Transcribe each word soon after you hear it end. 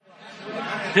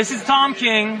This is Tom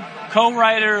King,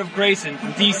 co-writer of Grayson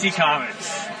from DC Comics.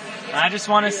 And I just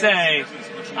want to say,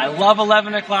 I love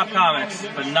 11 O'Clock Comics,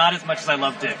 but not as much as I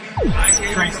love Dick.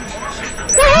 Grayson.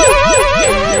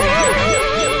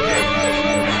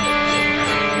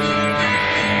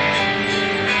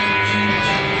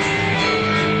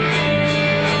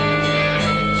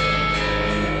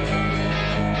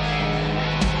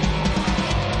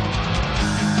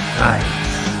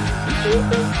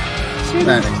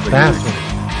 Fast.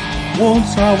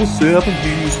 Once I was 7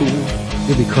 years old.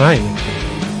 You'll be crying.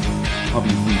 I'll be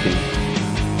weeping.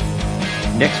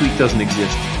 Next week doesn't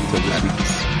exist until this week.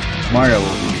 Mario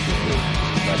will be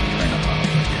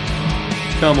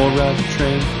Come on, ride the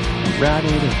train. Ride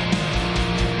it up.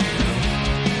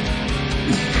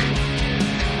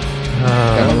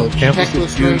 Got a little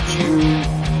checklist right here.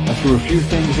 I threw a few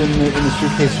things in the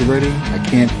suitcase already. I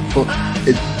can't put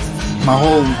it. My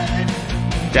whole.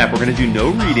 Dap, we're going to do no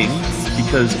reading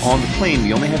because on the plane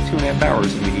we only have 2.5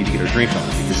 hours and we need to get our drink on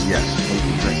because Yes.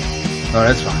 drink. Oh,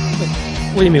 that's fine.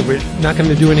 What do you mean? We're not going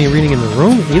to do any reading in the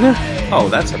room either? Oh,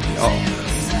 that's up to you. Oh.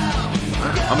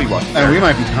 I'll be watching. I mean, we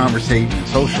might be conversating and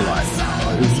socializing.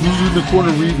 Who's in the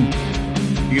corner reading?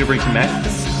 You gonna bring some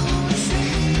magic?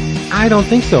 I don't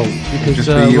think so because Just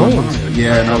be you and Roland's Mario.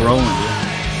 Yeah, no, Roland.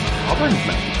 I'll bring some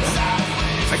magic. Bro.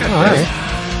 I got all this.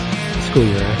 right. Screw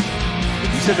your ass.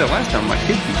 You said that last time. My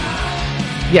kid beat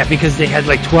you. Yeah, because they had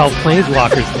like 12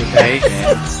 planeswalkers today. Hey,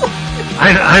 man.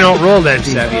 I don't roll that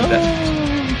deep. Savvy investors.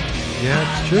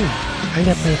 Yeah, it's true. I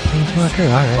got the planeswalker.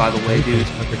 All right. By the way, dude.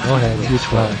 Go ahead. Use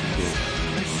fun.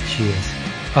 She is.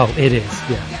 Oh, it is.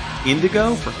 Yeah.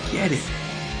 Indigo? Forget it.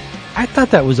 I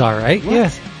thought that was all right. What?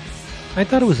 Yes. I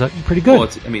thought it was pretty good. Well,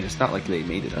 it's not like they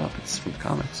made it up. It's from the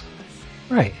comics.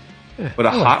 Right. Yeah. But a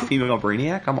I hot liked it. female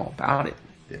Brainiac, I'm all about it.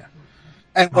 Yeah.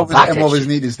 And what was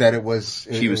neat is that it was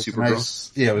super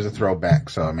nice. Yeah, it was a throwback.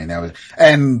 So I mean, that was,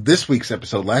 and this week's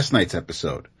episode, last night's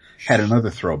episode, had another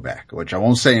throwback, which I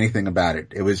won't say anything about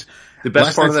it. It was The best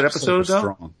last part of night's that episode, was though?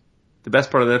 strong, The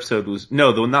best part of the episode was,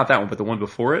 not that one, but the one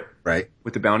before it, right?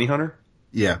 with the bounty hunter.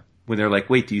 Yeah. When they're like,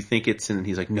 wait, do you think it's, and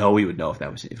he's like, no, we would know if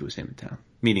it was him in town.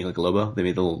 Meaning like Lobo. They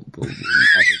made the little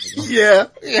Yeah.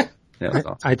 Yeah. That was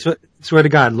awesome. I swear to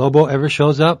God, Lobo ever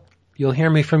shows up, you'll hear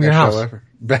me from your Best house. show ever.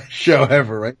 Best show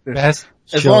ever, right? Best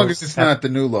As show long as it's ever. not the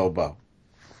new Lobo.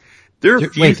 There are a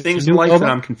few Wait, things it's a in new life Lobo?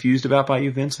 that I'm confused about by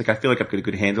you, Vince. Like, I feel like I've got a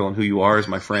good handle on who you are as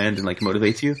my friend and like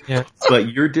motivates you. Yeah.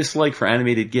 But your dislike for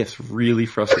animated GIFs really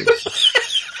frustrates me.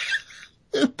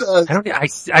 It does.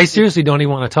 I seriously don't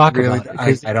even want to talk Really? about it.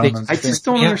 because I don't they- understand. I just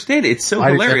don't Yeah. understand it. It's so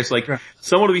I hilarious. just- Like,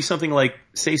 someone will be something like,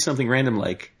 say something random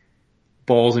like,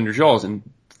 balls in your jaws, and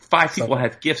 5 people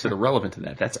have GIFs that are relevant to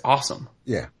that. That's awesome.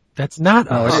 Yeah. That's not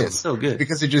No, us. it It's is. so good.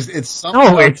 Because it sums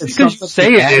No, up, it's it because sums you up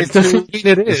say the it is. Doesn't mean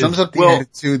it It is. sums up the Well-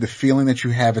 attitude, the feeling that you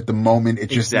have at the moment. It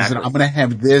just Exactly. isn't, I'm gonna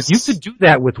have this. You could do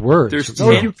that with words. There's No,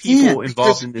 10 you people can't,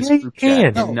 involved in this because- group Yeah, you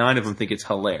chat, can. and none of them think it's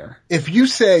hilarious. If you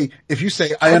say,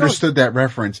 I understood that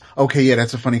reference, okay, yeah,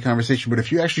 that's a funny conversation, but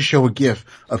if you actually show a GIF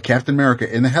of Captain America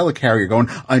in the helicarrier going,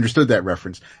 I understood that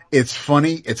reference, it's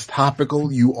funny, it's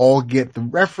topical, you all get the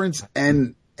reference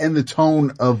and the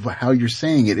tone of how you're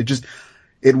saying it.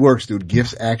 It works, dude.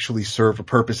 GIFs actually serve a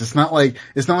purpose. It's not like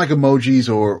emojis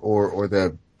or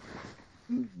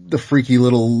the freaky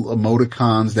little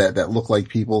emoticons that look like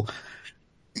people.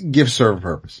 GIFs serve a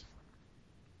purpose.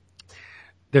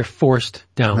 They're forced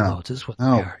downloads is what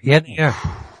No. they are. Yeah, they are.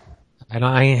 And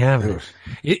I ain't having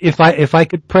it. If I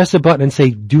could press a button and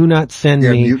say, do not send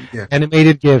Yeah, me mute, yeah.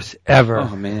 animated GIFs ever,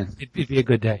 Oh man. it'd be a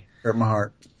good day. Hurt my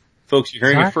heart. Folks, you're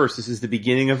hearing Sorry? it first. This is the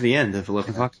beginning of the end of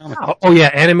 11 O'Clock Comics. Oh yeah,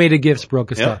 animated GIFs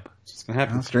broke us Yep. up. It's gonna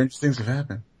happen. Well, strange things have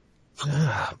happened.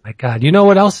 Oh my God. You know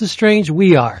what else is strange?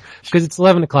 We are. Because it's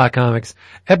 11 o'clock comics,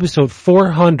 episode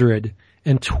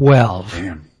 412.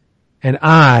 Damn. And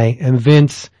I am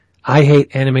Vince. I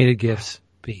hate animated GIFs.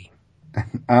 B.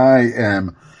 I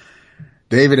am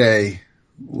David A.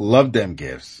 Love them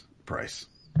gifts. Price.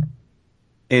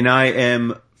 And I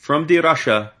am from the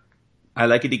Russia. I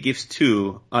like the gifts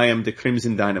too. I am the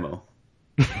Crimson Dynamo.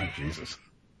 Oh, Jesus.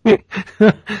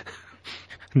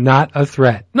 Not a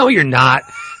threat. No, you're not.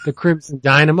 The Crimson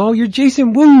Dynamo. You're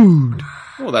Jason Wood.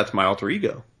 Well, that's my alter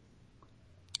ego.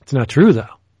 It's not true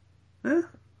though.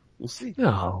 We'll see.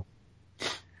 No.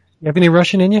 You have any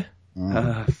Russian in you?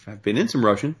 I've been in some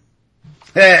Russian.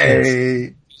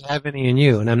 Hey! I have any in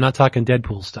you, and I'm not talking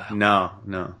Deadpool style. No.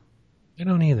 I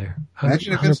don't either.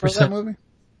 Imagine if Vince saw that movie.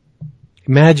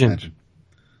 Imagine. Imagine.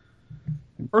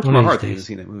 It hurts One my of heart these that you days.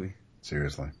 haven't seen that movie.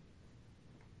 Seriously.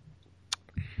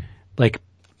 Like,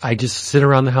 I just sit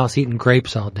around the house eating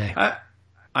grapes all day.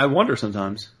 I wonder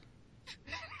sometimes.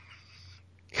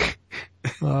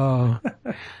 And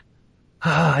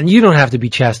you don't have to be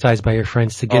chastised by your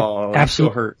friends to get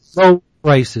absolute low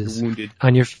prices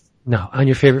on your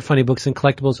favorite funny books and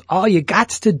collectibles. All you got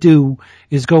to do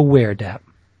is go where, Dap?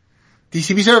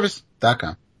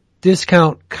 DCBService.com.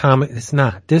 Discount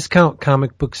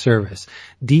comic book service.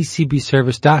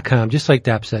 DCBService.com, just like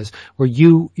Dap says, where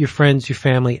you, your friends, your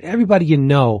family, everybody you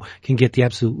know can get the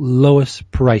absolute lowest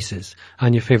prices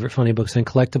on your favorite funny books and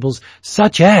collectibles,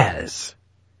 such as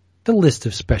the list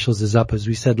of specials is up, as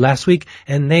we said last week,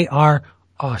 and they are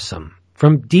awesome.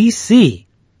 From DC,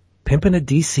 Pimpin' a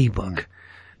DC book.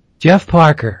 Jeff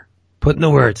Parker, putting the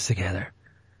words together.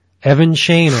 Evan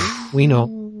Shaner, we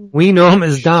know him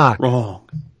as Doc. Wrong.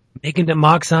 Making the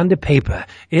marks on the paper.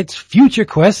 It's Future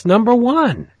Quest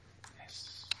 #1.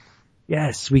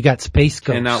 Yes, we got Space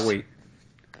Ghost. Cannot wait.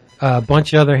 A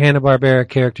bunch of other Hanna-Barbera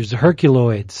characters. The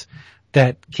Herculoids.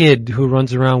 That kid who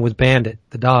runs around with Bandit,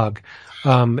 the dog.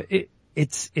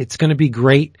 It's gonna be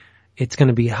great. It's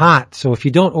gonna be hot. So if you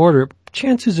don't order it,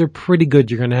 chances are pretty good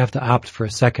you're gonna have to opt for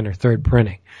a second or third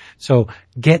printing. So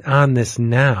get on this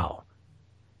now.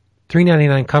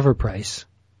 $3.99 cover price.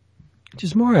 Which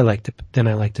is more than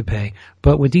I like to pay.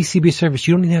 But with DCB service,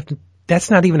 you don't even have to, that's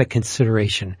not even a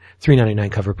consideration, $3.99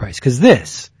 cover price. Cause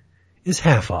this is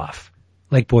half off.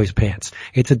 Like boys pants.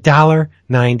 It's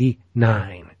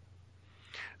 $1.99.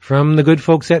 From the good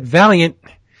folks at Valiant,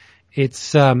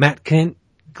 it's, Matt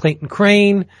Clayton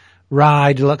Crane,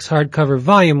 Rye Deluxe Hardcover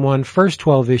Volume 1, first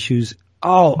 12 issues,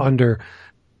 all under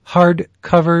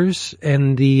hardcovers,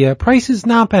 and the price is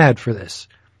not bad for this.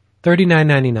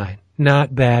 $39.99.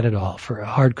 Not bad at all for a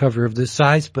hardcover of this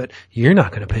size, but you're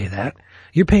not going to pay that.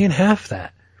 You're paying half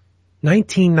that.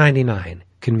 $19.99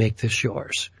 can make this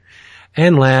yours.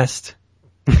 And last,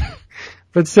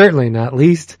 but certainly not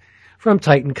least, from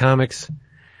Titan Comics,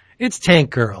 it's Tank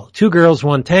Girl. 2 girls,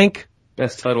 1 tank.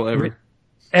 Best title ever.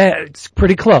 It's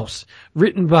pretty close.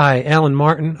 Written by Alan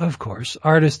Martin, of course.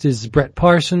 Artist is Brett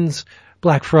Parsons.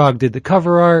 Black Frog did the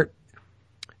cover art.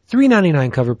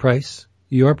 $3.99 cover price.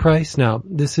 Your price. Now,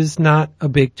 this is not a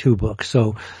big 2 book,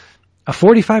 so a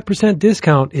 45%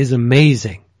 discount is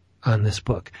amazing on this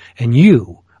book. And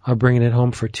you are bringing it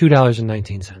home for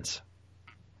 $2.19.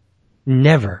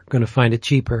 Never going to find it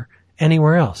cheaper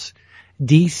anywhere else.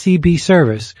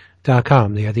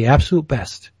 DCBService.com. They are the absolute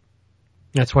best.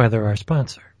 That's why they're our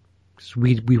sponsor. 'Cause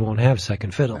we won't have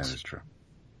second fiddles. That is true.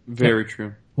 Very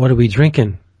true. What are we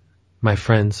drinking, my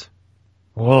friends?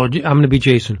 Well, I'm going to be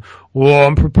Jason. Well,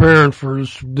 I'm preparing for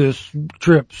this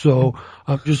trip, so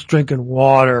I'm just drinking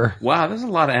water. Wow, there's a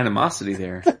lot of animosity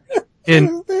there.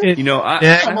 And You know,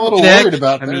 I'm a little worried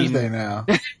about Thursday now.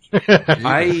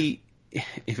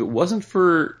 If it wasn't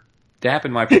for Dap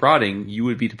and my prodding, you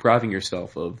would be depriving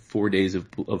yourself of 4 days of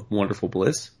wonderful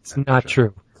bliss. It's not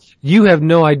true. You have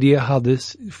no idea how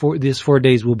this 4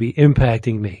 days will be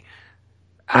impacting me.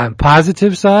 On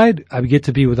positive side, I get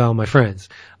to be with all my friends.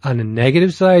 On the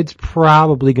negative side, it's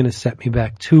probably going to set me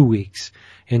back 2 weeks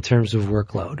in terms of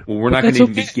workload. Well, we're not going to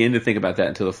even begin to think about that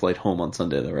until the flight home on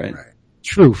Sunday, though, right?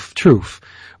 Truth.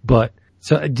 But,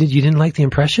 so, you didn't like the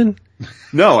impression?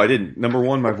 No, I didn't. Number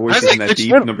one, my voice isn't that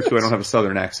deep. Number two, I don't have a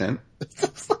southern accent.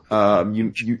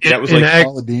 That was like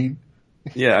Paula Dean.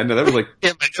 Yeah, I know that was like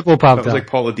my nipple popped that was like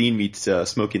Paula Dean meets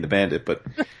Smokey and the Bandit. But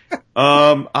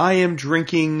I am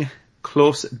drinking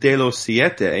Clos de los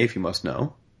Siete, if you must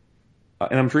know,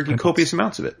 and I'm drinking copious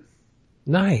amounts of it.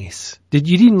 Nice. You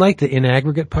didn't like the in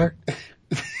aggregate part?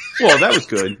 Well, that was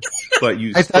good, but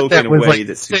you spoke in a way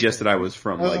that suggested I was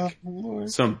from like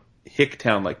some hick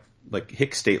town, like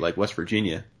hick state, like West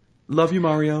Virginia. Love you,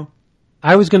 Mario.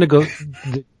 I was going to go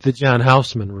the John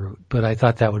Houseman route, but I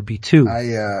thought that would be too.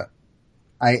 I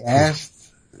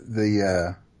asked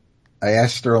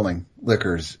Sterling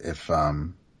Liquors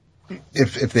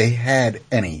if they had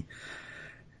any,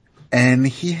 and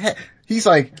he's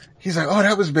like, oh,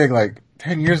 that was big like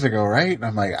 10 years ago, right? And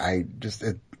I'm like,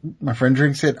 my friend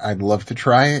drinks it. I'd love to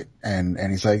try it. And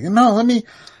he's like, no, let me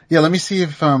see let me see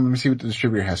what the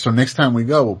distributor has. So next time we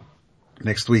go,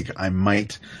 next week,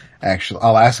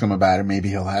 I'll ask him about it. Maybe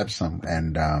he'll have some,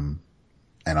 and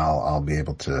I'll be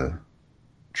able to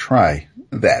try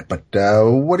that. But,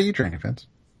 what are you drinking, Vince?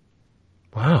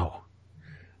 Wow.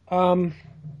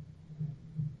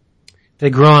 They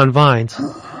grow on vines.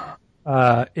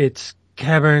 It's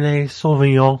Cabernet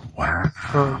Sauvignon.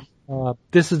 Wow.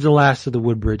 This is the last of the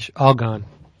Woodbridge. All gone.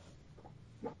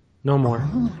 No more.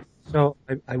 So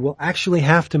I will actually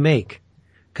have to make,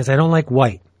 cause I don't like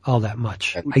white all that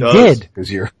much. I did. Cause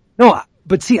you're... No,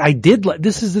 but see, I did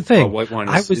this is the thing. White wine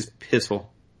is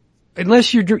pissful.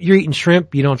 unless you're eating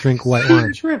shrimp, you don't drink white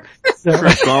wine. Shrimp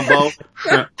gumbo,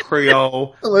 shrimp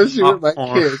Creole. Unless you're with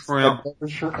my kids, shrimp.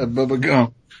 and Bubba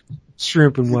Gum.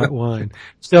 Shrimp and white wine.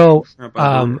 So,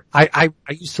 I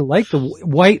used to like the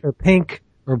white or pink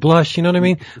or blush, you know what I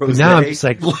mean? But now I'm just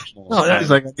like, no, that's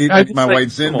like, I need my white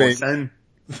Zin, baby.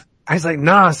 I was like,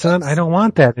 nah, son, I don't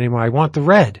want that anymore. I want the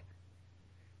red.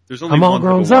 There's only one type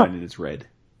of wine and it's red.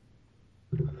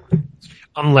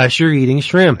 Unless you're eating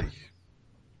shrimp.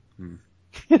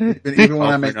 Even when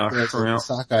I make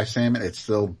sockeye salmon, it's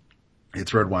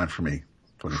red wine for me.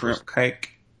 Shrimp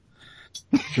cake.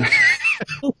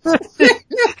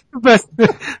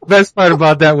 Best part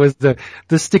about that was the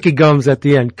sticky gums at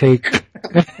the end. Cake.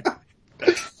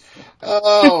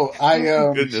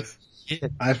 Goodness.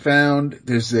 I found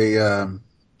there's we had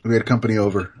a company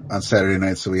over on Saturday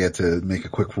night, so we had to make a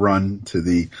quick run to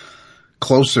the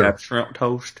closer. Have shrimp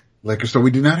toast. Liquor store.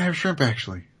 We do not have shrimp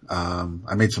actually.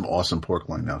 I made some awesome pork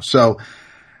loin though. So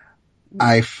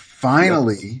I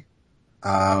finally,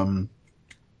 found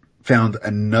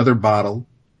another bottle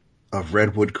of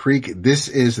Redwood Creek. This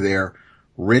is their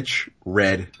Rich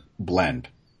Red Blend.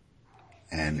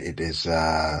 And it is,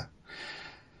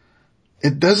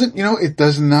 it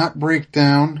does not break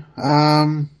down,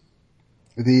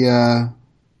 the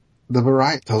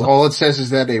varietals. All it says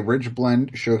is that a rich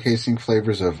blend showcasing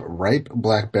flavors of ripe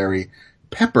blackberry,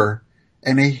 pepper,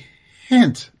 and a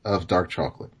hint of dark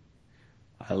chocolate.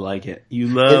 I like it. You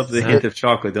love the hint of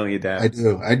chocolate, don't you, Dad? I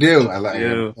do. I like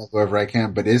it wherever I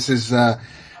can. But this is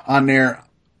on their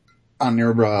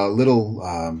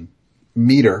little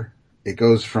meter. It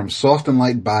goes from soft and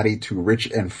light bodied to rich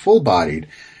and full bodied,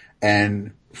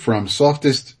 and from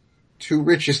softest to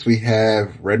richest we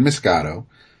have Red Moscato,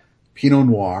 Pinot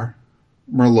Noir,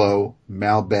 Merlot,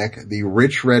 Malbec, the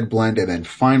Rich Red Blend, and then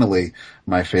finally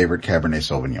my favorite Cabernet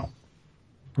Sauvignon.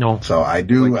 No. So I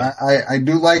do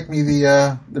like me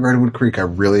the Redwood Creek. I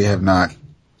really have not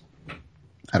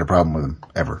had a problem with them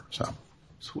ever. So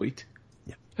sweet.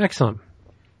 Yeah. Excellent.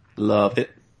 Love it.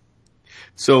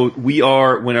 So when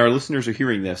our listeners are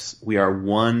hearing this, we are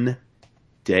 1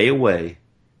 day away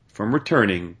from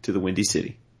returning to the Windy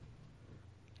City.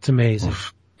 It's amazing.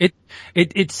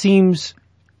 It seems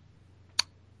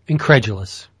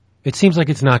incredulous. It seems like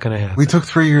it's not going to happen. We took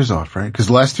 3 years off, right? Because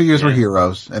the last 2 years were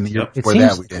Heroes, and the year before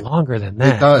that we did. Longer than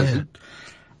that. It does. Yeah.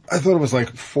 I thought it was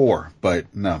like 4,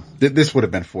 but no. This would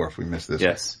have been 4 if we missed this.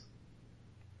 Yes.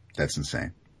 That's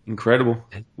insane. Incredible.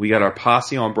 We got our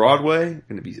posse on Broadway.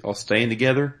 Going to be all staying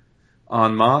together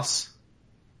en masse.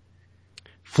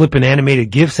 Flipping animated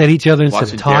GIFs at each other instead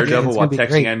of talking. Watching Daredevil while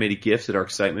texting animated GIFs at our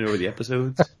excitement over the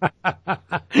episodes.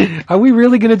 Are we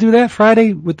really going to do that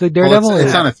Friday with the Daredevil? Well,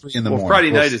 it's on at 3 in the morning.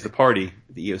 Friday night is the party.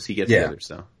 The EOC gets together,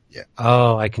 so. Yeah.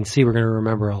 Oh, I can see we're going to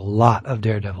remember a lot of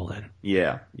Daredevil then.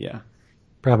 Yeah.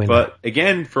 Probably not. But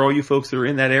again, for all you folks that are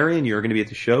in that area and you're going to be at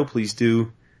the show, please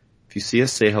do, if you see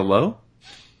us, say hello.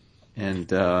 And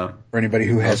for anybody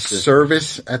who has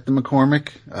service at the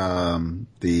McCormick,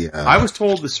 I was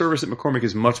told the service at McCormick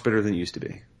is much better than it used to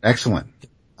be. Excellent.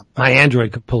 My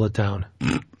Android could pull it down.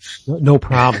 No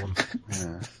problem.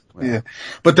 Yeah.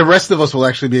 But the rest of us will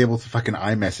actually be able to fucking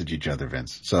iMessage each other,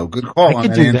 Vince. So good call on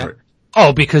that Android.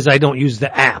 Oh, because I don't use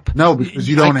the app. No, because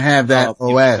you don't have that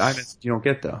OS. You don't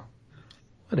get though.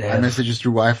 iMessages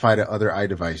through Wi-Fi to other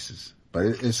iDevices. But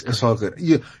it's all good.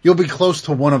 You'll be close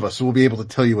to one of us, so we'll be able to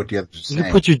tell you what the others are saying.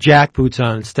 You put your jack boots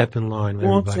on and step in line with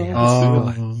everybody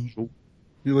else.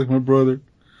 You like my brother.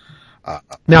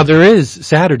 Now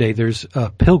there's a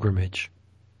pilgrimage.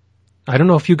 I don't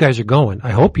know if you guys are going.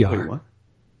 I hope you are. Wait, what?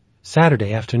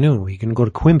 Saturday afternoon where you can go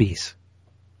to Quimby's.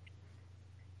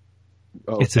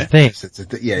 Oh, it's a thing.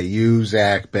 Yeah, you,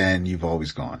 Zach, Ben, you've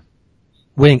always gone.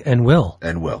 Wing and Will.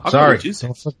 Sorry.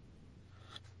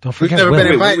 Don't forget Will.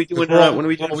 When are we doing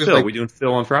Phil? Are we doing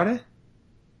Phil on Friday?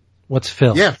 What's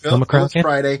Phil? Yeah, Phil's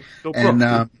Friday.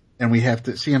 And we have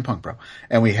to, CM Punk, bro.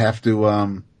 And we have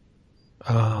to,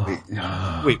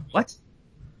 wait, what?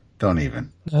 Don't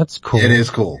even. That's cool. It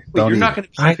is cool. Wait, you're not going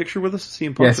to take a picture with us,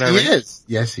 CM Punk?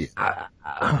 Yes, he is.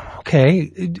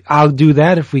 Okay. I'll do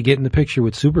that if we get in the picture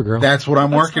with Supergirl. That's what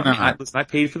I'm working on. Listen, I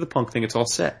paid for the Punk thing. It's all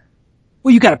set.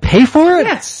 Well, you gotta pay for it?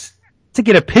 Yes. To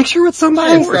get a picture with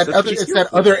somebody? It's that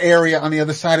other area on the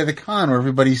other side of the con where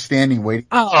everybody's standing waiting.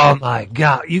 Oh my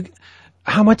God.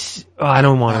 How much? Oh, I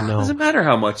don't want to know. It doesn't matter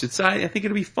how much. I think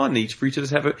it'll be fun. For each of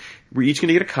us we're each going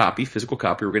to get a copy, physical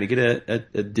copy. We're going to get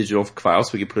a digital file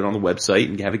so we can put it on the website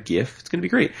and have a GIF. It's going to be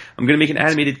great. I'm going to make an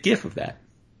animated GIF of that.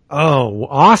 Oh,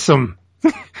 awesome.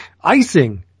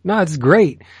 Icing. No, it's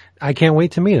great. I can't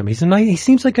wait to meet him. He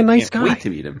seems like a nice guy. Can't wait to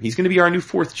meet him. He's going to be our new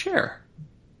 4th chair.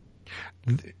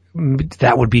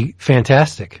 that would be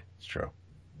fantastic. It's true.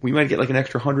 We might get like an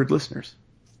extra 100 listeners.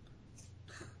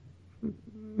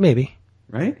 Maybe.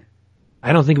 Right?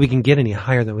 I don't think we can get any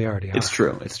higher than we already are. It's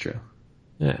true.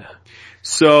 Yeah.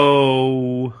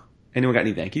 So, anyone got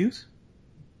any thank yous?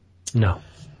 No.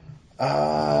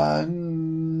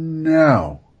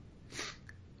 No.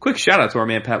 Quick shout out to our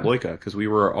man Pat Loika, because we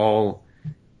all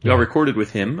recorded with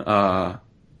him, like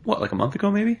a month ago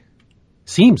maybe?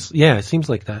 Seems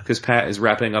like that. Because Pat is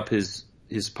wrapping up his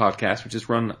podcast, which is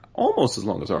run almost as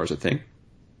long as ours, I think.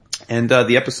 And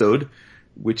the episode,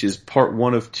 which is part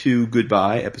 1 of 2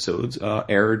 goodbye episodes,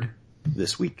 aired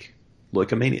this week.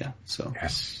 Loika Mania. So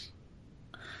yes.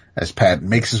 As Pat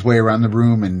makes his way around the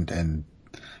room and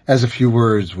has a few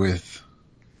words with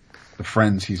the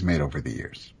friends he's made over the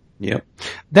years. Yep.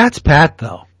 That's Pat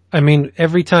though. I mean,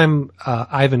 every time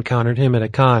I've encountered him at a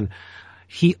con,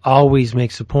 he always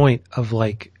makes a point of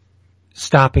like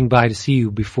stopping by to see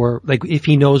you before, like if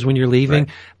he knows when you're leaving,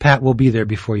 right. Pat will be there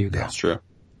before you go. That's true.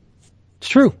 It's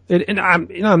true. And I'm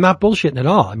not bullshitting at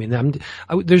all. I mean,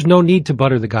 there's no need to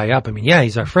butter the guy up. I mean, yeah,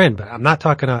 he's our friend, but I'm not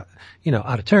talking out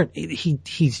of turn.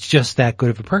 He's just that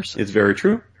good of a person. It's very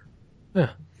true.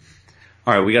 Yeah.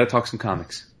 All right. We got to talk some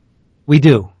comics. We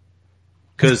do.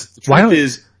 Because the truth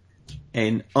is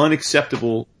an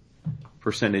unacceptable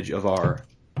percentage of our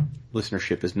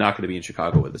listenership is not going to be in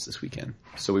Chicago with us this weekend.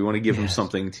 So we want to give them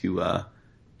something to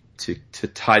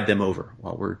tide them over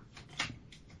while we're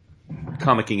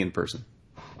comicking in person.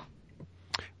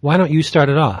 Why don't you start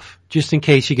it off? Just in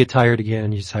case you get tired again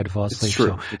and you decide to fall asleep. It's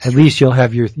true. So at least you'll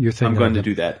have your thing. I'm going to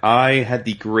do that. I had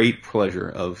the great pleasure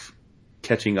of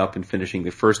catching up and finishing the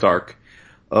first arc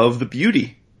of The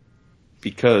Beauty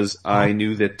because I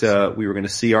knew that we were going to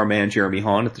see our man Jeremy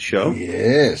Haun at the show.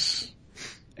 Yes.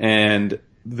 And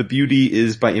The Beauty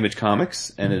is by Image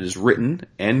Comics, and it is written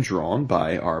and drawn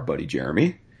by our buddy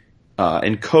Jeremy,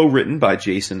 and co-written by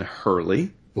Jason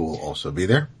Hurley. Who will also be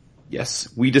there. Yes.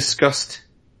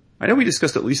 I know we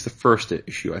discussed at least the first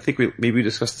issue. I think we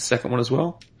discussed the second one as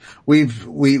well. We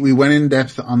went in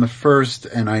depth on the first,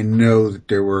 and I know that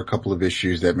there were a couple of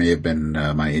issues that may have been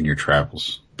my In Your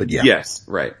Travels. But yeah. Yes,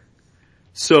 right.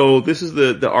 So this is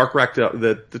the arc wrapped up.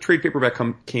 The trade paperback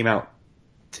came out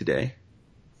today,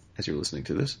 as you're listening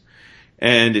to this,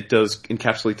 and it does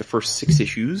encapsulate the first 6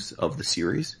 issues of the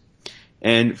series.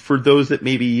 And for those that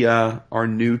maybe are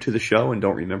new to the show and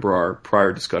don't remember our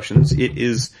prior discussions, it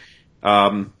is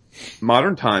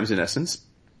modern times in essence.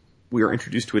 We are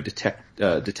introduced to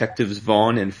detectives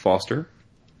Vaughn and Foster,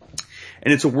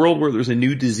 and it's a world where there's a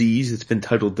new disease that's been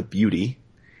titled the Beauty.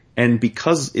 And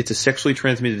because it's a sexually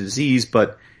transmitted disease,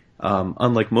 but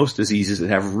unlike most diseases that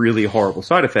have really horrible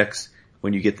side effects,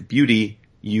 when you get the Beauty,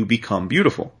 you become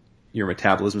beautiful. Your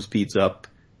metabolism speeds up.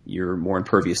 You're more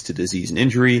impervious to disease and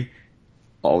injury.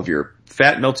 All of your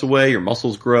fat melts away. Your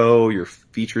muscles grow. Your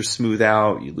features smooth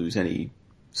out. You lose any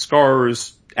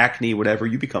scars, acne, whatever.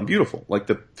 You become beautiful, like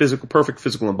the perfect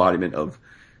physical embodiment of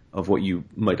what you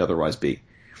might otherwise be.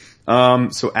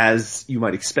 So as you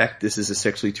might expect, this is a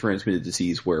sexually transmitted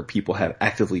disease where people have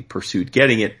actively pursued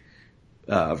getting it,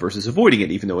 versus avoiding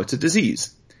it, even though it's a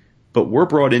disease. But we're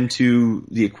brought into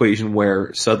the equation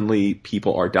where suddenly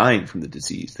people are dying from the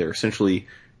disease. They're essentially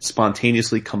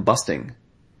spontaneously combusting.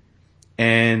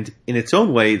 And in its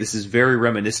own way, this is very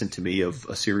reminiscent to me of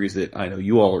a series that I know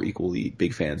you all are equally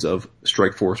big fans of,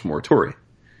 Strike Force Morituri.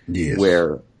 Yes.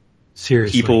 Where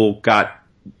seriously people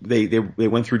they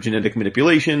went through genetic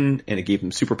manipulation and it gave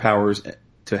them superpowers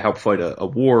to help fight a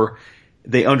war.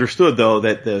 They understood though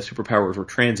that the superpowers were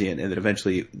transient and that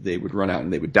eventually they would run out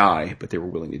and they would die, but they were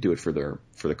willing to do it for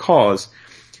the cause.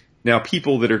 Now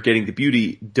people that are getting the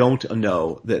Beauty don't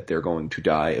know that they're going to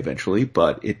die eventually,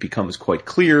 but it becomes quite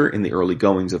clear in the early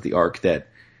goings of the arc that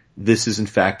this is in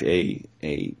fact a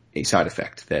side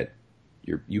effect, that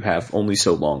you have only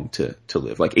so long to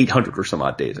live, like 800 or some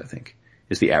odd days, I think,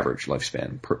 is the average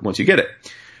lifespan once you get it.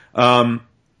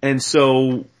 And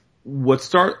so what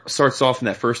starts off in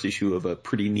that first issue of a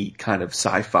pretty neat kind of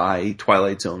sci-fi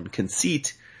Twilight Zone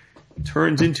conceit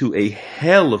turns into a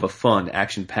hell of a fun,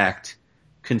 action-packed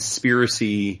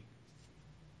conspiracy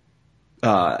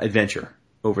adventure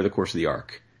over the course of the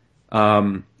arc.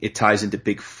 It ties into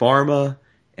big pharma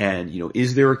and,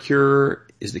 is there a cure?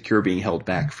 Is the cure being held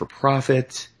back for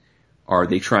profit? Are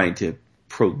they trying to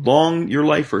prolong your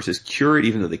life versus cure it,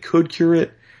 even though they could cure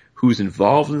it? Who's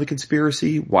involved in the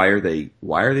conspiracy? Why are they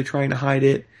trying to hide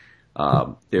it?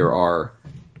 There are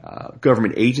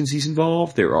government agencies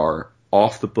involved. There are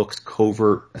off-the-books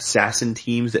covert assassin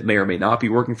teams that may or may not be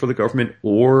working for the government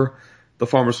or the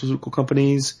pharmaceutical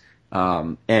companies.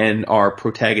 And our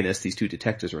protagonists, these two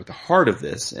detectives, are at the heart of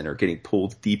this and are getting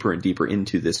pulled deeper and deeper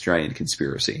into this giant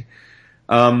conspiracy.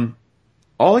 All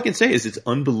I can say is it's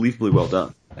unbelievably well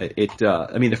done.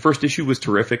 I mean, the first issue was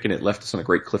terrific and it left us on a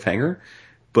great cliffhanger,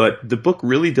 but the book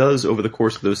really does, over the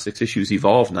course of those 6 issues,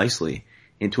 evolve nicely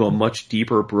into a much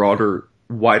deeper, broader,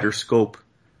 wider scope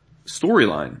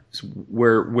storyline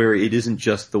where it isn't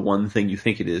just the one thing you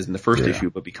think it is in the first issue,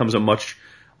 but becomes a much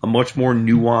more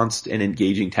nuanced and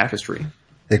engaging tapestry.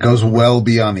 It goes well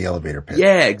beyond the elevator pitch.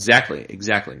 Yeah, exactly.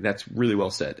 That's really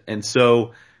well said. And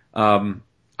so,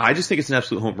 I just think it's an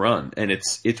absolute home run, and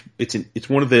it's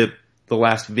one of the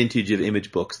last vintage of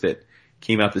Image books that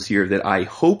came out this year that I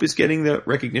hope is getting the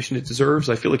recognition it deserves.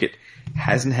 I feel like it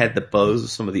hasn't had the buzz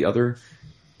of some of the other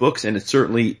books, and it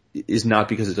certainly is not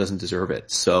because it doesn't deserve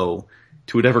it. So,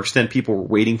 to whatever extent people are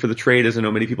waiting for the trade, as I know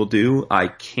many people do, I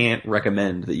can't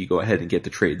recommend that you go ahead and get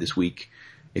the trade this week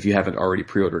if you haven't already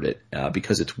pre-ordered it,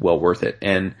 because it's well worth it.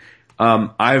 And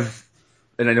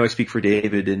and I know I speak for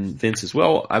David and Vince as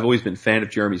well, I've always been a fan of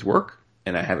Jeremy's work,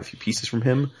 and I have a few pieces from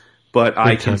him, but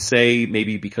I can say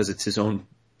maybe because it's his own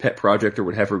pet project or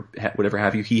whatever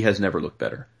have you, he has never looked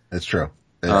better. That's true.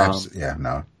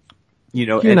 No. You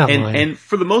know, and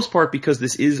for the most part, because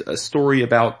this is a story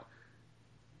about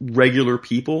regular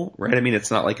people, right? I mean,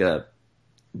 it's not like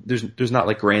there's not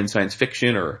like grand science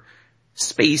fiction or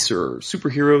space or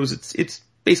superheroes. It's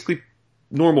basically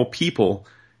normal people.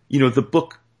 You know, the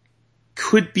book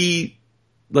could be,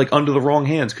 like, under the wrong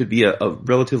hands, could be a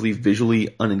relatively visually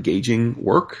unengaging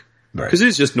work. Right. Because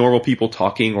it's just normal people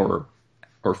talking or,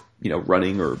 you know,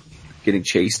 running or getting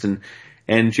chased.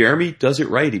 And Jeremy does it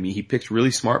right. I mean, he picks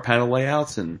really smart panel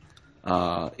layouts, and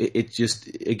it just,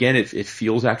 again, it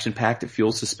feels action packed. It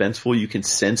feels suspenseful. You can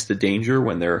sense the danger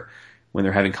when they're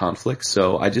having conflicts.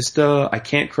 So I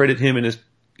can't credit him and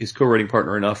his co-writing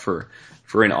partner enough for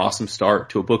an awesome start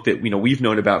to a book that, you know, we've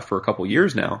known about for a couple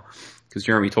years now, because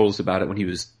Jeremy told us about it when he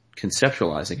was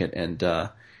conceptualizing it. And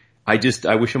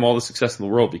I wish him all the success in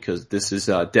the world, because this is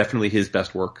definitely his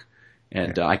best work.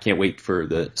 And I can't wait for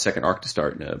the second arc to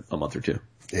start in a month or two.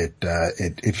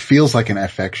 It feels like an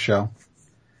FX show.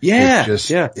 Yeah.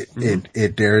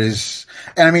 There is,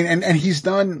 and I mean, and he's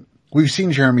done, we've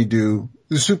seen Jeremy do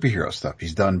the superhero stuff.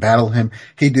 He's done Battle Hymn.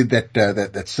 He did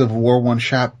that Civil War one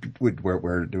shot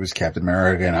where there was Captain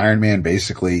America and Iron Man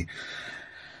basically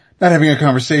not having a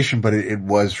conversation, but it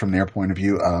was from their point of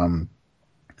view.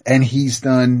 And he's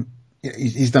done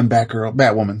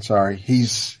Batwoman, sorry.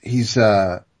 He's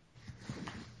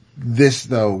this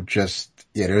though,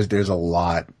 there's a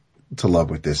lot to love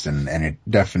with this, and it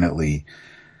definitely,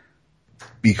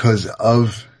 because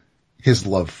of his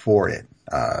love for it,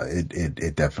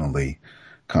 it definitely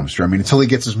comes through. I mean, until he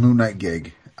gets his Moon Knight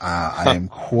gig, I am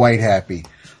quite happy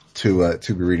to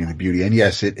be reading The Beauty. And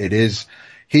yes,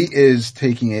 he is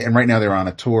taking it, and right now they're on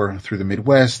a tour through the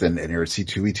Midwest, and they're at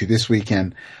C2E2 this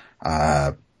weekend.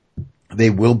 They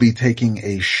will be taking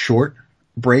a short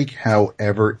break.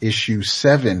 However, issue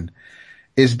 7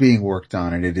 is being worked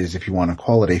on, and it is, if you want to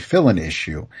call it a fill-in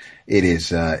issue, it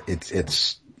is,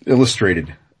 it's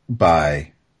illustrated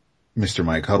by Mr.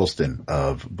 Mike Huddleston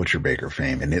of Butcher Baker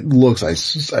fame, and it looks,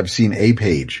 I've seen a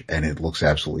page, and it looks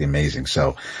absolutely amazing.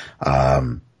 So,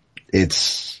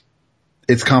 it's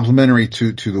complementary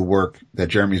to the work that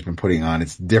Jeremy's been putting on.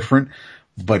 It's different,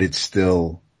 but it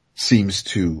still seems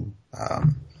to,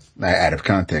 out of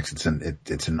context, it's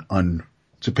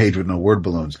a page with no word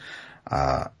balloons.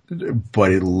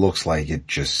 But it looks like it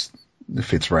just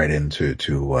fits right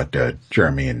into what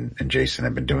Jeremy and Jason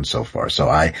have been doing so far. So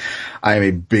I am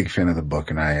a big fan of the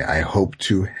book, and I hope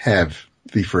to have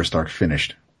the first arc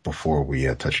finished before we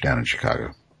touch down in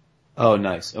Chicago. Oh,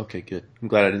 nice. Okay, good. I'm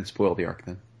glad I didn't spoil the arc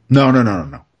then. No.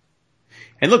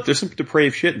 And look, there's some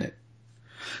depraved shit in it.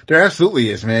 There absolutely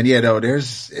is, man. Yeah, no,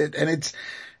 there's it, and it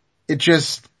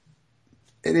is.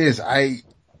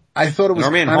 I thought it was. And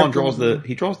our man Han draws the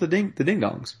ding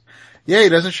dongs. Yeah, he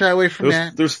doesn't shy away from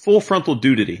that. There's full frontal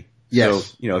nudity. Yes.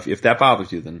 So, you know, if that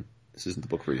bothers you, then this isn't the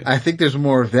book for you. I think there's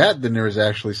more of that than there is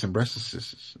actually some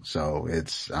breastises. So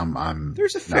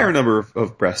there's a fair number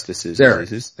of breastises.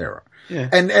 There are. Yeah.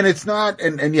 And it's not,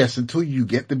 and yes, until you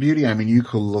get The Beauty, I mean, you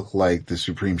could look like the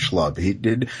supreme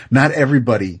schlub. Not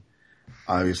everybody,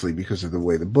 obviously, because of the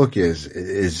way the book is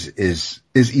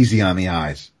easy on the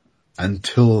eyes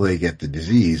until they get the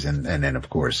disease. And then of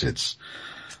course it's,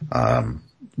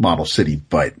 Model City,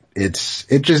 but it's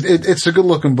a good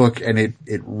looking book, and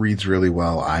it reads really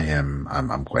well.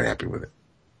 I'm quite happy with it.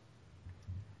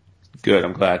 Good.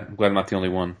 I'm glad I'm not the only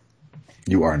one.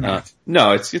 You are not.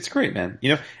 No, it's great, man.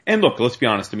 You know, and look, let's be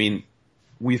honest. I mean,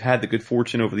 we've had the good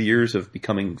fortune over the years of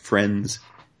becoming friends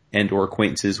and or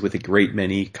acquaintances with a great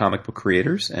many comic book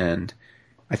creators, and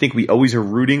I think we always are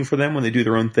rooting for them when they do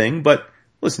their own thing, but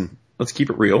listen, let's keep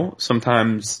it real.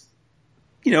 Sometimes,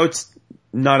 it's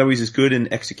not always as good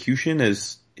in execution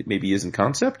as it maybe is in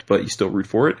concept, but you still root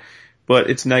for it. But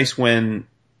it's nice when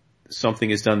something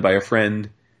is done by a friend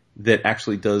that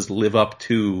actually does live up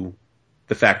to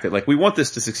the fact that, like, we want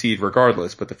this to succeed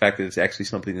regardless, but the fact that it's actually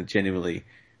something that genuinely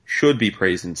should be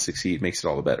praised and succeed makes it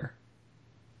all the better.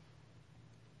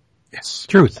 Yes.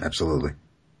 Truth. Absolutely.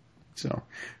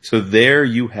 So there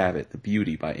you have it, The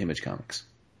Beauty by Image Comics.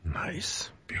 Nice.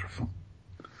 Beautiful.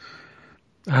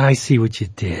 I see what you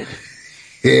did.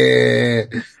 Yeah.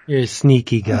 You're a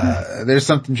sneaky guy. There's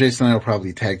something Jason and I will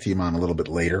probably tag team on a little bit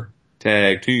later.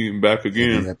 Tag team back In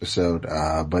again. the episode.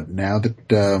 But now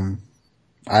that,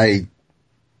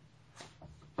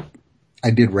 I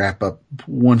did wrap up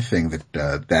one thing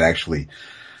that actually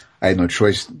I had no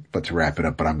choice but to wrap it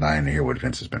up, but I'm dying to hear what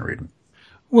Vince has been reading.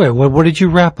 Wait, what did you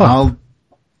wrap up? I'll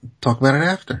talk about it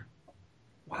after.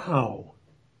 Wow.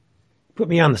 Put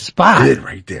me on the spot. Good,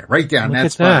 right there. Right down Look that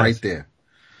at spot that. right there.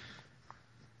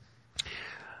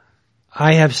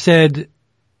 I have said,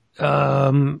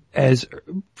 as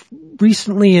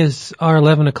recently as our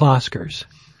 11 o'clockers,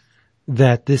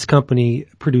 that this company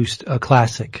produced a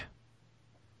classic,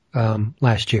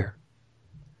 last year.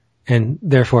 And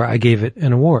therefore I gave it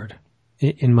an award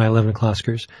in my 11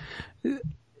 o'clockers.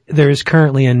 There is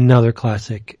currently another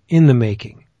classic in the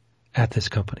making at this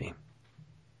company.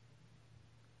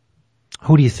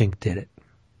 Who do you think did it?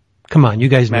 Come on, you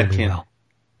guys know Matt me Kindt. well.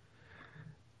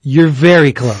 You're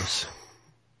very close.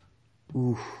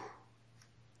 Oof.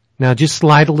 Now just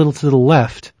slide a little to the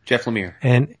left Jeff Lemire.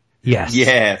 and yes.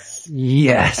 Yes.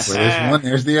 Yes. Well, there's one,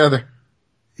 there's the other.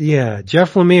 Yeah,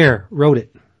 Jeff Lemire wrote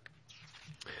it.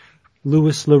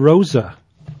 Louis LaRosa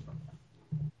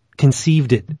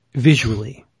conceived it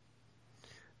visually.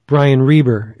 Brian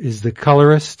Reber is the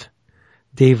colorist.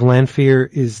 Dave Lanphier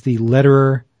is the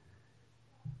letterer.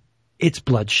 It's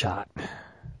Bloodshot.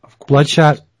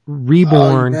 Bloodshot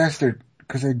Reborn. Oh, you bastard.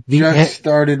 Because I The just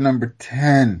started number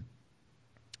 10.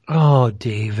 Oh,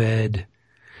 David.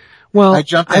 Well, I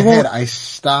jumped won't- ahead. I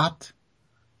stopped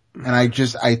and I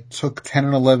took 10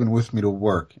 and 11 with me to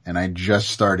work and I just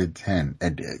started 10.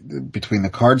 And between the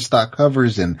cardstock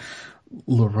covers and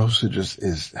La Rosa just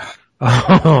is,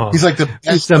 Oh, he's like the best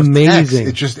it's of amazing.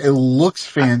 text. It looks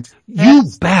fantastic. You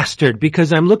bastard,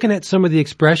 because I'm looking at some of the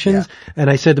expressions and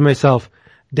I said to myself,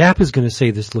 Dap is going to say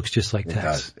this looks just like It Tex.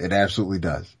 does. It absolutely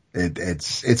does.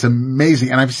 It's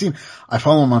amazing. And I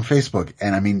follow him on Facebook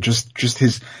and I mean, just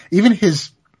his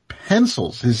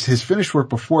pencils, his finished work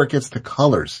before it gets to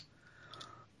colors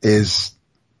is,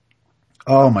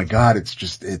 oh my God,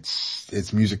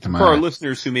 it's music to my For our eyes.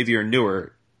 listeners who maybe are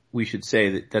newer, we should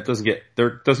say that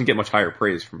doesn't get much higher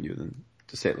praise from you than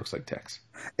to say it looks like Tex.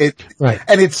 Right.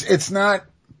 And it's not,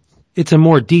 It's a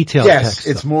more detailed yes, text.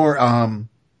 it's more,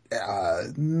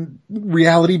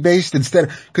 reality based instead,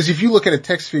 because if you look at a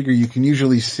text figure, you can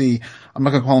usually see, I'm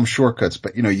not going to call them shortcuts,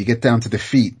 but you get down to the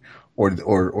feet or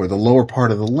the lower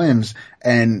part of the limbs,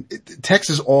 and text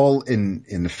is all in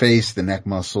the face, the neck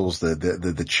muscles,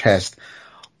 the chest.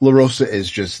 La Rosa is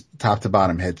just top to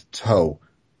bottom, head to toe,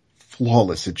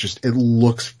 flawless. It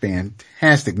looks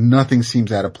fantastic. Nothing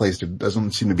seems out of place. There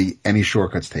doesn't seem to be any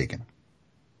shortcuts taken.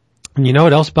 And you know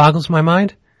what else boggles my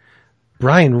mind?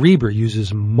 Brian Reber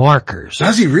uses markers.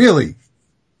 Does he really?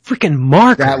 Freaking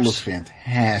markers. That looks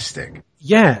fantastic.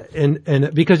 Yeah,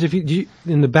 and because if you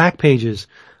in the back pages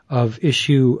of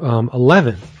issue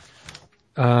 11,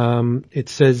 it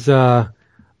says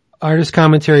artist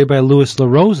commentary by Louis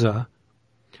LaRosa,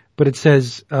 but it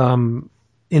says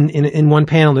in one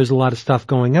panel there's a lot of stuff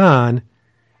going on,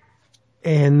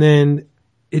 and then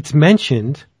it's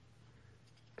mentioned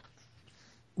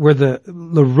where the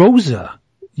LaRosa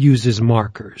uses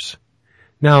markers.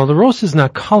 Now LaRosa's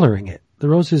not coloring it.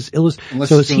 LaRosa's Unless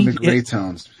so it's doing the gray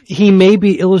tones. he may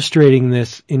be illustrating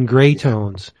this in gray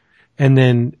tones, and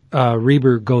then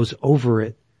Reber goes over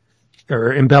it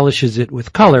or embellishes it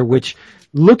with color, which,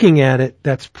 looking at it,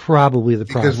 that's probably the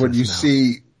process. Because what you now.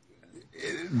 see,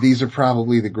 these are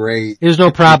probably the gray. There's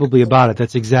no probably about it.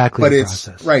 That's exactly But the it's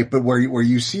process. right. But where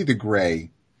you see the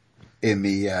gray in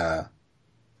the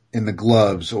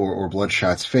gloves or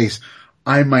Bloodshot's face,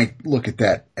 I might look at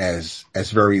that as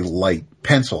very light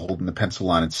pencil, holding the pencil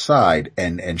on its side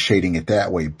and shading it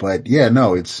that way. But yeah,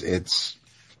 no, it's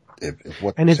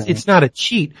what And it's not a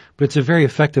cheat, but it's a very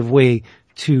effective way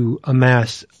to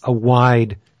amass a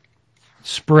wide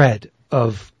spread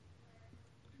of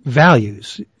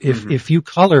values. If you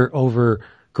color over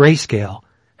grayscale,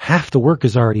 half the work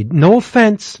is already, no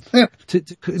offense I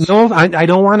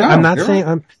don't want to, I'm not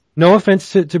saying, no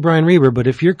offense to Brian Reber, but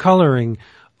if you're coloring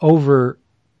over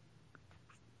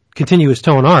continuous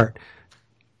tone art,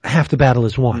 half the battle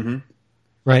is won. Mm-hmm.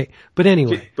 Right? But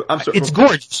anyway, it's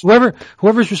gorgeous.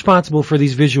 Whoever's responsible for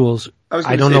these visuals,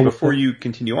 I don't know. Before you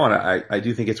continue on, I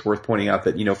do think it's worth pointing out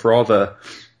that, you know, for all the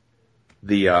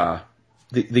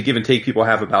give and take people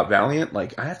have about Valiant,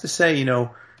 like, I have to say, you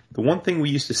know, the one thing we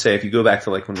used to say, if you go back to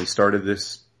like when we started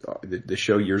the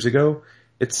show years ago,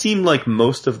 it seemed like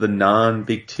most of the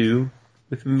non-Big Two,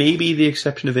 with maybe the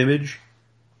exception of Image,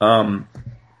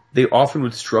 they often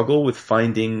would struggle with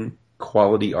finding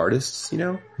quality artists, you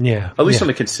know? Yeah. At least on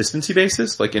a consistency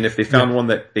basis. Like, and if they found one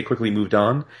that they quickly moved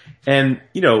on. And,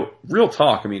 you know, real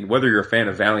talk, I mean, whether you're a fan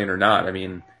of Valiant or not, I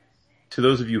mean, to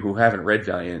those of you who haven't read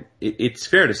Valiant, it's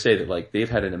fair to say that, like, they've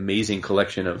had an amazing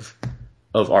collection of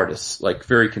artists, like,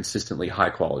 very consistently high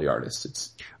quality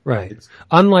artists. Right.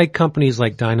 Unlike companies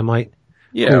like Dynamite.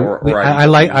 Yeah, or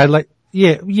IDW.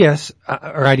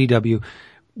 Or IDW.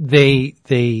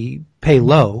 They pay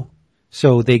low,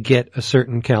 so they get a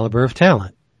certain caliber of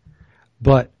talent.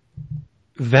 But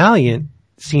Valiant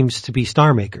seems to be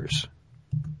star makers.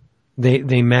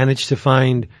 They manage to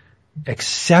find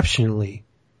exceptionally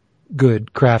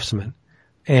good craftsmen,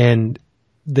 and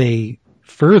they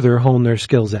further hone their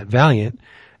skills at Valiant,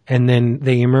 and then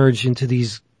they emerge into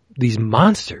these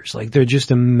monsters. Like, they're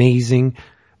just amazing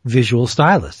visual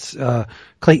stylists.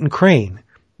 Clayton Crane,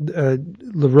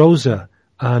 La Rosa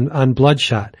on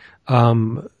Bloodshot,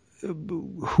 who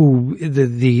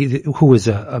was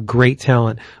a great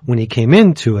talent when he came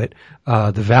into it,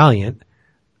 the Valiant,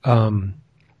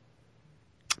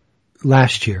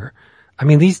 last year. I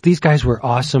mean, these guys were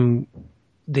awesome.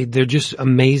 They're just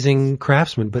amazing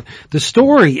craftsmen. But the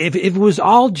story, if it was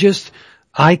all just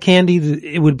eye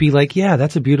candy, it would be like, yeah,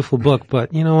 that's a beautiful book,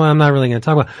 but you know what, I'm not really going to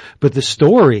talk about it. But the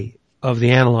story of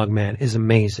the Analog Man is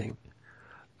amazing.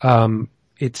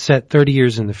 It's set 30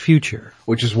 years in the future.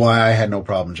 Which is why I had no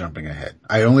problem jumping ahead.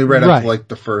 I only read up to like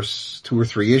the first 2 or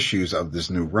 3 issues of this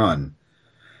new run.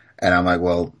 And I'm like,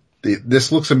 well,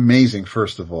 this looks amazing,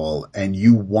 first of all, and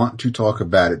you want to talk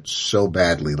about it so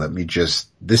badly.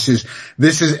 This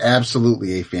is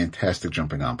absolutely a fantastic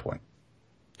jumping on point.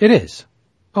 It is.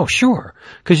 Oh, sure.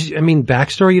 Cause, I mean,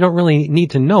 backstory, you don't really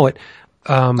need to know it.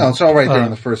 No, it's all right there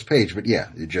on the first page, but yeah,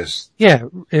 it just... Yeah,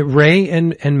 Ray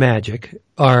and Magic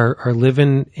are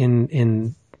living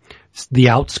in the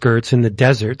outskirts in the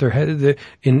desert. They're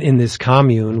in this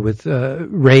commune with,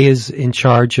 Ray is in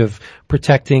charge of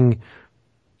protecting,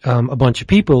 a bunch of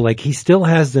people. Like, he still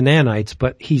has the nanites,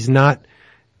 but he's not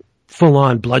full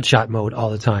on Bloodshot mode all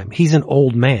the time. He's an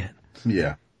old man.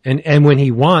 Yeah. And when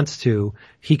he wants to,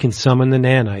 he can summon the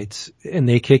nanites and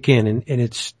they kick in and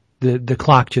it's, the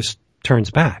clock just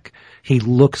turns back. He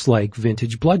looks like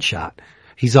vintage Bloodshot.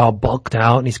 He's all bulked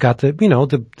out and he's got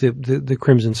the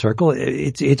Crimson Circle.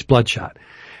 It's Bloodshot.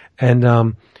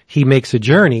 And, he makes a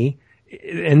journey,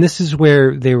 and this is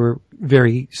where they were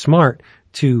very smart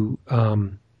to,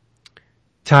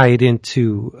 tie it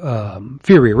into,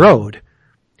 Fury Road.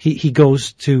 He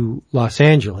goes to Los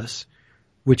Angeles,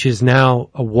 which is now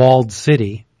a walled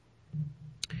city,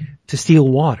 to steal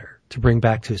water to bring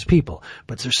back to his people.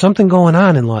 But there's something going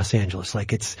on in Los Angeles.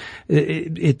 Like, it's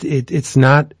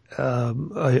not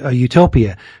a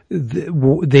utopia.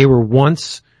 They were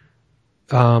once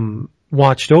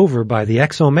watched over by the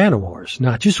Exo Manowars,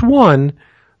 not just one,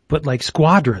 but like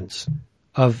squadrons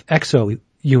of Exo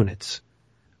units.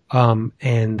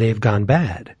 And they've gone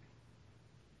bad.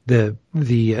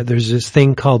 There's this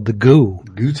thing called the goo.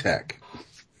 Goo-tech.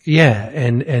 Yeah,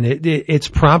 and it's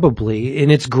probably,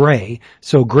 and it's gray,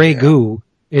 so gray goo,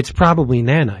 it's probably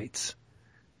nanites.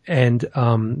 And,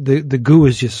 the goo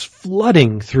is just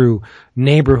flooding through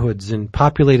neighborhoods and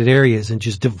populated areas and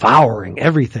just devouring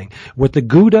everything. What the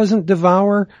goo doesn't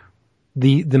devour,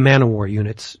 the Manowar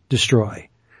units destroy.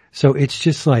 So it's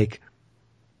just like,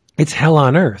 it's hell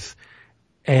on earth.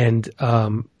 And,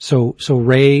 so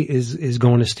Ray is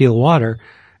going to steal water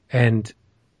and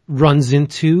runs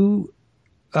into,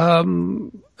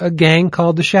 a gang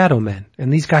called the Shadow Men,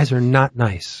 and these guys are not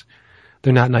nice.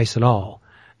 They're not nice at all.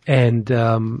 And,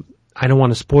 I don't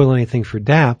want to spoil anything for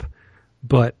DAP,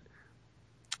 but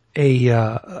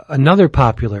another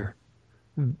popular,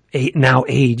 now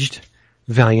aged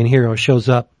Valiant hero shows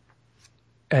up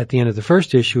at the end of the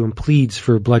first issue and pleads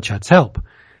for Bloodshot's help,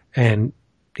 and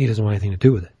he doesn't want anything to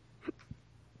do with it.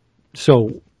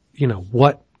 So, you know,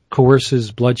 what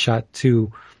coerces Bloodshot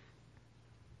to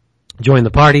join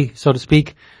the party, so to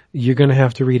speak? You're going to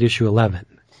have to read issue 11.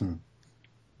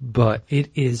 but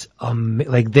it is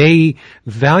like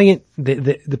Valiant,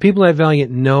 the people at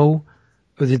Valiant know,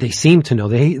 or they seem to know,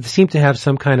 they seem to have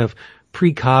some kind of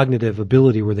precognitive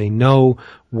ability where they know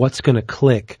what's going to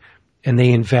click, and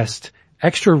they invest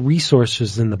extra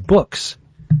resources in the books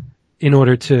in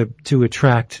order to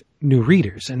attract new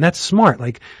readers. And that's smart.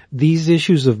 Like these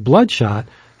issues of Bloodshot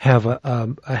have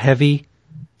a heavy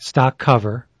stock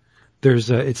cover.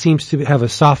 It seems to have a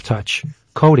soft touch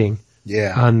coating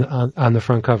on the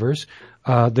front covers.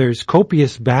 There's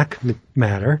copious back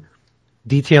matter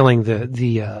detailing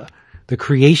the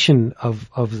creation of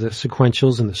the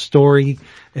sequentials and the story,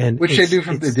 and which they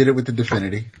did it with the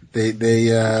Divinity.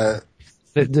 The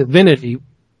Divinity,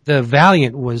 the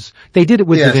Valiant they did it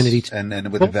with Divinity too.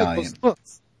 and with the Valiant.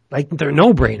 Like they're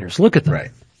no-brainers. Look at them.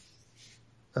 Right.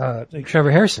 Like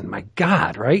Trevor Harrison, my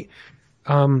God, right?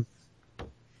 But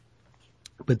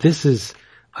this is,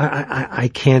 I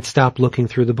can't stop looking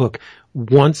through the book.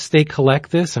 Once they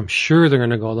collect this, I'm sure they're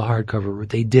going to go the hardcover route.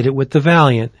 They did it with the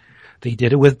Valiant. They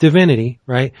did it with Divinity,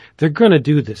 right? They're going to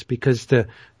do this because the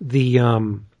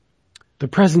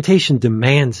presentation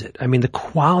demands it. I mean, the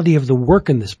quality of the work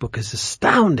in this book is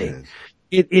astounding.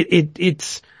 I'm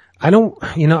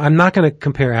not going to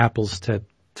compare apples to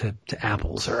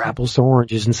apples or apples to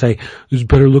oranges and say it's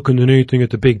better looking than anything at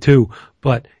the big two,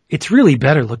 but it's really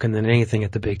better looking than anything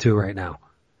at the big two right now.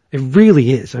 It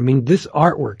really is. I mean, this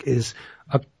artwork is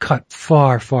a cut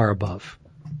far, far above.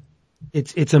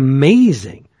 It's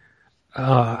amazing.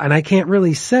 And I can't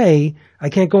really say, I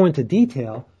can't go into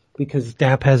detail because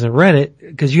Dap hasn't read it,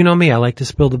 because you know me, I like to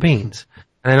spill the beans.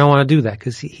 And I don't want to do that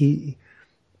because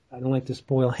I don't like to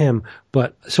spoil him,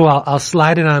 but so I'll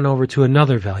slide it on over to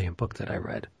another Valiant book that I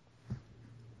read.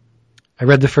 I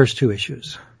read the first 2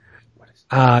 issues.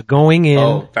 Going in.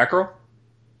 Oh, Batgirl?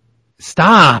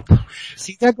 Stop!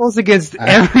 See, that goes against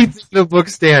everything the book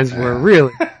stands for,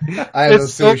 really. I have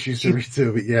those 2 issues to read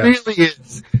too, but yeah. It really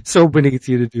is so beneath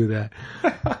you to do that.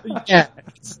 Yeah,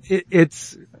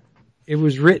 it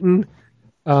was written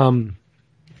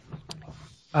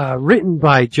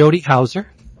by Jody Hauser.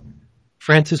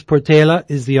 Francis Portela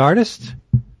is the artist.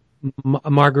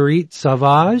 Marguerite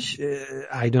Savage.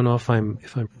 I don't know if I'm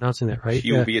pronouncing that right.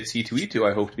 She will be at C2E2.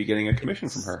 I hope to be getting a commission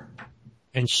from her.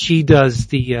 And she does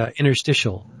the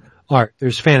interstitial art.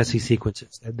 There's fantasy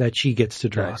sequences that she gets to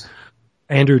draw. Nice.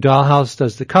 Andrew Dahlhaus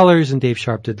does the colors, and Dave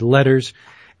Sharp did the letters.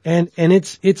 And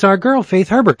it's our girl, Faith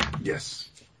Herbert. Yes.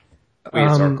 Wait,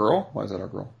 it's our girl? Why is that our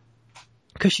girl?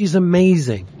 Because she's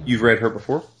amazing. You've read her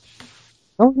before?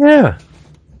 Oh yeah.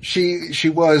 She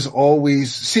was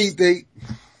always, she's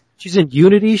in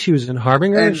Unity, she was in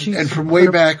Harbinger, and from way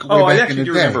back I in actually the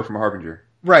do day. remember from Harbinger.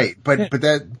 Right,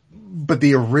 but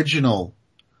the original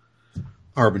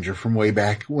Harbinger from way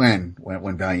back when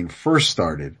Valiant first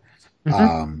started,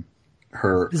 her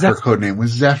codename was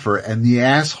Zephyr, and the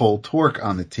asshole Torque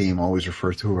on the team always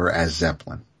referred to her as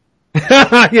Zeppelin.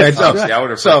 Yes, I would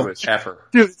refer to it as Zephyr.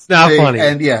 Dude, it's not funny.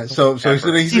 And yeah, so he's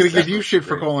gonna give you shit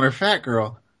for calling her fat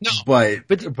girl. No, but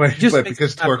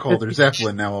because Torque called her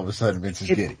Zeppelin, now all of a sudden Vince is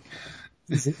giddy.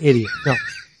 He's an idiot. No,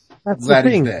 that's Glad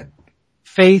the thing. he's dead.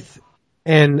 Faith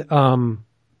and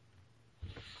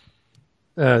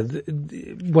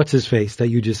what's his face that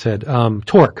you just said?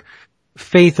 Torque.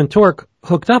 Faith and Torque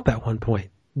hooked up at one point.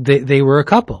 They were a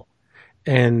couple,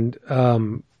 and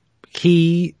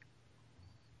he.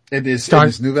 In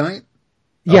his New Valiant?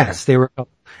 Yes, they were a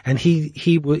couple, and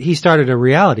he started a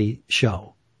reality show.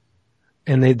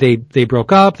 And they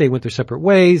broke up, they went their separate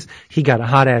ways, he got a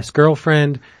hot ass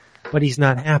girlfriend, but he's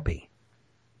not happy.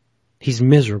 He's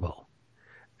miserable.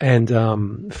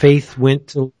 And, Faith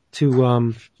went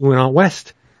went out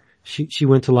west. She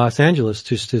went to Los Angeles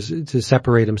to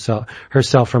separate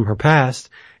herself from her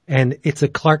past. And it's a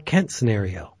Clark Kent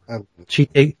scenario. She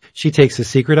takes a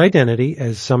secret identity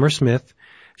as Summer Smith.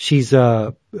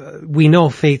 We know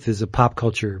Faith is a pop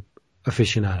culture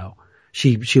aficionado.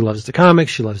 She loves the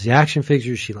comics, she loves the action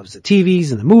figures, she loves the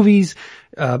TVs and the movies.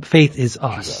 Faith is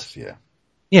us. Yeah.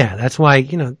 Yeah, that's why,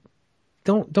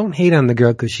 don't hate on the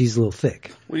girl because she's a little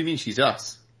thick. What do you mean she's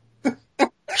us?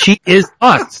 She is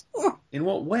us. In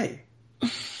what way?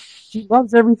 She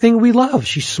loves everything we love.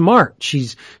 She's smart.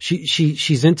 She's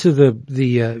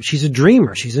into she's a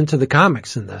dreamer. She's into the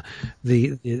comics and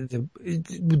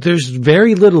there's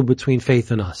very little between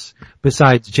Faith and us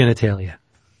besides genitalia.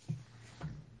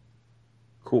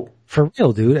 Cool. For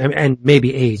real, dude. And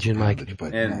maybe age in my case.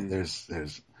 But And- there's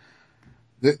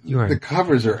the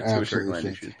covers are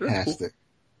absolutely issues, but that's fantastic.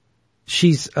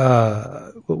 She's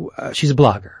a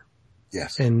blogger.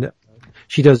 Yes. And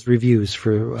she does reviews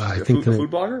for, I think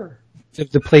food blogger?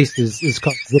 the place is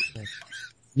called Zipline.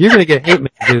 You're gonna get hate mail,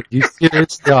 dude. You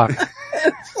seriously are.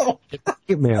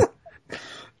 Hate mail.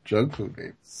 Junk food,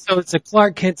 babe. So it's a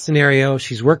Clark Kent scenario.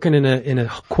 She's working in a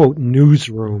quote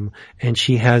newsroom, and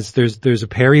there's a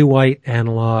Perry White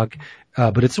analog,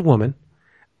 but it's a woman,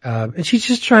 and she's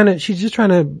just trying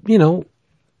to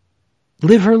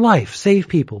live her life, save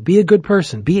people, be a good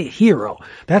person, be a hero.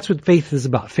 That's what Faith is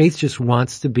about. Faith just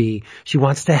wants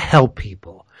to help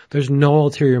people. There's no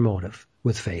ulterior motive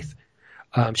with Faith.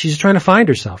 She's just trying to find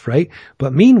herself, right?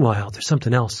 But meanwhile, there's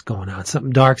something else going on,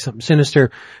 something dark, something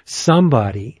sinister.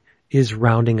 Somebody is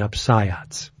rounding up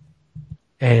Psiots.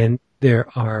 And there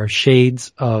are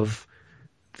shades of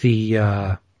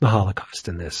the Holocaust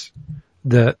in this.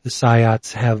 The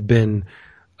Psiots have been,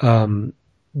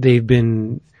 they've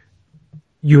been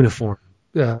uniform.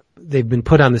 They've been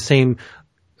put on the same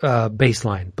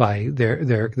baseline by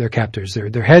their captors.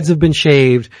 Their heads have been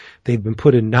shaved. They've been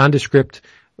put in nondescript,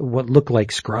 what look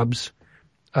like scrubs.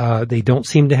 They don't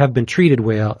seem to have been treated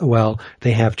well.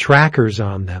 They have trackers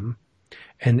on them,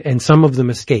 and some of them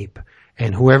escape.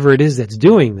 And whoever it is that's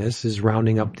doing this is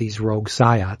rounding up these rogue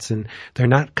Psiots, and they're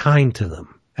not kind to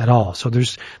them at all. So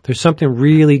there's something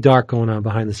really dark going on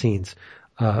behind the scenes.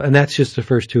 And that's just the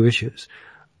first 2 issues.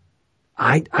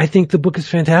 I think the book is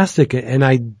fantastic, and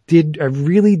I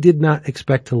really did not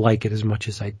expect to like it as much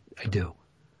as I do.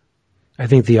 I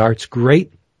think the art's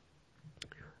great,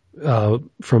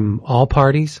 from all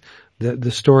parties.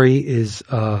 The story is,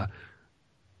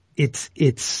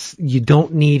 you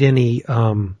don't need any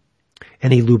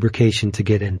lubrication to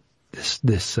get in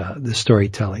this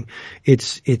storytelling. It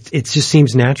just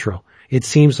seems natural. It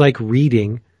seems like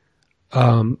reading,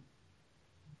 the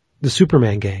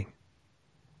Superman gang.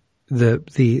 The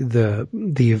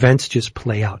events just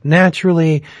play out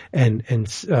naturally, and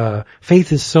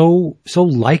Faith is so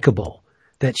likable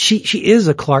that she is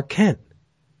a Clark Kent.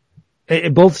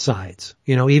 At both sides,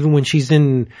 even when she's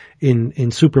in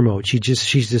super mode, she's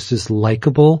just this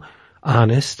likable,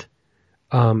 honest,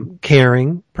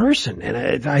 caring person.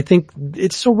 And I think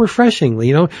it's so refreshing.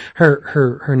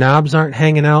 Her knobs aren't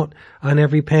hanging out on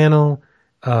every panel.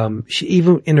 She,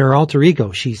 even in her alter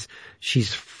ego, she's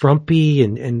frumpy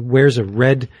and wears a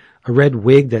red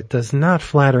wig that does not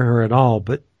flatter her at all,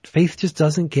 but Faith just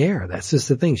doesn't care. That's just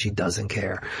the thing. She doesn't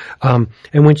care. And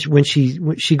when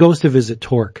she goes to visit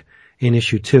Torque in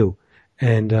issue 2,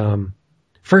 and,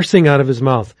 first thing out of his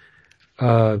mouth,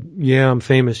 yeah, I'm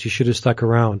famous. You should have stuck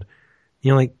around.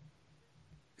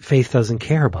 Faith doesn't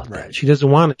care about that. She doesn't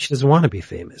want to be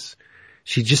famous.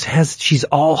 She's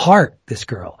all heart, this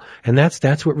girl. And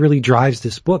that's what really drives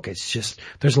this book. It's just,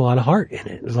 there's a lot of heart in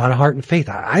it. There's a lot of heart and faith.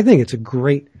 I think it's a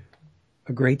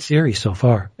great series so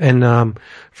far. And,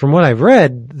 from what I've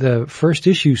read, the first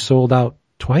issue sold out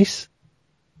twice.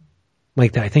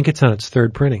 Like that. I think it's on its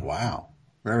 3rd printing. Wow.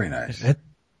 Very nice.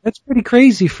 That's pretty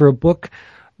crazy for a book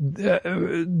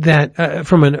that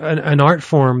from an art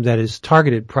form that is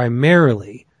targeted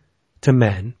primarily to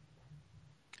men.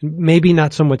 Maybe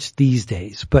not so much these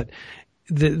days, but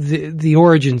the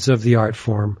origins of the art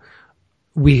form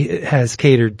has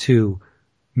catered to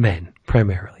men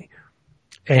primarily.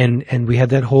 And we had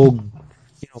that whole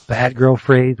bad girl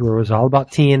phrase where it was all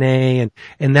about TNA,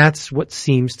 and that's what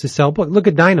seems to sell books. Look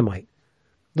at Dynamite.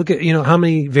 Look at, how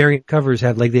many variant covers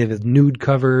have, they have nude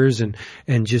covers and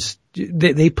just,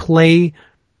 they play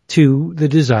to the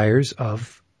desires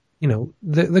of,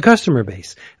 the customer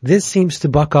base. This seems to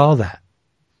buck all that.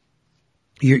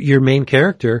 Your main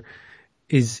character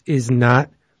is not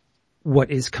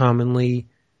what is commonly,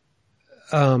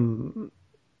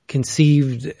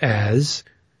 conceived as,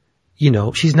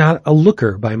 she's not a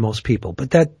looker by most people, but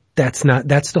that's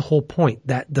the whole point.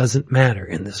 That doesn't matter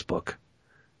in this book.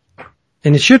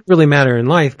 And it should really matter in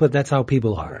life, but that's how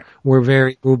people are. We're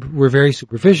very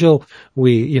superficial.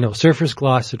 Surface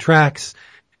gloss attracts,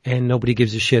 and nobody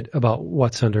gives a shit about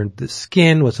what's under the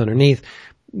skin, what's underneath.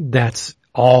 That's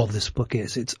all this book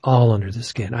is. It's all under the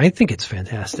skin. I think it's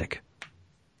fantastic.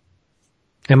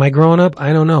 Am I growing up?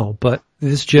 I don't know, but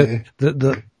this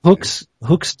the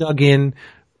hooks dug in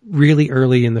really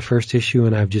early in the first issue,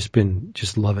 and I've just been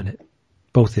loving it.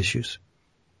 Both issues.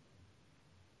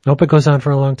 I hope it goes on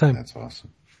for a long time. That's awesome.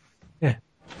 Yeah.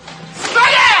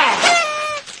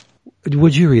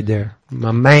 What'd you read there,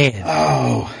 my man?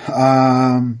 Well,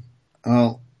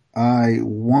 I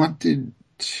wanted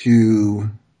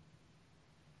to,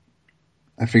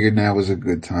 I figured now was a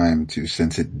good time to,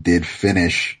 since it did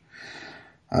finish,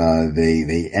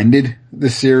 they ended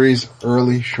the series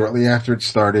early, shortly after it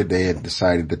started. They had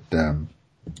decided that,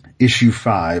 issue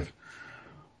 5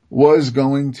 was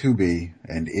going to be,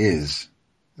 and is,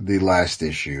 the last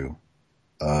issue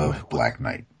of Black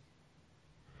Knight.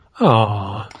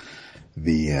 Oh,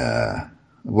 The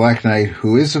Black Knight,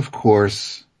 who is of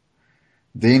course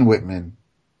Dane Whitman,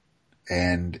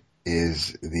 and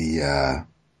is the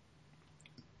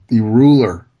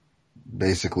ruler.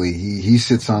 Basically, he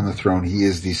sits on the throne. He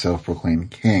is the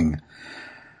self-proclaimed king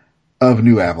of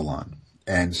New Avalon.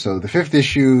 And so the 5th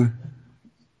issue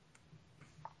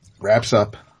wraps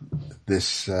up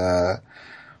this,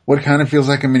 what kind of feels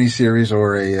like a miniseries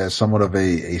or a somewhat of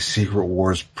a Secret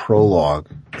Wars prologue,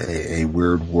 a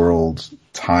Weird World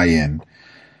tie-in.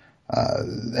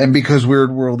 And because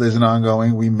Weird World isn't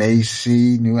ongoing, we may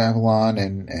see New Avalon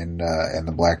and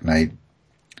the Black Knight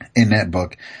in that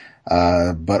book.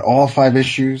 But all 5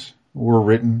 issues were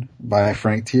written by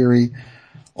Frank Thierry.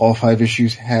 All 5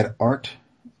 issues had art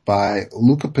by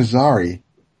Luca Pizzari,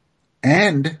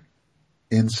 and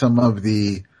in some of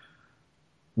the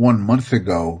 1 month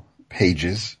ago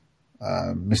pages,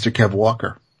 Mr. Kev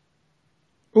Walker.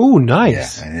 ooh,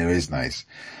 nice. Yeah, and it is nice.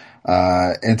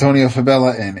 Antonio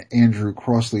Fabella and Andrew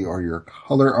Crossley are your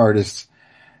color artists,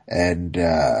 and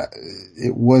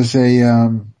it was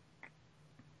I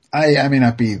may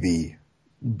not be the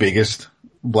biggest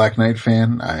Black Knight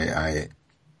fan.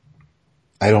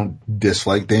 I don't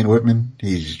dislike Dane Whitman.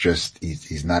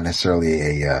 He's not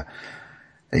necessarily a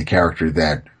character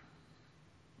that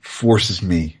forces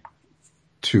me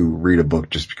to read a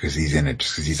book just because he's in it,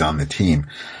 just because he's on the team.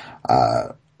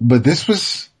 But this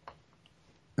was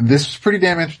pretty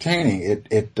damn entertaining.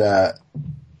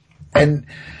 And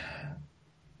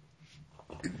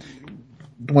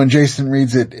when Jason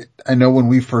reads it, I know when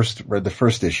we first read the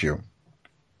first issue,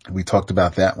 we talked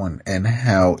about that one and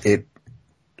how it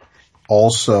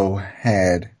also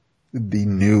had the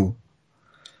new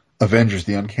Avengers,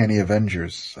 the Uncanny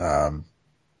Avengers,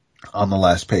 on the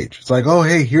last page. It's like, oh,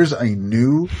 hey, here's a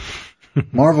new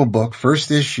Marvel book,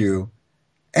 first issue,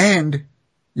 and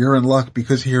you're in luck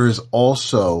because here is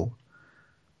also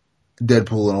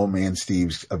Deadpool and Old Man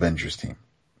Steve's Avengers team.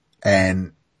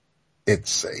 And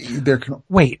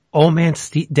wait, Old Man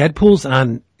Steve, Deadpool's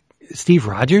on Steve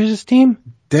Rogers' team?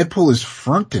 Deadpool is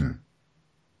fronting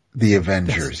the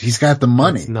Avengers. He's got the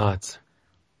money. That's nuts.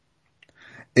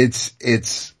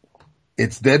 It's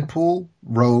Deadpool,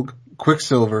 Rogue,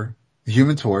 Quicksilver, the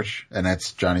Human Torch, and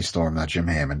that's Johnny Storm, not Jim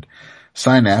Hammond.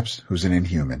 Synapse, who's an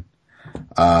Inhuman.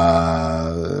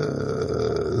 Brother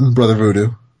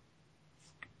Voodoo.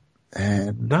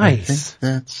 And nice. I think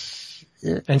that's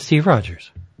it. And Steve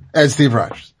Rogers. And Steve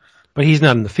Rogers. But he's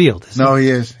not in the field, is he? No, he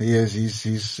is.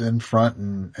 He's in front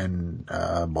and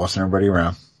bossing everybody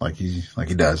around like he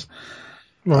does.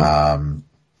 Well,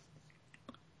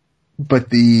 But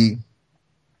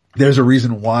there's a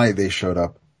reason why they showed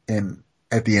up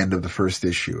at the end of the first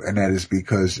issue, and that is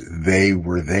because they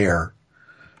were there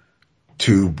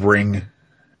to bring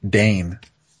Dane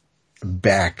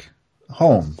back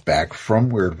home, back from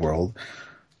Weird World,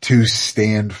 to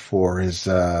stand for his,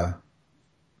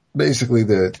 basically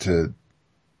to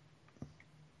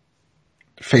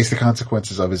face the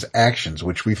consequences of his actions,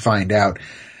 which we find out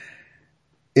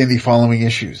in the following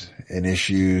issues, in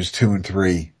issues 2 and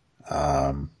 3.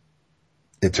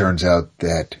 It turns out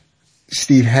that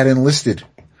Steve had enlisted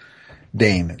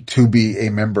Dane to be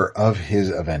a member of his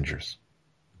Avengers.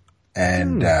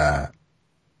 And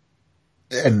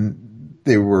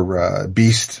they were,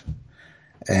 Beast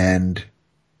and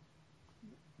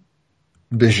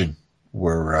Vision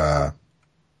were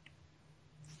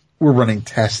running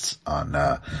tests on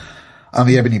the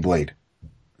Ebony Blade.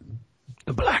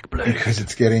 the Black Blade. Because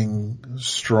it's getting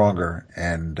stronger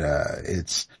and,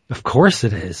 Of course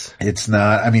it is. it's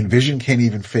not, I mean, Vision can't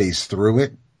even phase through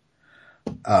it.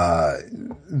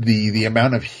 The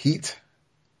amount of heat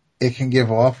it can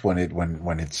give off when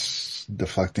it's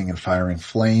deflecting and firing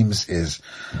flames is,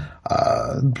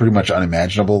 pretty much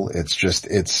unimaginable. It's just,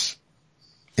 it's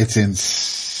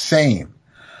insane.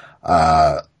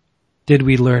 Did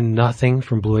we learn nothing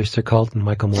from Blue Oyster Cult and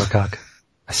Michael Moorcock?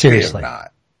 Seriously.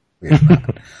 We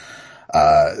have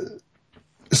not.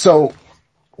 So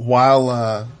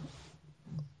while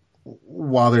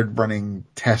they're running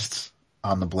tests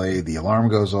on the Blade, the alarm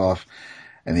goes off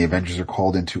and the Avengers are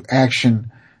called into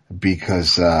action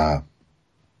because,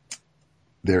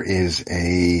 there is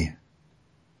a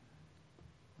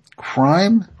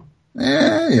crime.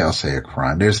 Yeah, I'll say a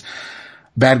crime. There's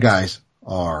bad guys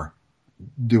are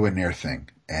doing their thing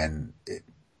and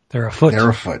They're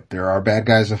afoot. There are bad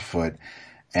guys afoot,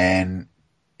 and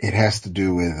it has to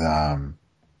do with,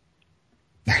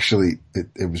 actually,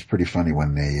 it was pretty funny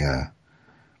when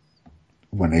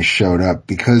they showed up,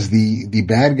 because the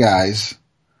bad guys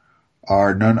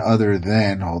are none other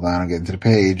than, hold on, I'll get into the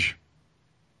page,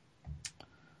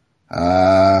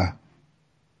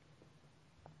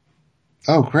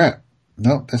 Oh crap.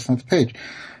 No, that's not the page.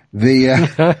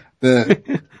 It's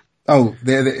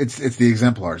the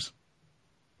exemplars.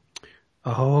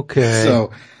 Okay.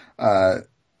 So,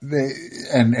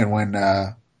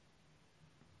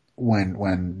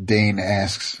 when Dane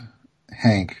asks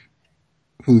Hank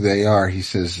who they are, he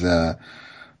says, they're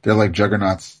like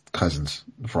Juggernaut's cousins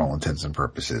for all intents and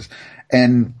purposes.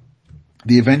 And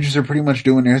the Avengers are pretty much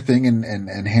doing their thing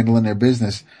and handling their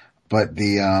business. But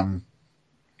the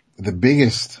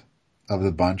biggest of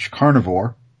the bunch,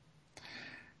 Carnivore,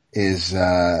 ends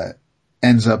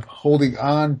up holding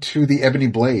on to the Ebony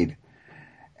Blade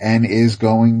and is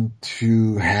going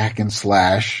to hack and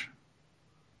slash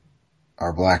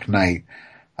our Black Knight,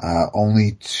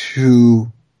 only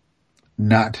to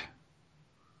not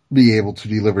be able to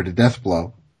deliver the death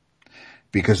blow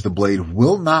because the blade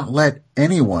will not let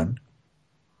anyone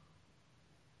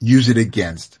use it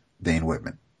against Dane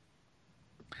Whitman.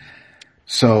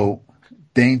 So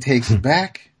Dane takes it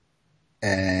back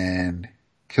and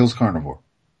kills Carnivore.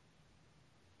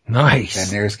 Nice. And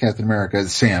there's Captain America,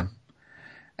 Sam,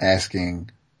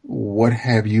 asking, what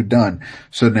have you done?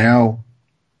 So now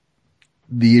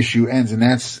the issue ends, and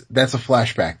that's a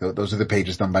flashback. Those are the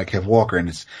pages done by Kev Walker, and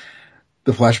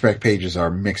the flashback pages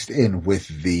are mixed in with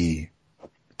the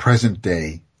present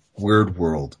day Weird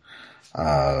World,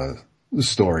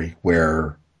 story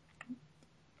where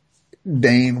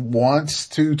Dane wants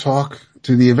to talk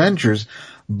to the Avengers,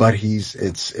 but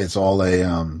it's all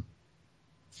a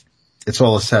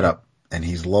setup, and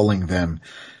he's lulling them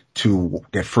to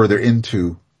get further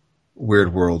into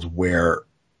Weird World where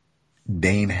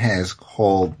Dane has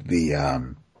called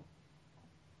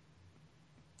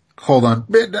on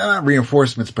not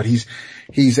reinforcements, but he's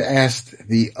asked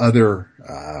the other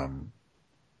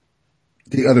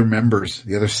members,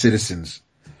 the other citizens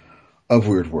of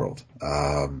Weird World,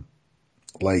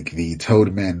 like the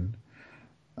Toadmen,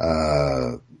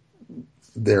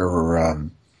 there were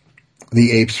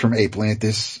the apes from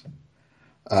Apelantis,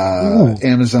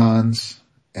 Amazons,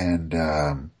 and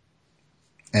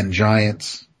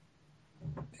giants,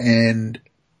 and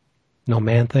No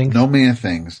Man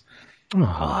Things.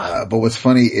 But what's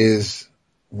funny is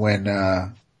when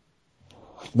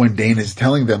Dane is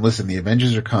telling them, listen, the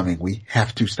Avengers are coming. We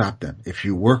have to stop them. If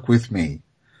you work with me,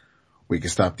 we can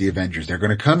stop the Avengers. They're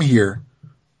going to come here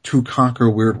to conquer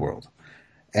Weird World.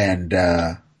 And,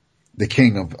 the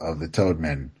king of the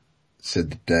Toadmen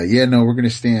said that, we're going to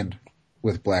stand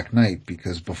with Black Knight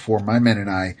because before my men and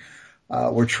I,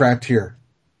 were trapped here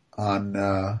in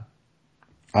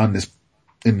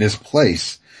this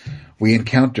place, we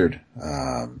encountered,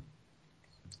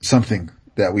 something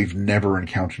that we've never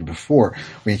encountered before.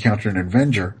 We encountered an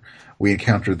Avenger. We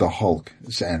encountered the Hulk,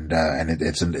 and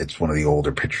it's one of the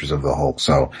older pictures of the Hulk.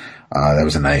 So, that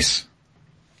was a nice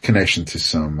connection to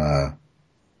some,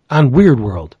 on Weird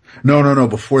World. No,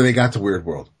 before they got to Weird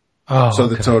World. Oh, so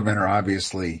okay. The Toadmen are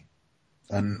obviously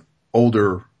an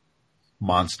older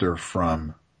monster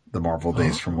from the Marvel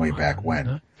days from way back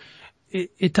when.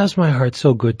 It does my heart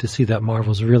so good to see that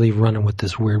Marvel's really running with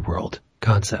this Weird World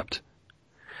concept.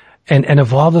 And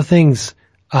of all the things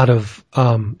out of,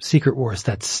 Secret Wars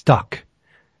that stuck,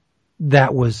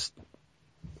 that was,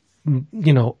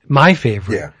 my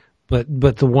favorite. Yeah.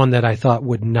 But the one that I thought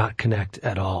would not connect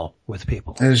at all with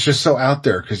people. And it's just so out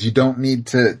there because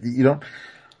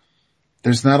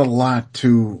there's not a lot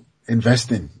to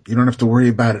invest in. You don't have to worry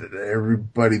about it.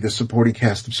 Everybody, the supporting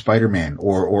cast of Spider-Man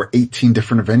or 18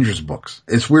 different Avengers books.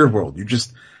 It's Weird World.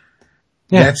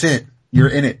 That's it. You're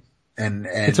in it. And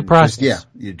it's a process.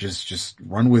 You just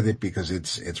run with it because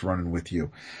it's running with you.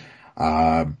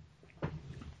 So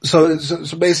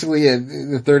basically,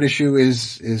 the third issue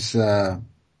is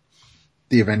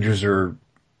the Avengers are,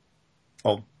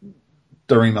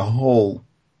 during the whole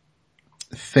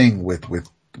thing with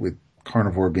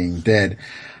Carnivore being dead,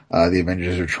 the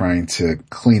Avengers are trying to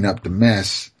clean up the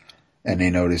mess, and they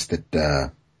notice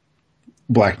that,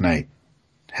 Black Knight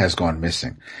has gone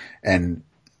missing. And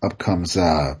up comes,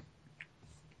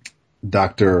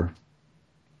 Dr.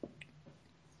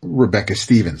 Rebecca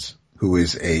Stevens, who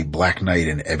is a Black Knight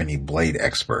and Ebony Blade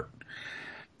expert.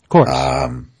 Of course.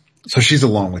 So she's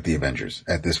alone with the Avengers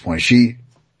at this point. She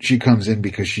comes in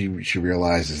because she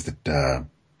realizes that,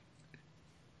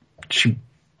 she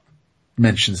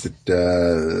mentions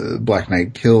that, Black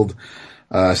Knight killed,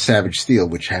 Savage Steel,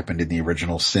 which happened in the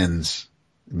original Sins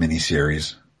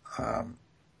miniseries,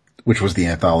 which was the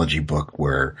anthology book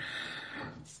where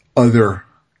other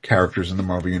characters in the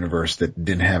Marvel Universe that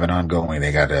didn't have an ongoing,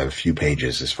 they got a few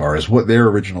pages as far as what their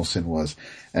original sin was.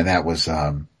 And that was,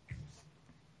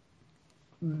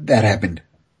 that happened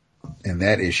in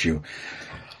that issue.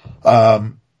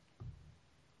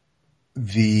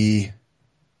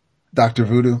 Dr.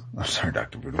 Voodoo. I'm sorry,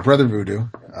 Dr. Voodoo. Brother Voodoo.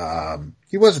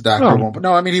 He was a doctor at one point.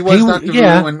 No, I mean, he was Dr.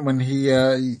 Voodoo when he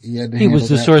had to He was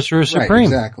the Sorcerer Supreme. Right,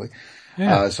 exactly.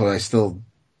 Yeah. So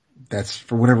that's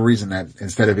for whatever reason that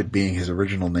instead of it being his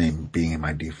original name being in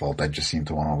my default, I just seem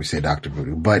to want to always say Dr.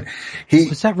 Voodoo. But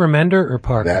was that Remender or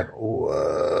Parker? That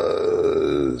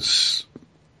was,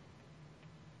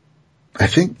 I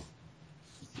think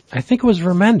it was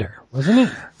Remender, wasn't it?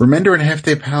 Remender and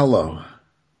Hefte Paulo.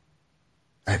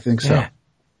 I think so. Yeah.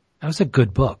 That was a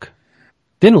good book.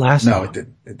 Didn't last long. No,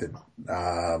 it didn't.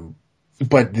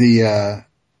 But the,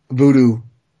 Voodoo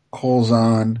calls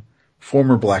on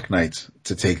former Black Knights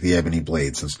to take the Ebony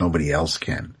Blade since nobody else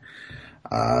can.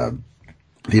 The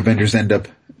Avengers end up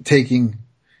taking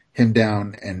him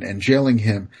down and jailing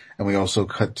him. And we also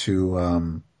cut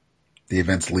to, the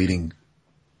events leading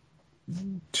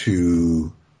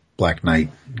to Black Knight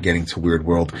getting to Weird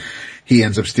World. He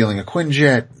ends up stealing a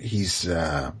Quinjet. He's,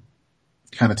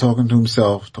 kind of talking to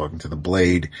himself, talking to the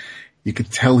Blade. You could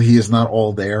tell he is not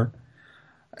all there.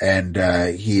 And,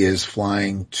 he is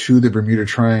flying to the Bermuda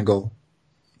Triangle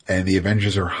and the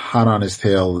Avengers are hot on his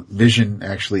tail. Vision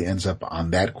actually ends up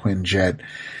on that Quinjet.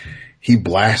 He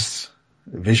blasts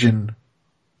Vision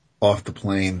off the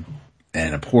plane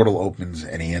and a portal opens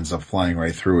and he ends up flying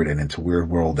right through it and into Weird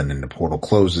World, and then the portal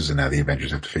closes and now the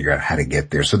Avengers have to figure out how to get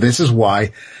there. So this is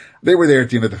why they were there at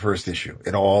the end of the first issue.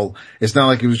 It's not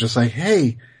like it was just like,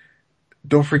 hey,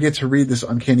 don't forget to read this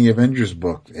Uncanny Avengers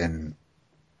book, and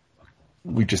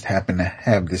we just happen to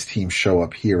have this team show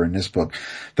up here in this book.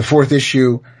 The fourth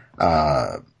issue,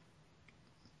 Dane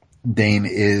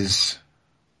is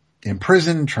in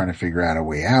prison trying to figure out a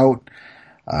way out.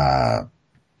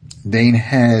 Dane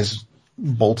has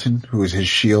Bolton, who is his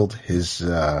shield, his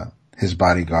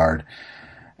bodyguard,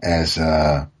 as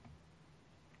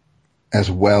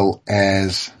well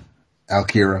as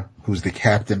Alkira, who's the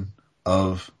captain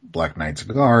of Black Knight's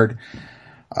Guard.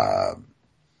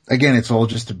 Again, it's all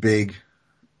just a big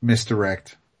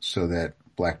misdirect so that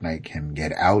Black Knight can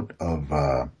get out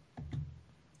of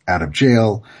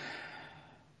jail.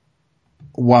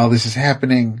 While this is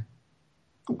happening,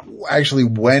 actually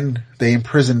when they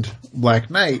imprisoned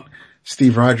Black Knight,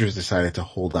 Steve Rogers decided to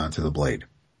hold on to the Blade.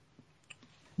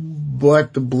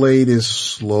 But the Blade is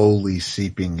slowly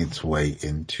seeping its way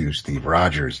into Steve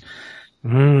Rogers.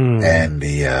 And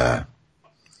the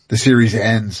series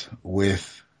ends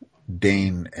with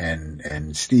Dane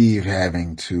and Steve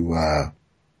having to,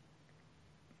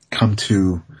 come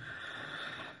to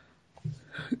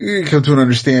an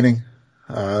understanding.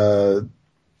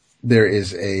 There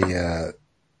is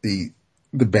the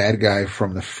bad guy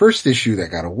from the first issue that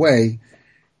got away.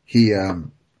 He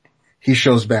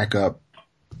shows back up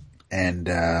and,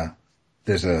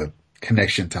 there's a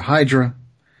connection to Hydra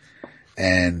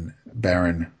and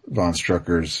Baron von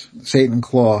Strucker's Satan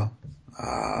Claw.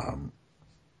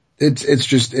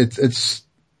 It's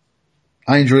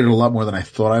I enjoyed it a lot more than I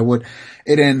thought I would.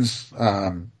 It ends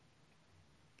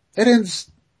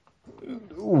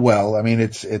well. I mean,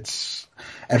 it's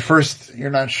at first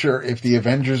you're not sure if the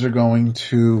Avengers are going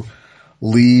to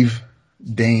leave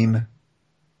Dane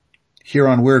here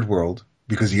on Weird World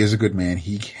because he is a good man.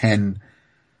 He'll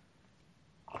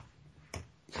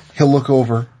look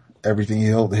over everything.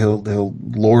 He'll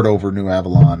lord over New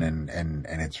Avalon and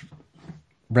its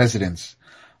residents.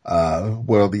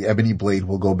 Well, the Ebony Blade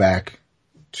will go back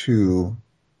to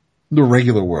the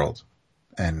regular world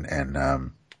and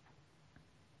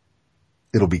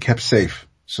it'll be kept safe.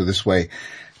 So this way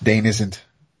Dane isn't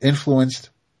influenced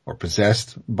or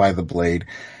possessed by the Blade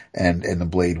and the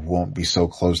Blade won't be so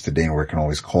close to Dane where it can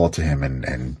always call to him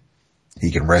and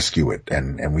he can rescue it.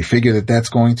 And we figure that that's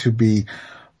going to be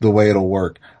the way it'll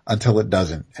work until it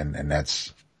doesn't. And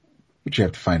that's what you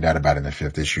have to find out about in the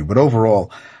fifth issue. But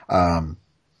overall,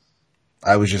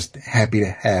 I was just happy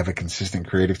to have a consistent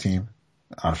creative team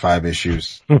on 5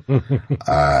 issues.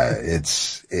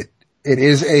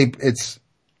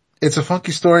 It's a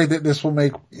funky story that this will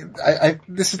make.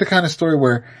 This is the kind of story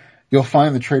where you'll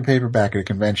find the trade paperback at a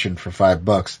convention for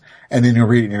 $5 and then you'll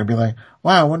read it and you'll be like,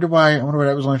 wow, I wonder why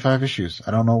that was only 5 issues.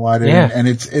 I don't know why. And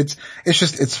it's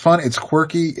fun. It's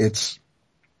quirky. It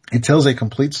tells a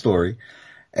complete story.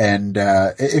 And,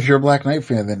 if you're a Black Knight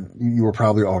fan, then you were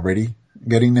probably already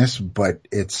getting this, but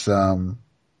it's fish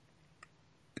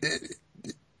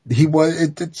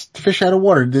out of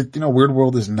water. Weird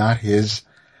World is not his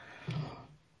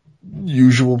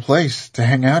usual place to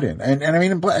hang out in. And I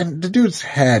mean, and the dude's he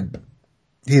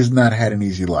has not had an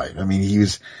easy life. I mean,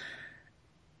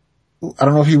 I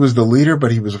don't know if he was the leader,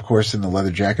 but he was of course in the Leather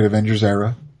Jacket Avengers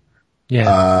era.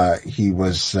 Yeah. He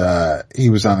was on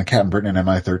the Captain Britain and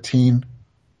MI13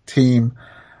 team.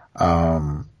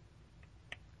 But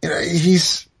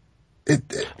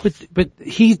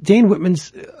Dane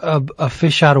Whitman's a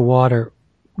fish out of water,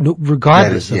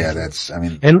 regardless.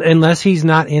 Unless he's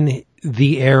not in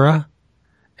the era,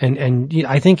 and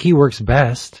I think he works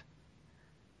best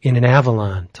in an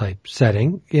Avalon type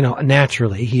setting.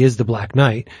 Naturally he is the Black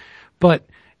Knight, but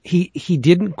he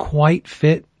didn't quite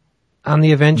fit on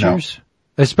the Avengers,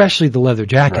 especially the leather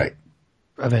jacket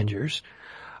Avengers.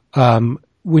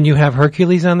 When you have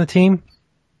Hercules on the team,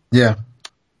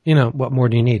 what more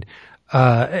do you need?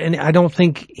 And I don't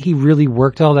think he really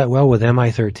worked all that well with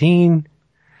MI13.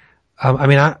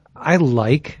 I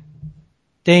like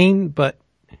Dane, but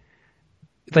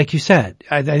like you said,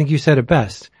 I think you said it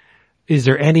best. Is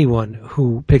there anyone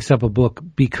who picks up a book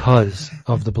because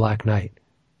of the Black Knight?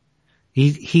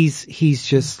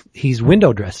 He's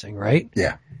window dressing, right?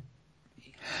 Yeah.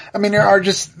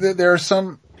 There are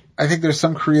some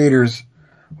creators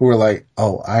who are like,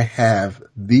 oh, I have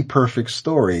the perfect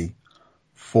story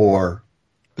for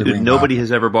the Green Nobody Goblin.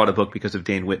 has ever bought a book because of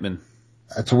Dane Whitman.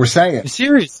 That's what we're saying. You're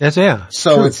serious? So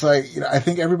true. It's like, I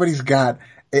think everybody's got,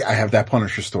 I have that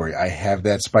Punisher story. I have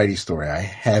that Spidey story. I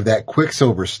have that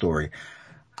Quicksilver story.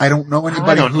 I don't know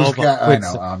anybody who's got, I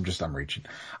know, I'm reaching.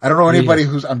 I don't know anybody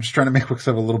I'm just trying to make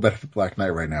Quicksilver a little better than Black Knight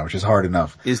right now, which is hard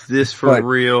enough. Is this for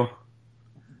real?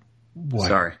 What?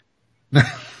 Sorry.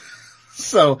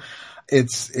 So,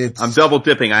 it's. I'm double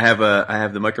dipping. I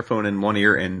have the microphone in one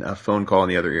ear and a phone call in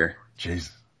the other ear. Jeez.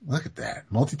 Look at that.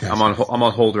 Multitasking. I'm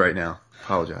on hold right now.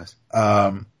 Apologize.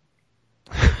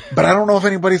 But I don't know if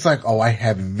anybody's like, oh, I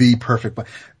have the perfect,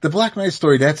 the Black Knight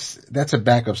story, that's a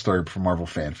backup story for Marvel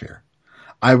fanfare.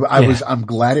 I'm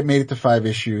glad it made it to 5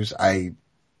 issues. I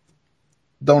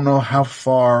don't know how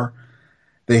far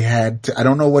they had I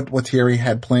don't know what Thierry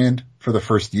had planned for the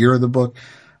first year of the book,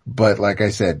 but like I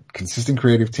said, consistent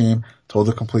creative team, told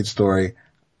a complete story.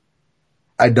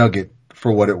 I dug it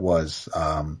for what it was.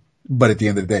 But at the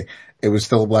end of the day, it was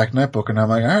still a Black Knight book, and I'm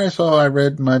like, all right, so I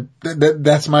read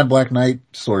that's my Black Knight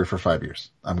story for 5 years.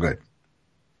 I'm good.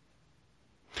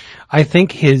 I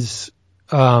think his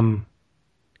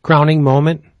crowning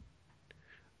moment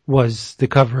was the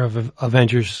cover of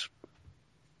Avengers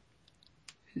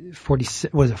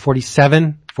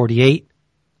 47, 48?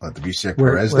 What, the Busiek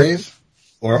Perez days?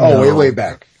 Or, way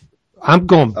back. I'm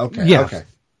going, Okay.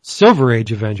 Silver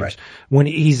Age Avengers. Right. When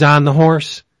he's on the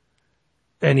horse,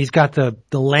 and he's got the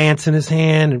lance in his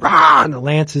hand, and the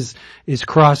lance is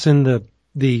crossing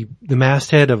the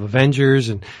masthead of Avengers,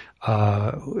 and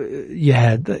you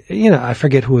had, I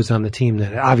forget who was on the team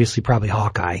then. Obviously probably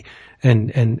Hawkeye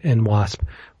and Wasp.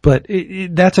 But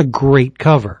that's a great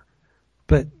cover.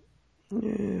 But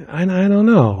I don't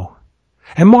know.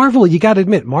 And Marvel, you gotta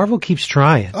admit, Marvel keeps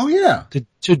trying. Oh yeah.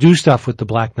 To do stuff with the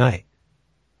Black Knight.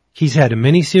 He's had a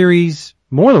miniseries,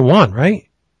 more than one, right?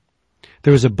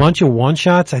 There was a bunch of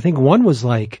one-shots. I think one was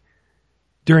like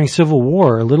during Civil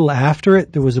War, a little after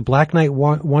it, there was a Black Knight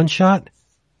one-shot.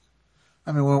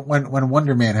 I mean, when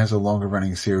Wonder Man has a longer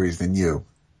running series than you,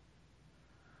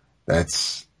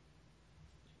 that's...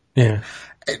 Yeah.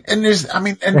 And there's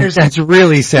that's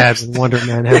really sad when Wonder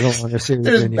Man has a longer series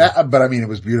than you. But I mean, it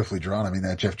was beautifully drawn. I mean,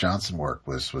 that Jeff Johnson work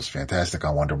was fantastic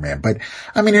on Wonder Man. But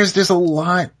I mean, there's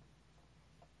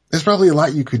probably a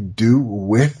lot you could do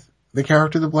with the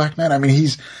character of the Black Knight. I mean,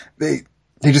 they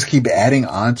just keep adding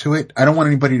on to it. I don't want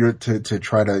anybody to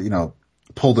try to,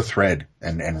 pull the thread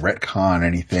and retcon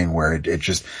anything where it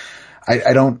just,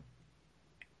 I don't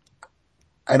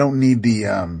need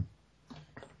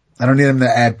I don't need him to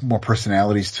add more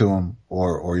personalities to him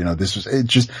or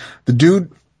the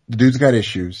dude's got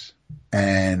issues.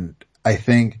 And I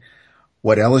think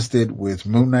what Ellis did with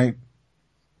Moon Knight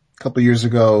a couple of years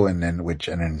ago and then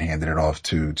handed it off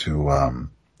to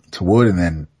Wood and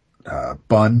then,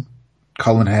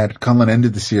 Cullen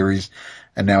ended the series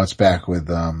and now it's back with,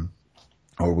 or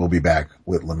will be back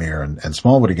with Lemire and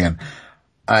Smallwood again.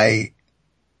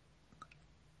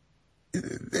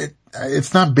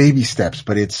 It's not baby steps,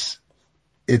 but it's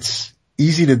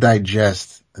easy to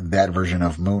digest that version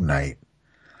of Moon Knight.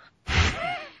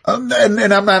 And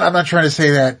I'm not trying to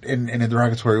say that in a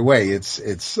derogatory way. I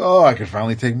can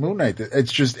finally take Moon Knight.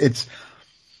 The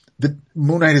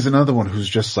Moon Knight is another one who's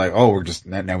just like,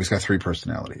 now he's got 3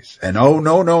 personalities. And now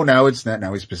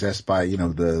he's possessed by,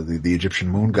 the Egyptian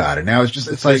moon god. And now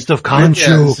it's like, of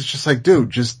Khonshu. It's just like,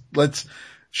 dude,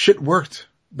 shit worked.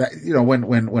 That,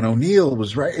 when O'Neill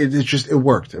was right, it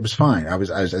worked. It was fine. I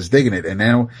was digging it. And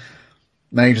now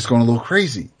you're just going a little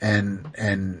crazy.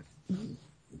 And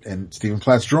Stephen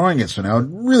Platt's drawing it, so now it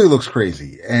really looks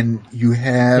crazy. And you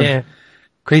have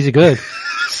crazy good.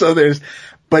 So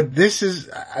but this is,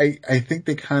 I think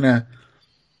they kind of,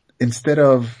 instead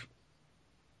of,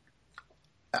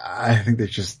 I think they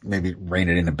just maybe rein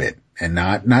it in a bit and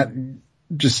not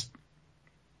just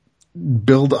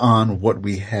build on what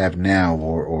we have now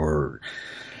or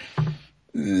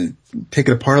take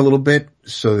it apart a little bit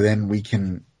so then we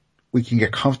can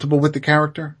get comfortable with the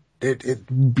character.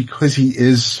 Because he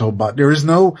is so, but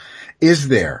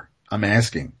I'm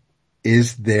asking,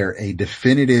 is there a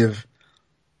definitive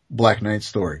Black Knight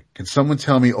story? Can someone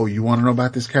tell me, oh, you want to know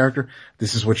about this character?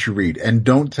 This is what you read. And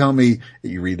don't tell me that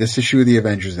you read this issue of the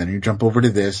Avengers, then you jump over to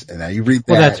this, and now you read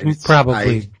that. Well, that's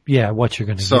probably, what you're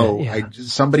going to get. So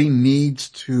somebody needs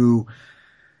to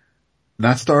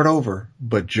not start over,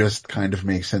 but just kind of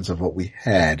make sense of what we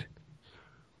had.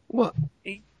 Well,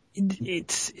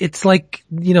 it's like,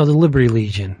 the Liberty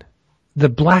Legion. The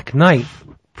Black Knight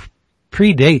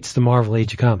predates the Marvel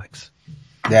Age of Comics.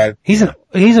 Yeah. He's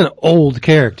an old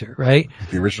character, right?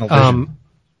 The original Vision.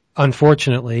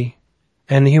 Unfortunately,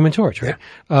 and the Human Torch, right?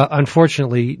 Yeah.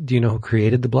 Unfortunately, do you know who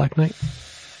created the Black Knight?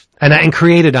 And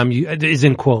created, is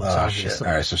in quotes, obviously. Shit.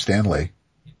 Alright, so Stan Lee.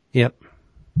 Yep.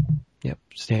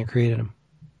 Stan created him.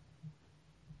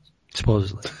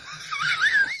 Supposedly.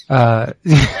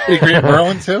 Grant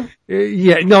Merlin too?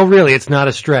 Yeah, no, really, it's not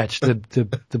a stretch, the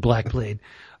Black Blade.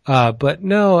 But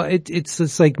no,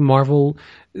 it's like Marvel,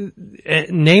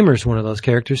 Namor's one of those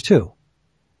characters too.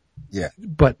 Yeah.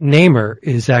 But Namor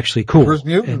is actually cool. First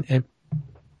Mutant.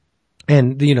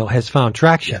 And has found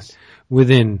traction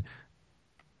within,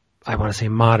 I want to say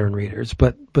modern readers,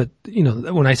 but,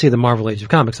 when I say the Marvel Age of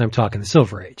Comics, I'm talking the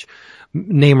Silver Age.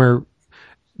 Namor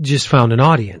just found an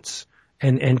audience.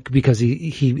 And because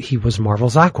he was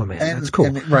Marvel's Aquaman. That's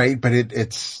cool. Right, but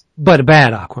it's... But a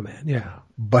bad Aquaman, yeah.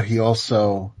 But he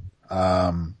also,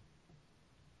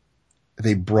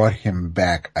 they brought him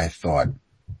back, I thought,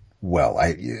 well.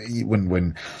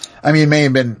 It may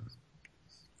have been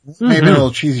a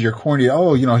little cheesy or corny.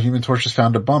 Oh, Human Torch just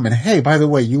found a bum. And hey, by the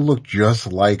way, you look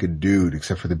just like a dude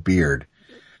except for the beard.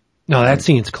 No, that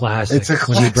scene's classic. It's a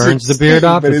classic when he burns the beard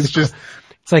off. But it's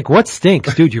like, what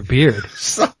stinks, dude? Your beard.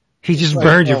 He just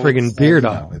burned your friggin' beard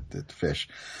off. It's fish.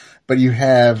 But you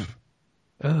have...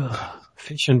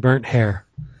 fish and burnt hair.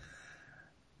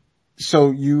 So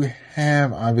you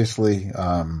have, obviously,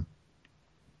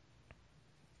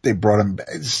 they brought him back.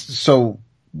 So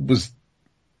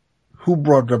who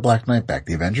brought the Black Knight back?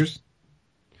 The Avengers?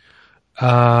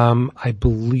 I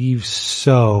believe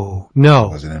so. No.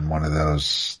 Was it in one of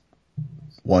those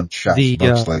one-shot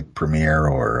books like Premiere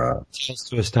or... Tales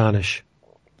to Astonish.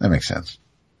 That makes sense.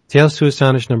 Tales to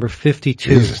Astonish number 52.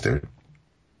 Jesus, dude.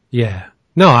 Yeah.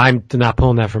 No, I'm not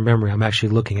pulling that from memory. I'm actually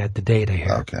looking at the data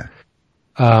here. Okay.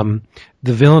 The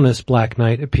villainous Black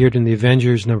Knight appeared in the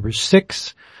Avengers number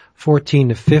 6, 14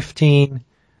 to 15,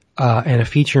 and a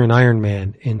feature in Iron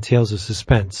Man in Tales of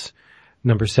Suspense,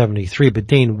 number 73. But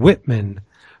Dane Whitman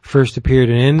first appeared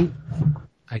in,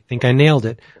 I think I nailed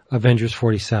it, Avengers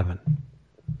 47.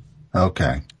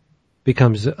 Okay.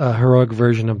 Becomes a heroic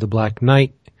version of the Black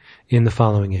Knight in the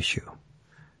following issue.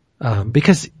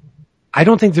 Because I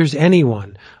don't think there's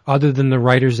anyone other than the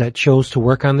writers that chose to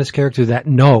work on this character that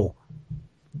know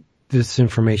this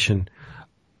information.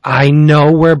 I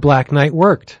know where Black Knight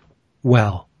worked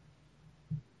well.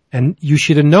 And you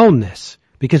should have known this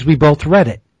because we both read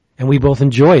it and we both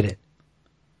enjoyed it.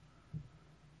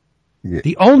 Yeah.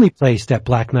 The only place that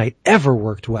Black Knight ever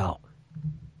worked well,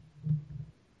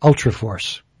 Ultra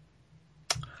Force.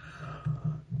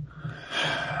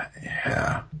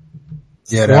 Yeah.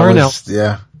 Yeah, that was,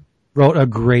 wrote a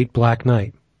great Black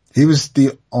Knight. He was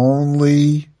the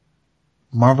only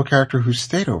Marvel character who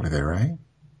stayed over there, right?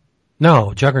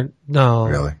 No, no.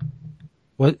 Really?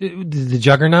 What, the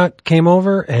Juggernaut came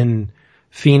over and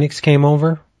Phoenix came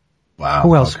over? Wow.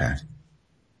 Who else? Okay.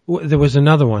 There was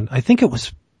another one. I think it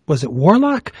was it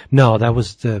Warlock? No, that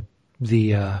was no,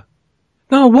 it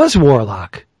was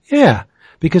Warlock. Yeah.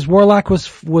 Because Warlock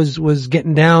was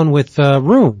getting down with,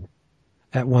 Rune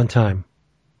at one time.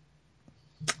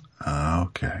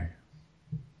 Okay.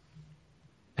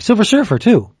 Silver Surfer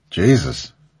too.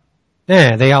 Jesus.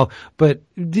 Yeah, but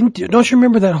don't you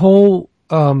remember that whole,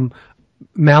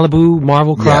 Malibu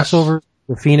Marvel crossover? Yes.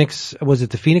 The Phoenix, was it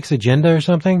the Phoenix Agenda or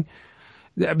something?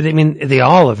 I mean, they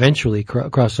all eventually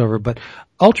cross over, but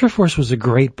Ultra Force was a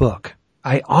great book.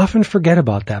 I often forget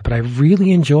about that, but I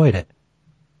really enjoyed it.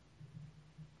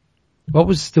 What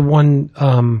was the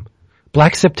one,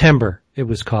 Black September, it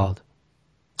was called.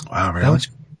 Wow, really?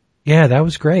 That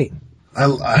was great.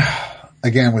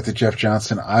 Again, with the Jeff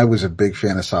Johnson, I was a big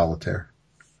fan of Solitaire.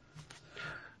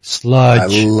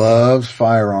 Sludge. I loved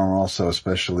Fire Armor also,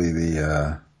 especially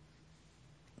the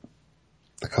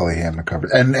Cully Hamner cover.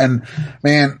 And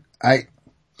man,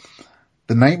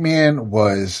 the Nightman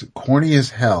was corny as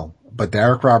hell, but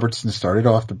Derek Robertson started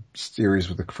off the series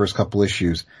with the first couple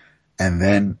issues, and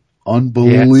then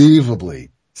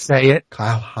unbelievably, say it,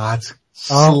 Kyle Hotz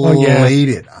slayed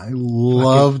it. I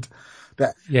loved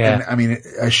that. Yeah. And, I mean,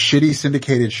 a shitty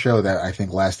syndicated show that I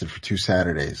think lasted for 2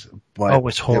 Saturdays. But it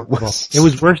was horrible. It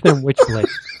was worse than Witchblade.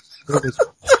 It was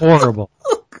horrible.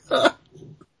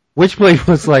 Witchblade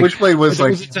was like, Witchblade was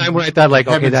like, there was a time when I thought like,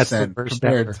 okay, that's the first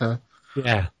compared ever. to,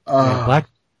 yeah.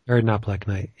 Not Black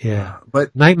Knight. Yeah.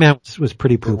 But Nightman was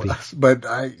pretty poopy. But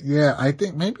I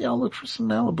think maybe I'll look for some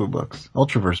Malibu books,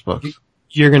 Ultraverse books.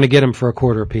 You're gonna get them for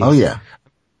 $0.25 piece. Oh yeah.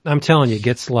 I'm telling you,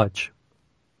 get Sludge.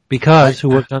 Because who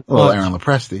worked on Sludge? Aaron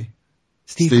Lopresti.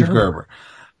 Steve Gerber.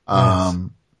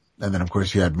 And then of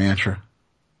course you had Mantra.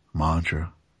 I'm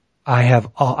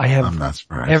not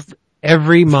surprised.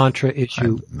 Every Mantra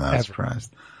issue. I'm not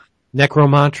surprised.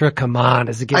 Necromantra, come on,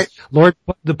 does it get Lord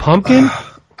the Pumpkin?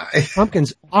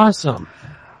 Pumpkin's awesome.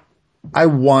 I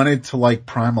wanted to like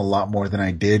Prime a lot more than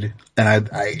I did, and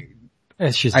I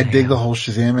dig the whole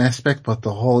Shazam aspect, but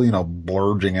the whole,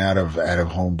 blurging out of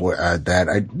Homeboy,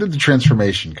 the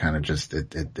transformation kind of just,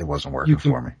 it wasn't working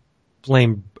for me.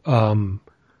 Blame,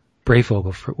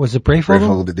 Breyfogle was it Breyfogle?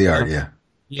 Breyfogle did the art, yeah.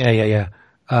 Yeah.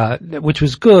 Which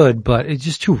was good, but it's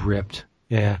just too ripped.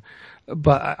 Yeah.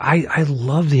 But I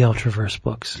love the Ultraverse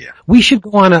books. Yeah. We should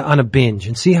go on a binge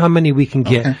and see how many we can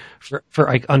get for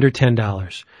like under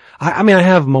 $10. I mean, I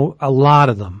have a lot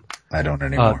of them. I don't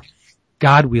anymore.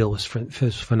 Godwheel was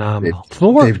phenomenal.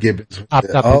 Thor. Dave Gibbons.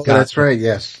 That's right.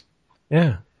 Yes.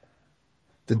 Yeah.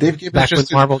 The Dave Gibbons. Back when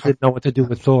Marvel didn't know what to do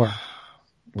with Thor.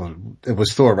 Well, it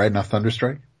was Thor, right? Not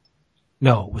Thunderstrike?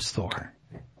 No, it was Thor.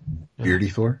 Beardy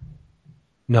Thor?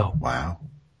 No. Wow.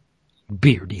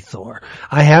 Beardy Thor.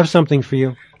 I have something for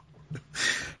you.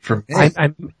 From me?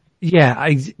 I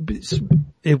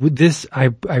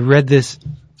read this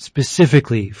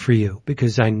specifically for you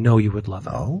because I know you would love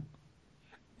it. Oh?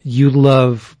 You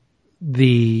love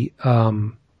the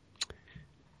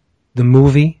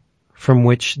movie from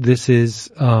which this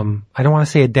is, I don't want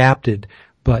to say adapted,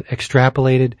 but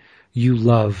extrapolated. You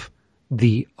love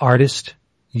the artist.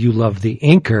 You love the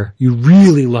inker. You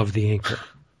really love the inker.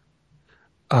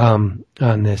 On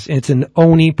this. It's an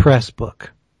Oni Press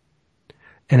book.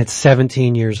 And it's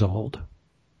 17 years old.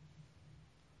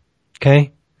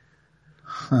 Okay?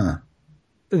 Huh.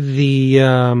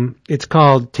 It's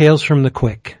called Tales from the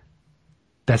Quick.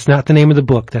 That's not the name of the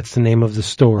book. That's the name of the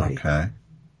story. Okay.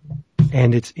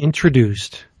 And it's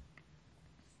introduced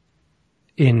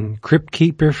in Crypt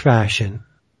Keeper fashion.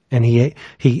 And he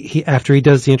after he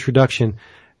does the introduction,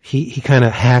 he kind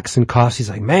of hacks and coughs. He's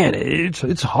like, man,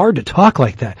 it's hard to talk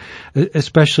like that,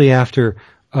 especially after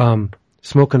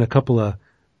smoking a couple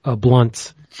of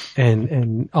blunts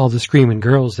and all the screaming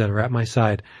girls that are at my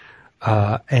side.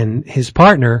 And his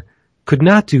partner could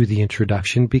not do the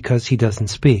introduction because he doesn't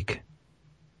speak.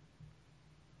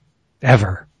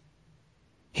 Ever.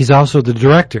 He's also the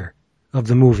director of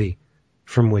the movie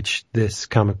from which this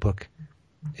comic book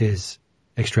is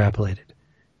extrapolated.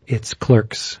 It's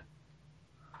Clerks.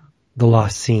 The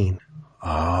Lost Scene. Oh,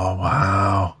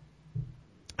 wow.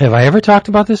 Have I ever talked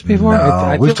about this before?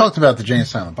 No, we've talked about the Jay and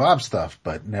Silent Bob stuff,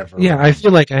 but never. Yeah, I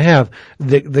feel like I have.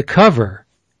 The cover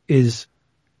is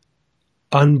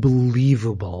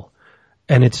unbelievable,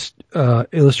 and it's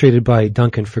illustrated by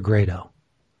Duncan Fegredo,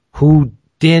 who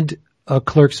did a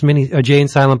Jay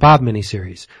and Silent Bob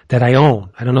miniseries that I own.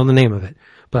 I don't know the name of it,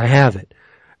 but I have it.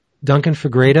 Duncan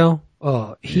Fegredo,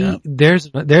 there's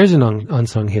an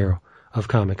unsung hero of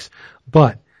comics.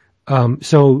 But,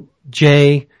 so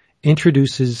Jay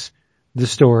introduces the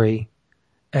story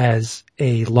as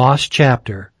a lost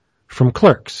chapter from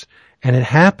Clerks. And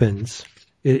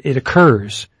it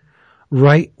occurs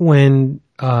right when,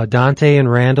 Dante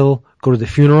and Randall go to the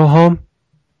funeral home.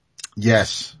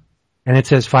 Yes. And it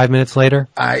says 5 minutes later.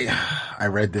 I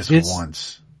read this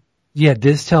once. Yeah,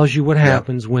 this tells you what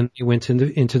happens when he went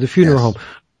into the funeral home.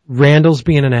 Randall's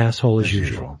being an asshole as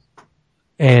usual.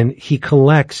 And he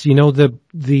collects, the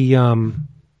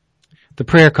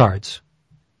prayer cards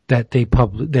that they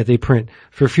print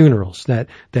for funerals, that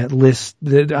list,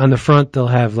 on the front they'll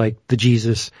have like the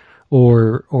Jesus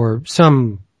or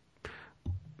some,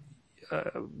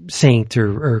 saint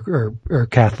or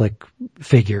Catholic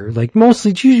figure, like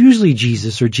usually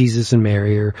Jesus or Jesus and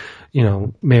Mary or,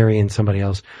 Mary and somebody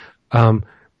else. And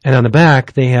on the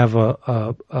back they have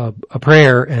a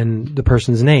prayer and the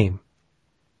person's name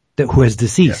who has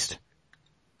deceased.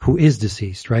 who is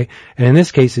deceased, right? And in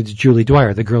this case, it's Julie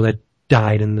Dwyer, the girl that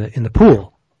died in the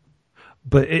pool.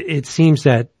 But it seems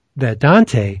that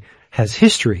Dante has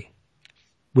history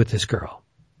with this girl.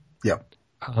 Yep.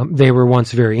 They were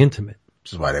once very intimate.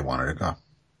 Which is why they wanted to go.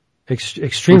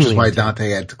 Extremely. Which is why intimate. Dante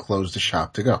had to close the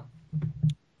shop to go.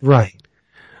 Right.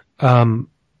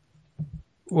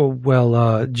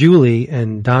 Julie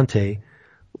and Dante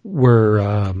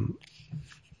were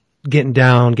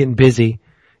getting busy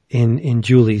in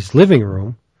Julie's living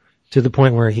room to the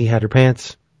point where he had her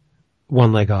pants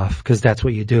one leg off, because that's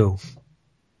what you do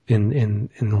in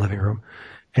the living room.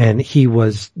 And he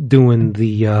was doing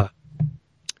the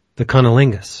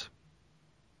cunnilingus.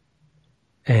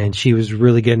 And she was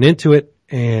really getting into it,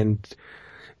 and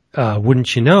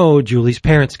wouldn't you know, Julie's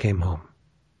parents came home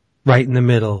right in the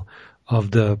middle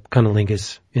of the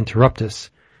cunnilingus interruptus.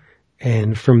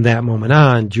 And from that moment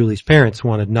on, Julie's parents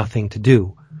wanted nothing to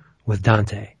do with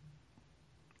Dante.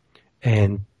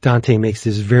 And Dante makes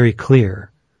this very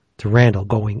clear to Randall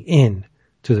going in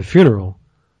to the funeral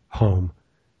home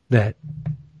that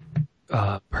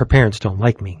her parents don't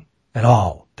like me at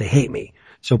all. They hate me.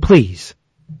 So please,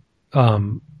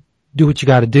 do what you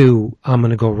got to do. I'm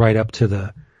going to go right up to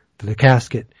the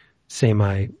casket, say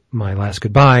my last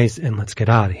goodbyes, and let's get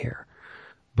out of here.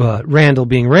 But Randall,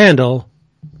 being Randall,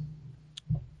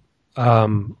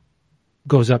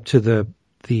 goes up to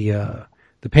the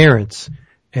parents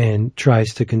and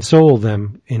tries to console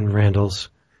them in Randall's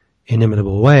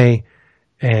inimitable way.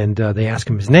 And they ask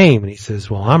him his name, and he says,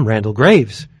 well, I'm Randall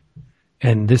Graves,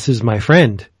 and this is my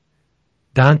friend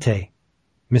Dante,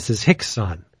 Mrs. Hicks'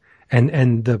 son.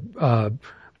 And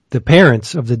the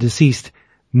parents of the deceased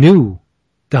knew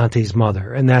Dante's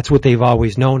mother, and that's what they've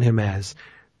always known him as,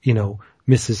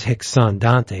 Mrs. Hicks' son,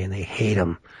 Dante, and they hate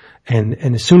him. And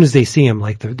as soon as they see him,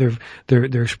 like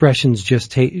their expressions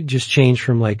just change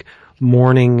from like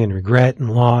mourning and regret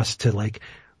and loss to like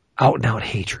out and out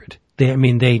hatred.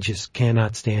 They just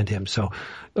cannot stand him. So,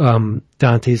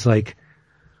 Dante's like,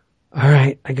 all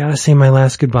right, I gotta say my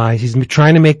last goodbyes. He's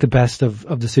trying to make the best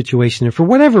of the situation. And for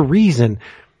whatever reason,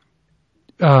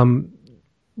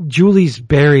 Julie's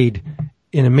buried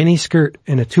in a miniskirt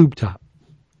and a tube top.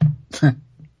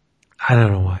 I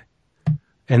don't know why.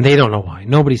 And they don't know why.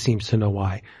 Nobody seems to know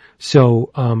why.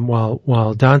 So,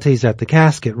 while Dante's at the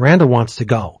casket, Randall wants to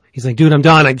go. He's like, dude, I'm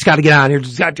done. I just gotta get out of here.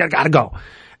 Just gotta go.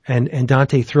 And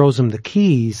Dante throws him the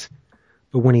keys,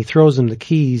 but when he throws him the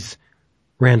keys,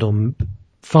 Randall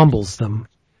fumbles them,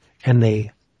 and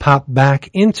they pop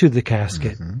back into the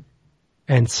casket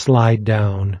and slide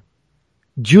down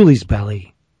Julie's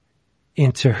belly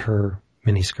into her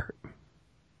miniskirt.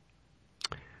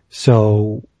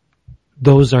 So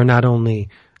those are not only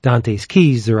Dante's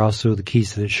keys, they're also the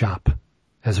keys to the shop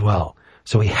as well.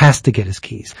 So he has to get his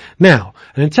keys. Now,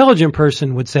 an intelligent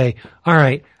person would say, all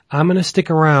right, I'm going to stick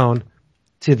around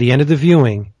to the end of the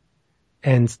viewing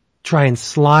and try and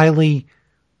slyly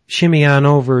shimmy on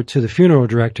over to the funeral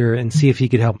director and see if he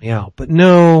could help me out. But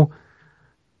no,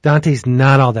 Dante's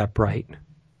not all that bright.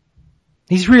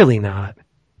 He's really not.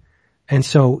 And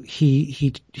so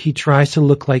he tries to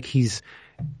look like he's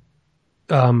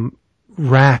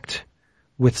racked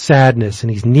with sadness, and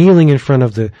he's kneeling in front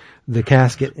of the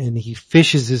casket, and he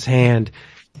fishes his hand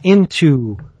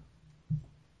into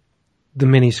the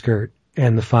miniskirt,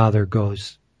 and the father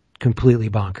goes completely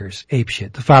bonkers,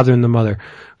 apeshit. The father and the mother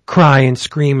crying,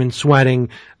 screaming, sweating,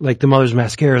 like the mother's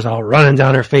mascara is all running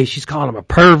down her face. She's calling him a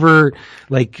pervert,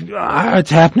 like, it's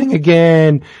happening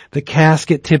again. The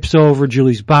casket tips over,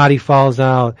 Julie's body falls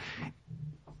out.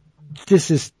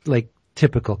 This is like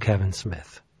typical Kevin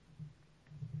Smith.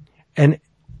 And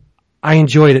I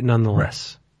enjoyed it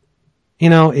nonetheless.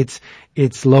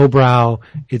 It's lowbrow,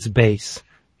 it's base,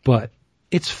 but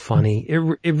it's funny.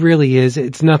 It really is.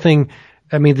 It's nothing.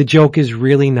 I mean, the joke is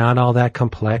really not all that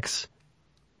complex.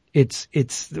 It's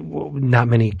not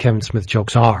many Kevin Smith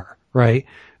jokes are, right?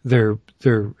 I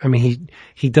mean,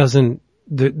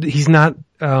 he's not,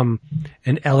 an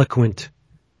eloquent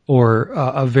or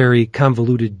a very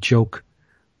convoluted joke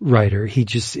writer.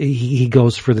 He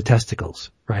goes for the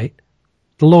testicles, right?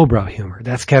 The lowbrow humor.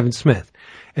 That's Kevin Smith.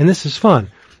 And this is fun.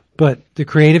 But the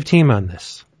creative team on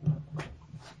this,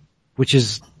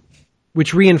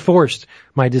 which reinforced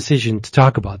my decision to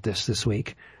talk about this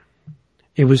week.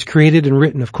 It was created and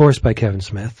written, of course, by Kevin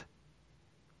Smith.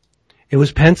 It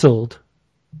was penciled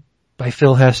by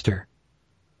Phil Hester.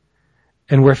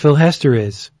 And where Phil Hester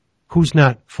is, who's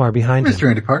not far behind him? Mr.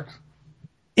 Andy Parks.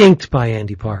 Inked by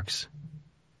Andy Parks.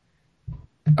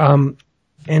 And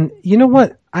you know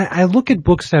what? I look at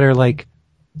books that are like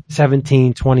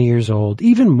 17, 20 years old,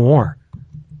 even more.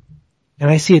 And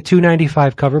I see a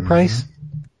 $2.95 cover price.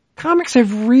 comics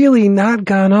have really not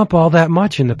gone up all that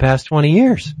much in the past 20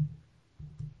 years.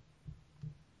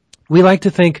 We like to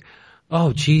think,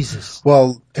 oh, Jesus.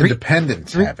 Well,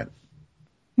 independents haven't.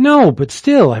 No, but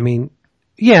still, I mean,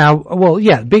 yeah, well,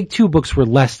 yeah, big two books were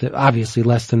obviously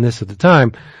less than this at the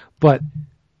time, but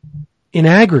in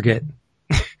aggregate,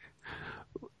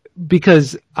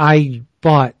 because I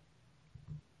bought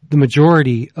the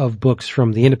majority of books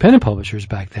from the independent publishers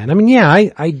back then. I mean, yeah,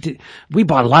 I did, we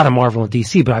bought a lot of Marvel and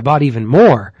DC, but I bought even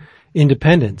more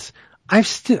independents. I've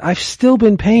still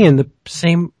been paying the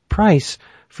same price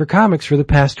for comics for the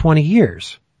past 20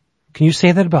 years. Can you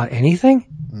say that about anything?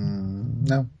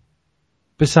 No.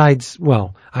 Besides,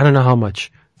 well, I don't know how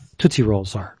much Tootsie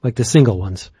Rolls are, like the single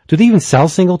ones. Do they even sell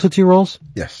single Tootsie Rolls?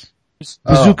 Yes.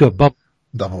 Bazooka,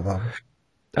 Double Bubble.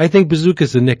 I think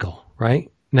Bazooka's a nickel, right?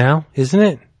 Now, isn't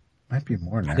it? Might be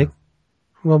more now.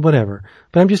 Well, whatever.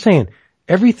 But I'm just saying,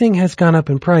 everything has gone up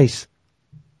in price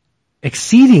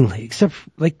exceedingly, except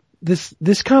like this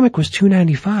comic was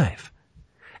 $2.95.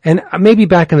 And maybe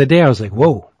back in the day I was like,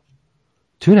 whoa,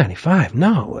 $2.95?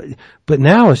 No. But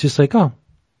now it's just like, oh,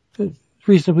 it's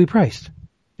reasonably priced.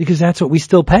 Because that's what we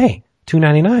still pay,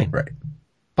 $2.99. Right.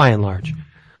 By and large.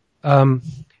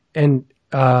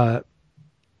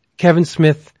 Kevin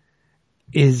Smith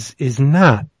is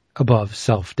not above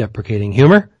self-deprecating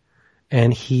humor.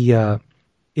 And Jay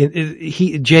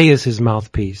is his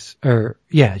mouthpiece.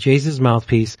 Jay's his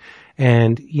mouthpiece.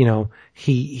 And, you know,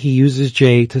 he uses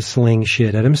Jay to sling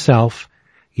shit at himself.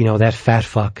 You know, that fat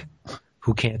fuck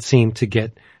who can't seem to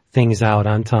get things out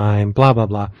on time, blah, blah,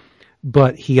 blah.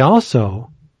 But he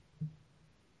also,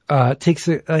 takes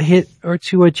a hit or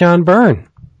two at John Byrne.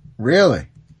 Really?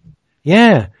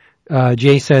 Yeah.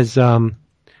 Jay says,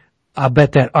 I'll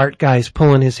bet that art guy's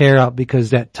pulling his hair out because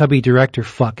that tubby director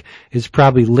fuck is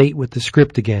probably late with the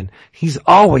script again. He's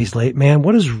always late, man.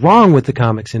 What is wrong with the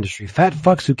comics industry? Fat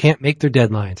fucks who can't make their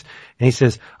deadlines. And he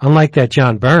says, unlike that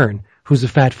John Byrne, who's a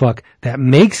fat fuck that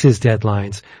makes his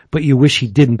deadlines, but you wish he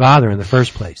didn't bother in the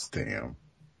first place. Damn.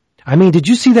 I mean, did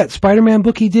you see that Spider-Man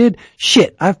book he did?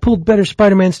 Shit, I've pulled better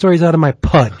Spider-Man stories out of my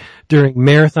pud during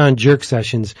marathon jerk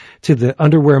sessions to the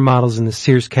underwear models in the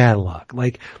Sears catalog.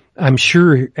 Like, I'm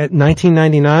sure at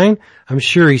 1999, I'm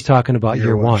sure he's talking about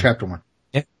year one. Chapter one.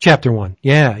 Yeah, chapter one.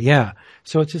 Yeah.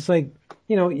 So it's just like,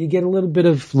 you know, you get a little bit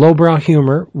of lowbrow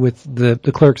humor with the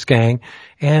Clerks gang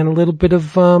and a little bit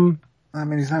of, I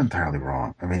mean, he's not entirely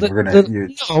wrong. I mean, no,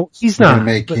 he's you're not. Gonna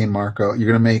make Kane Marco,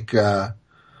 you're going to make,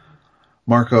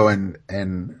 Marco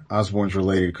and Osborn's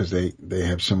related because they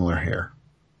have similar hair.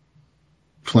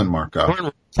 Flynn Marco.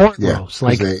 Cornrows. Yeah,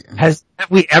 have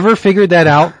we ever figured that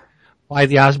out? Why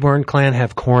the Osborn clan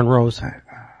have cornrows?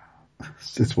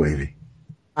 It's wavy.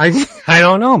 I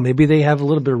don't know. Maybe they have a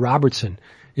little bit of Robertson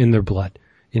in their blood.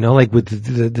 You know, like with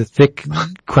the thick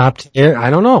cropped hair. I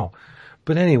don't know.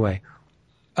 But anyway,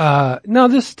 no,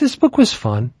 this book was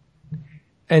fun.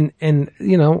 And,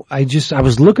 you know, I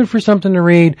was looking for something to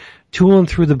read, tooling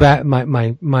through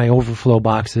my overflow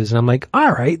boxes, and I'm like,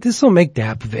 all right, this will make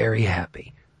Dap very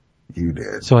happy. You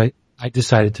did. So I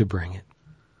decided to bring it.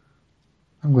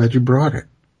 I'm glad you brought it.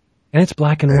 And it's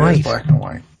black and white. It's black and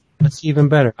white. That's even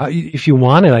better. If you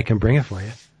want it, I can bring it for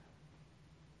you.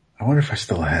 I wonder if I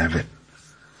still have it.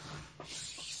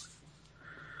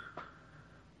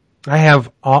 I have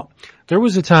there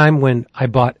was a time when I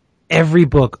bought every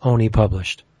book Oni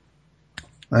published.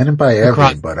 I didn't buy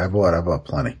every, but I bought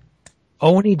plenty.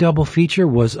 Oni double feature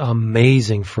was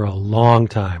amazing for a long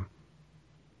time.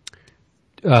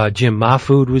 Jim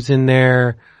Mahfood was in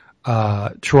there.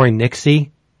 Troy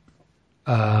Nixie.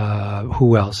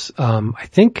 Who else? I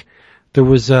think there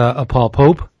was a Paul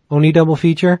Pope Oni double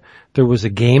feature. There was a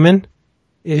Gaiman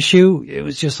issue. It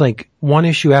was just like one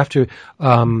issue after,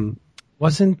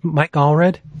 wasn't Mike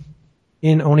Allred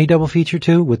in Oni double feature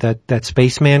too with that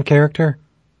spaceman character?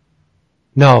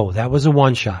 No, that was a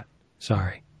one shot.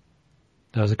 Sorry.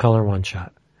 That was a color one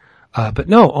shot. But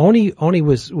no, Oni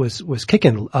was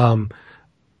kicking,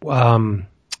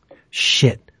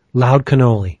 shit. Loud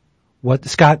Cannoli. What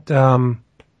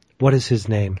is his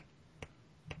name?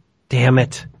 Damn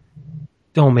it.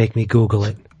 Don't make me Google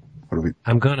it.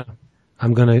 I'm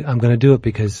gonna do it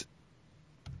because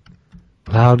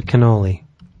Loud Cannoli.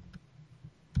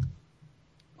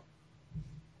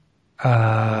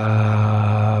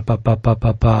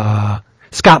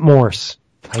 Scott Morse.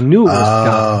 I knew it was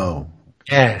Scott.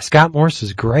 Yeah, Scott Morse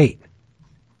is great.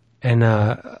 And,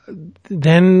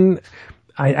 then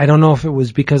I don't know if it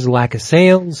was because of lack of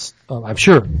sales. I'm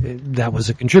sure that was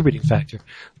a contributing factor,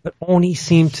 but Oni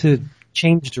seemed to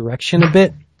change direction a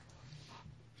bit,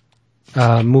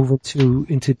 move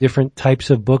into different types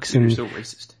of books. You're and so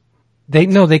racist.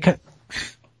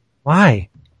 Why?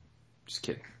 Just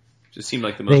kidding. Just seemed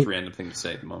like the most random thing to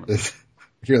say at the moment.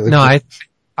 No,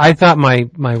 I thought my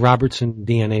Robertson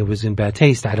DNA was in bad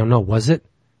taste. I don't know. Was it?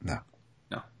 No.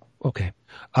 Okay.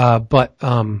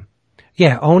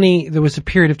 Yeah, Oni, there was a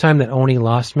period of time that Oni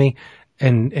lost me,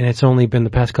 and it's only been the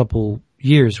past couple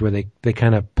years where they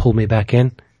kind of pulled me back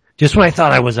in. Just when I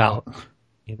thought I was out,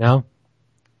 you know?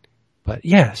 But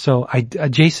yeah, so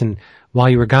Jason, while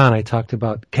you were gone, I talked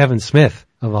about Kevin Smith,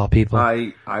 of all people.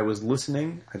 I was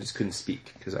listening, I just couldn't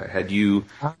speak, because I had you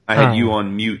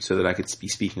on mute so that I could be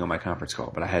speaking on my conference call,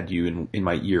 but I had you in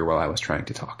my ear while I was trying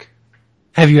to talk.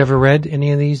 Have you ever read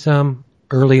any of these,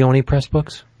 early Oni press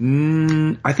books?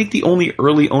 I think the only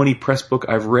early Oni press book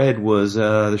I've read was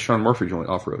the Sean Murphy joint,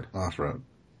 Off-Road.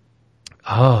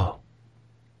 Oh.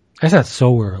 That's not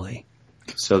so early.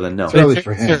 So then no. It's early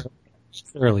for him. It's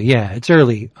early, yeah. It's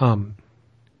early,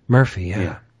 Murphy,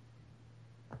 yeah.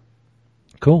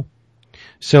 Cool.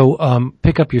 So,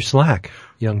 pick up your slack,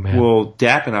 young man. Well,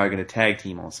 Dap and I are going to tag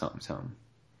team on something.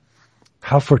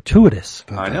 How fortuitous.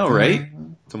 I know, right?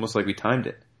 It's almost like we timed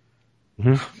it.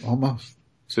 Mm-hmm. Almost.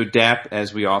 So Dap,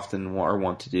 as we often are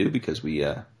wont to do, because we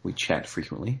chat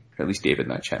frequently, or at least David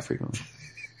and I chat frequently.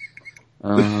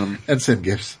 And send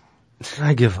gifts.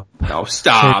 I give up. No,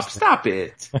 stop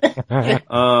it.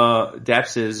 Dap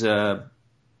says,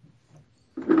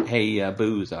 hey,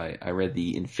 Booze, I read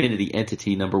the Infinity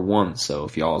Entity #1, so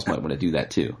if y'all might want to do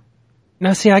that too.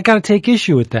 Now see, I gotta take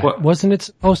issue with that. What? Wasn't it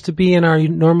supposed to be in our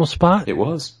normal spot? It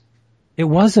was. It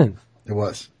wasn't. It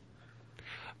was.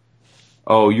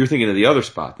 Oh, you're thinking of the other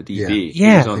spot, the DB.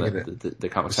 Yeah. He was on the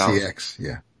Comics House. CX,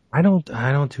 yeah. I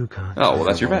don't do cons. Oh, well,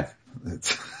 that's your bad.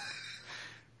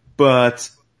 But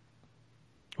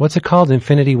what's it called?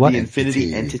 Infinity what? The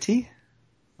Infinity Entity?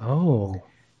 Oh.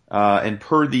 And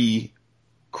per the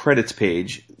credits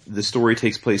page, the story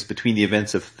takes place between the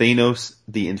events of Thanos,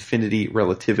 the Infinity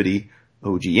Relativity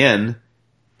OGN,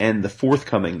 and the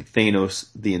forthcoming Thanos,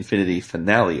 the Infinity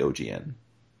Finale OGN.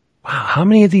 Wow, how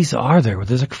many of these are there?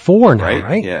 There's like 4 now,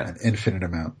 right? Yeah. An infinite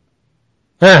amount.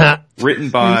 Written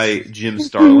by Jim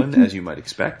Starlin, as you might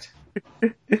expect.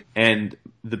 And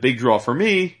the big draw for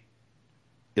me,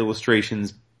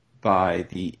 illustrations by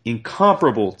the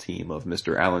incomparable team of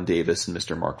Mr. Alan Davis and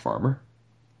Mr. Mark Farmer,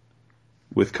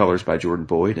 with colors by Jordan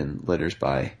Boyd and letters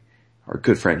by our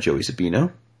good friend Joey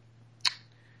Sabino.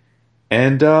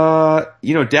 And,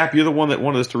 Dap, you're the one that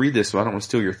wanted us to read this, so I don't want to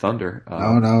steal your thunder.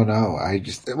 No.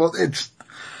 It's,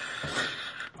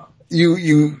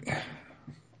 you.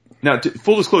 Now,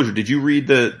 full disclosure, did you read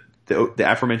the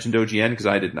aforementioned OGN? Because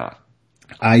I did not.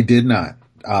 I did not.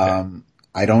 Okay.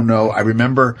 I don't know. I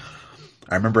remember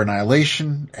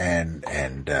Annihilation and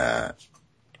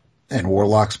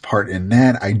Warlock's part in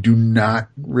that. I do not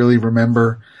really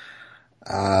remember,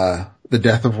 the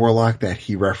death of Warlock that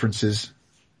he references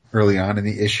early on in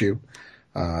the issue.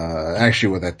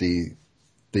 Actually, what that the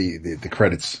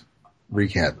credits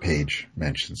recap page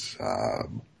mentions.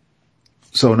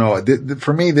 So no,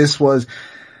 for me, this was,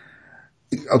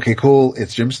 okay, cool.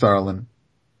 It's Jim Starlin.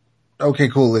 Okay,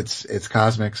 cool. It's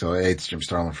Cosmic. So it's Jim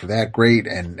Starlin for that. Great.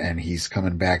 And he's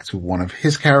coming back to one of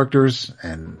his characters.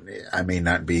 And I may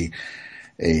not be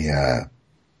a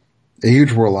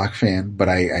huge Warlock fan, but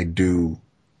I do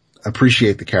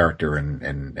appreciate the character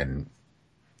and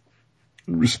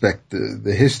respect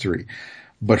the history.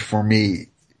 But for me,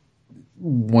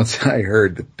 once I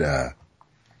heard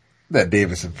that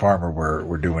Davis and Farmer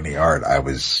were doing the art, I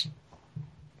was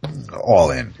all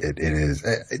in. It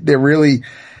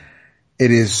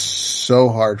is so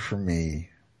hard for me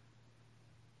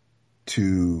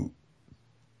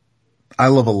I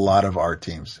love a lot of art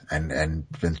teams, and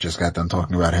Vince just got done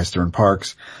talking about Hester and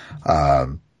Parks.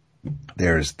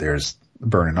 There's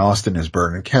Vernon Austin, there's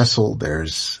Vernon Kessel,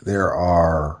 there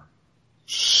are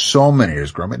so many,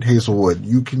 there's Grumman Hazelwood.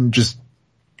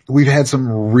 We've had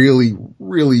some really,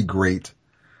 really great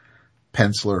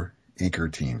penciler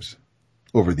inker teams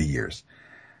over the years.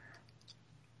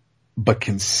 But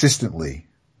consistently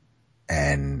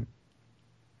and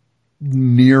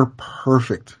near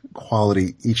perfect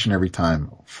quality each and every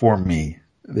time, for me,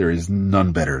 there is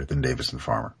none better than Davis and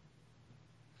Farmer.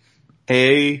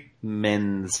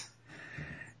 Amens.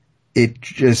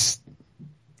 It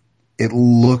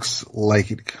looks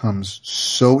like it comes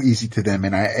so easy to them.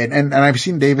 And I've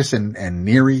seen Davis and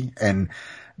Neary, and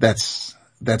that's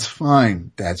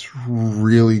fine. That's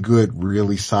really good,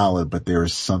 really solid, but there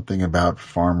is something about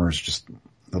Farmer's just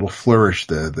little flourish,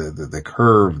 the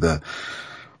curve, the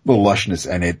lushness,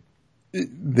 and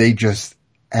they just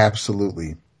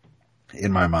absolutely,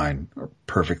 in my mind, are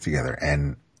perfect together.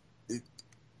 And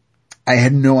I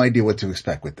had no idea what to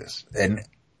expect with this. And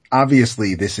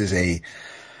obviously this is a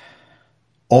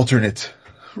alternate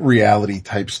reality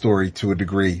type story to a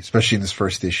degree, especially in this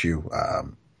first issue.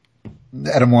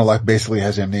 Adam Warlock basically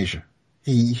has amnesia.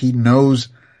 He knows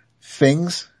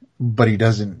things, but he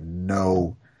doesn't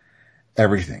know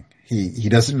everything. He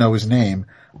doesn't know his name,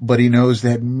 but he knows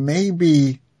that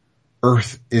maybe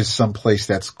Earth is someplace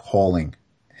that's calling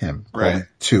him, calling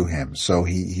to him. So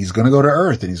he's gonna go to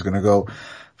Earth and he's gonna go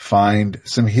find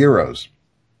some heroes.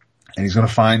 And he's gonna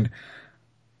find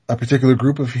a particular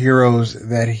group of heroes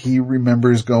that he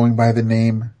remembers going by the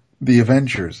name the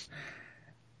Avengers.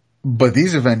 But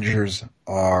these Avengers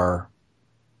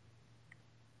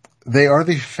they are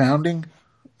the founding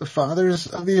fathers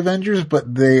of the Avengers,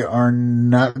 but they are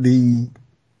not the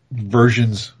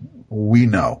versions we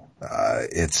know.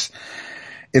 It's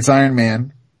Iron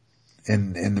Man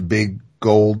in the big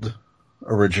gold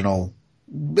original.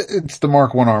 It's the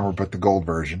Mark I armor, but the gold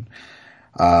version.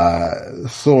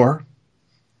 Thor,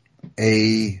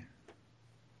 a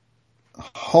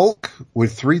Hulk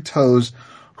with 3 toes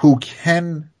who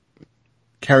can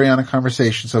carry on a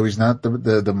conversation, so he's not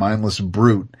the mindless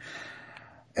brute,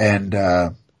 and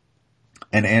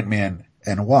Ant-Man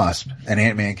and Wasp. And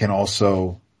Ant-Man can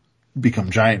also become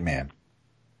Giant Man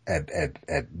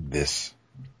at this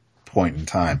point in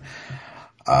time.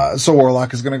 So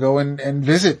Warlock is gonna go and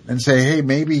visit and say, hey,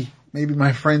 maybe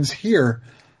my friends here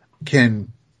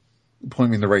can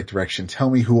point me in the right direction, tell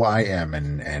me who I am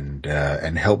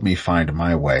and help me find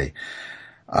my way.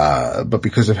 But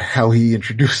because of how he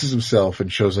introduces himself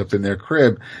and shows up in their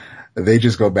crib, they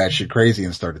just go batshit crazy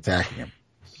and start attacking him.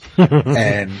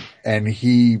 and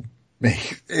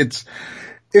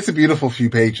it's a beautiful few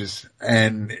pages,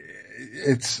 and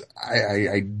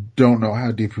I don't know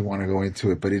how deep we want to go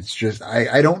into it, but it's just,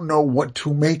 I don't know what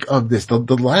to make of this. The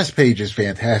last page is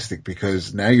fantastic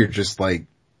because now you're just like,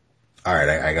 all right,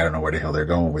 I gotta know where the hell they're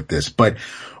going with this. But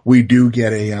we do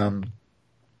get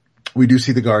we do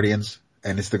see the Guardians,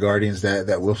 and it's the Guardians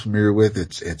that we're familiar with.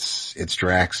 It's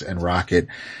Drax and Rocket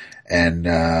and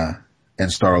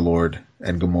Star-Lord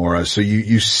and Gamora. So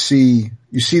you see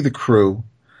the crew.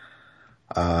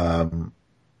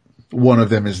 One of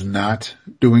them is not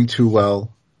doing too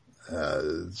well.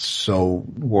 So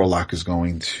Warlock is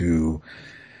going to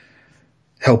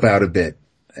help out a bit.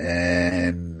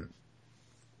 And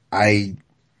I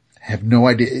have no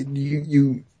idea.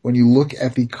 When you look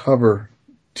at the cover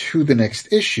to the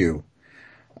next issue,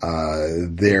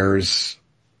 it's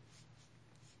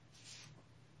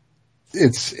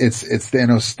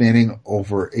Thanos standing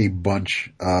over a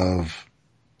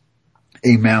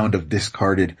mound of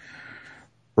discarded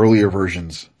earlier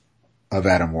versions of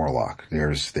Adam Warlock.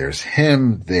 There's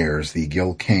him, there's the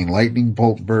Gil Kane lightning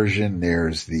bolt version,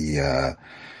 there's the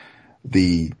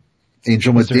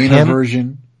Angel Medina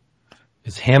version.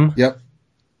 Is him? Yep.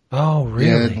 Oh, really?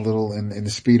 Yeah, in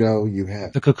the Speedo you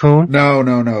have. The Cocoon? No,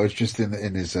 it's just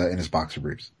in his boxer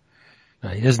briefs.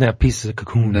 He doesn't have pieces of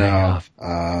Cocoon hanging off.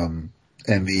 And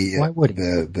why would he?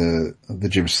 the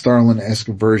Jim Starlin-esque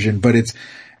version, but it's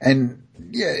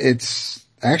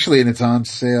actually, and it's on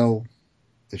sale.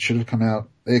 It should have come out.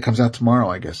 It comes out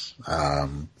tomorrow, I guess.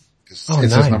 It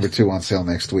says number 2 on sale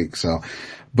next week. So,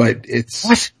 but it's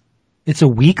what? It's a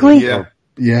weekly?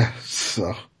 Yeah.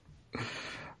 So,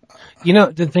 you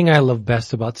know, the thing I love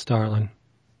best about Starlin,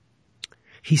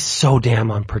 he's so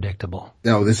damn unpredictable.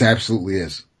 No, this absolutely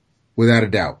is, without a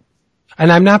doubt.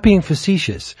 And I'm not being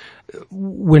facetious.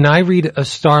 When I read a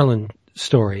Starlin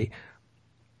story,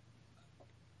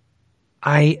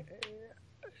 I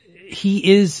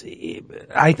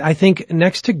think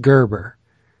next to Gerber,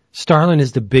 Starlin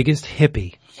is the biggest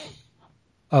hippie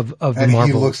of the and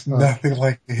Marvel. He looks nothing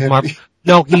like the hippie.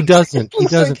 No, he doesn't. He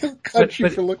doesn't. Like country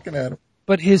for looking at him.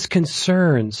 But his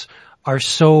concerns are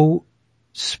so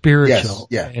spiritual,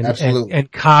 absolutely.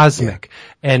 and cosmic,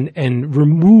 and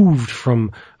removed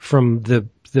from the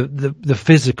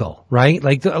physical, right?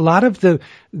 Like a lot of the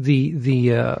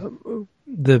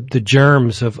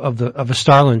germs of a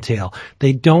Starlin tale,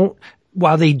 they don't,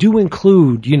 while they do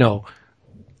include,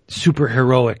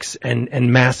 superheroics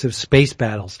and massive space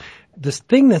battles, this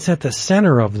thing that's at the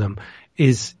center of them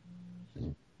is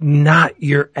not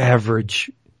your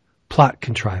average plot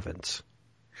contrivance.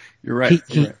 You're right.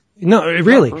 No,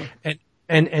 really.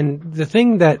 And the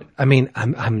thing that,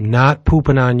 I'm not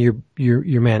pooping on your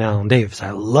man Alan Davis.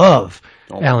 I love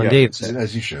Alan Davis.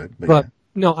 As you should. But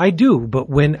no, I do. But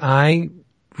when I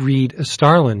read a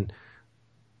Starlin,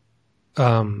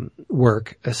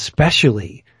 work,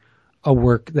 especially a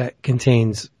work that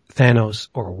contains Thanos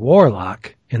or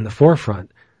Warlock in the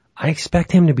forefront, I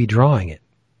expect him to be drawing it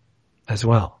as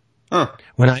well. Huh.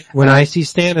 When I see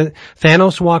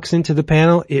Thanos walks into the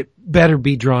panel, it better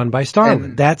be drawn by Starlin.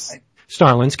 And That's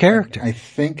Starlin's character. I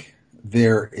think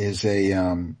there is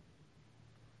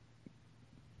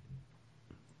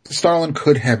Starlin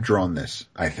could have drawn this,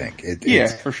 I think.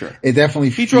 For sure. It definitely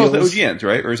He draws the OGNs,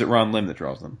 right? Or is it Ron Lim that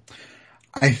draws them?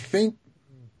 I think,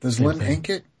 does Lim ink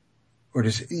it? Or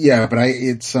does,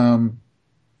 it's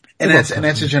that's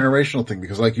a generational thing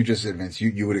because like you just said, Vince,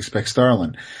 you would expect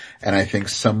Starlin. And I think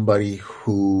somebody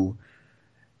who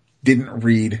didn't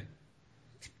read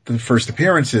the first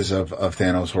appearances of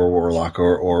Thanos or Warlock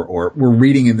or were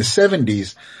reading in the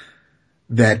 70s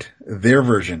that their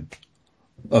version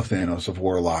of Thanos, of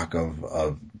Warlock,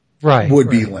 would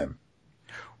be Lim.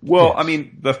 Well, Yes. I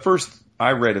mean, the first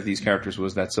I read of these characters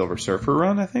was that Silver Surfer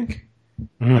run, I think.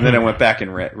 Mm-hmm. And then I went back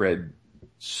and read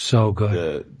so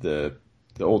good.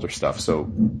 the older stuff. So,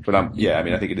 but I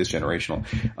think it is generational.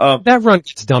 That run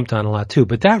gets dumped on a lot too,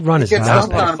 but that run is That's That's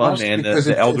not a lot bad. of fun, man.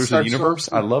 The Elders of the Universe.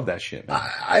 I love that shit, man.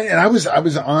 I was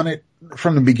on it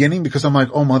from the beginning because I'm like,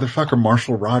 oh motherfucker,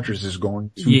 Marshall Rogers is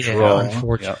going to draw.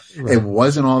 Unfortunately. Yep. Right. It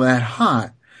wasn't all that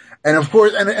hot. And of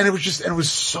course, and it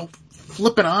was so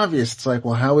flippin' obvious. It's like,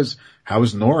 well, how is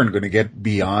Norrin going to get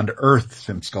beyond Earth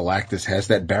since Galactus has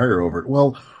that barrier over it?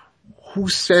 Well, who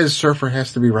says Surfer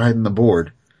has to be riding the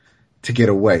board to get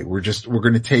away? We're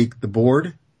going to take the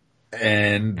board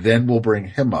and then we'll bring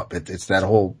him up. It's that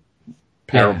whole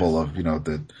parable of,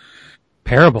 the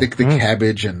Parable. the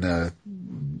cabbage and the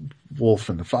wolf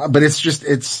and the fox. But it's just,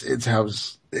 it's how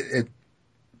it.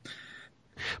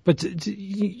 But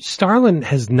Starlin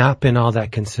has not been all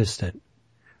that consistent.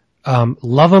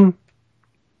 Love him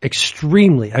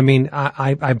extremely. I mean,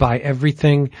 I buy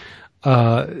everything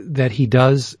that he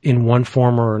does in one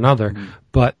form or another. Mm-hmm.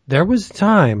 But there was a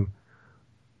time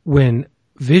when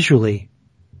visually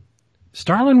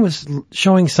Starlin was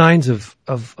showing signs of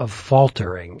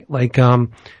faltering. Like, I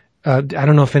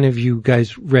don't know if any of you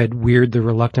guys read Weird the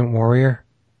Reluctant Warrior.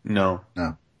 No.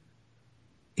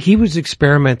 He was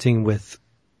experimenting with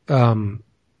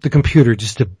the computer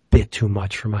just a bit too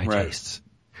much for my tastes.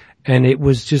 And it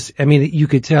was just, I mean, you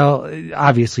could tell,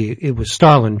 obviously it was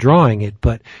Starlin drawing it,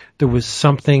 but there was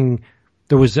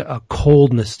a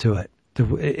coldness to it.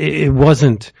 It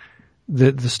wasn't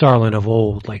the Starlin of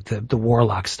old, like the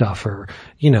Warlock stuff or,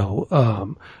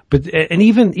 but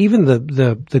even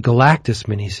the Galactus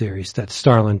miniseries that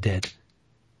Starlin did.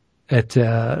 At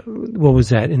what was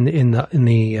that in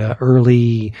the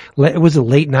early, was it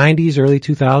late 90s, early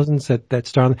 2000s that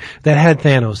Starlin that had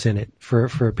Thanos in it for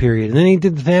a period, and then he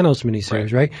did the Thanos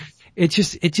miniseries, right? It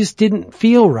just didn't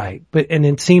feel right, and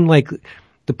it seemed like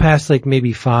the past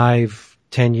maybe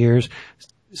 5-10 years,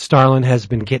 Starlin has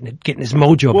been getting his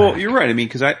mojo back. Well, you're right. I mean,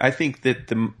 because I think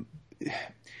that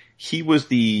he was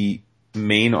the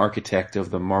main architect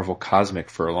of the Marvel Cosmic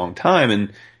for a long time,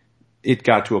 and it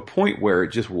got to a point where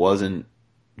it just wasn't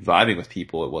vibing with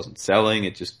people. It wasn't selling.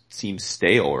 It just seemed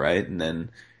stale, right? And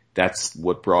then that's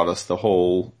what brought us the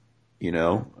whole,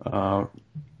 rebirth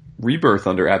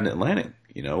under Abnett Lanning,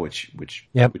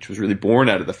 which was really born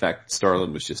out of the fact that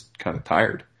Starlin was just kind of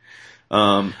tired.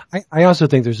 I also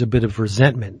think there's a bit of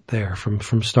resentment there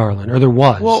from Starlin, or there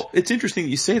was. Well, it's interesting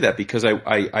that you say that because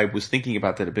I was thinking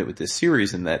about that a bit with this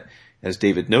series, and that, as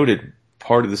David noted,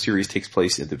 part of the series takes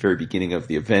place at the very beginning of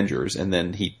the Avengers, and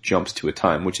then he jumps to a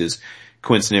time which is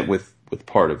coincident with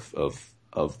part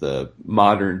of the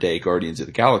modern day Guardians of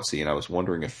the Galaxy. And I was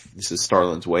wondering if this is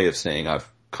Starlin's way of saying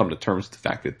I've come to terms with the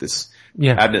fact that this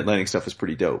Abnett Lanning stuff is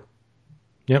pretty dope.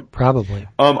 Yep, probably.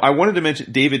 I wanted to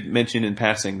mention, David mentioned in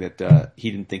passing that he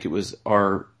didn't think it was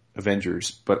our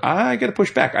Avengers, but I got to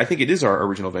push back. I think it is our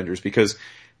original Avengers, because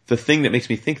the thing that makes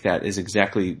me think that is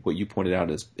exactly what you pointed out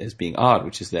as being odd,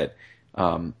 which is that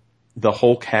the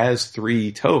Hulk has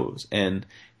 3 toes. And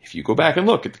if you go back and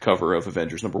look at the cover of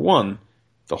Avengers #1,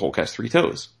 the Hulk has 3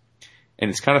 toes. And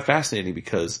it's kind of fascinating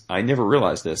because I never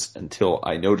realized this until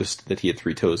I noticed that he had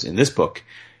 3 toes in this book.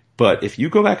 But if you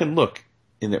go back and look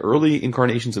in the early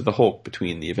incarnations of the Hulk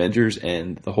between the Avengers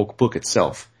and the Hulk book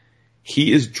itself,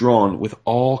 he is drawn with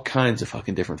all kinds of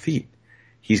fucking different feet.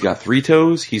 He's got 3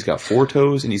 toes, he's got 4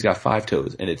 toes, and he's got 5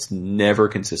 toes. And it's never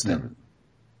consistent. Never.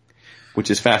 Which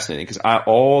is fascinating because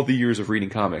all the years of reading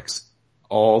comics,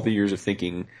 all the years of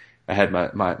thinking I had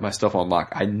my stuff on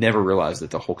lock, I never realized that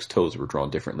the Hulk's toes were drawn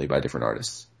differently by different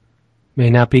artists. May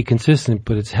not be consistent,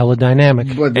 but it's hella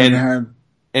dynamic. But and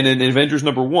in Avengers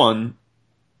 #1,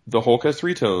 the Hulk has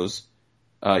 3 toes.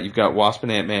 You've got Wasp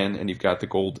and Ant-Man, and you've got the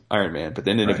gold Iron Man. But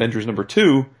then in Avengers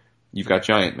 #2, you've got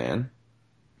Giant Man.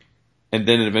 And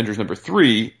then in Avengers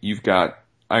 #3, you've got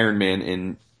Iron Man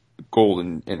in gold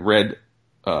and red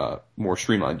more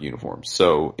streamlined uniforms.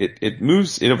 So it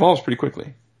evolves pretty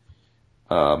quickly.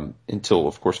 Until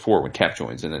of course 4 when Cap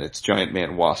joins, and then it's Giant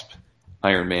Man, Wasp,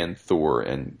 Iron Man, Thor,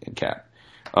 and Cap.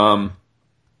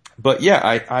 But yeah,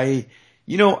 I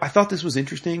thought this was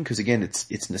interesting because again,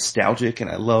 it's nostalgic and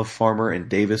I love Farmer and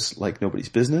Davis like nobody's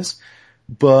business,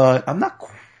 but I'm not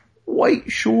quite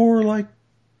sure like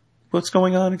what's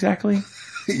going on exactly.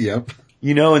 Yep.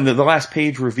 And the last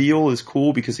page reveal is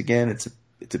cool because again, it's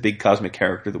a big cosmic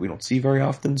character that we don't see very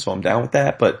often, so I'm down with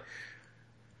that, but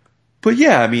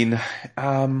yeah, I mean,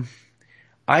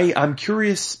 I'm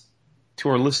curious to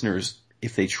our listeners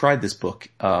if they tried this book,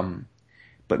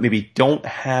 but maybe don't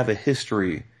have a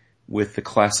history with the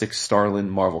classic Starlin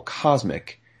Marvel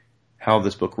Cosmic, how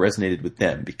this book resonated with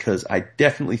them, because I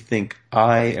definitely think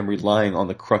I am relying on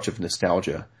the crutch of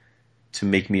nostalgia to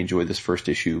make me enjoy this first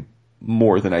issue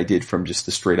more than I did from just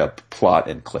the straight up plot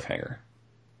and cliffhanger.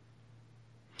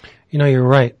 You're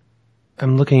right.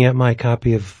 I'm looking at my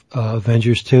copy of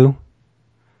Avengers 2,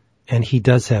 and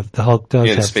the Hulk does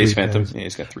have the Space 3 Phantom. toes. Yeah,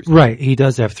 he's got 3. Right, he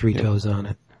does have 3 toes on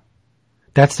it.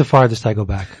 That's the farthest I go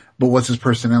back. But what's his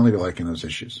personality like in those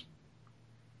issues?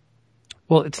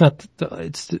 Well, it's not.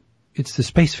 It's the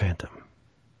Space Phantom.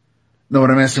 No,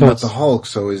 what I'm asking about the Hulk.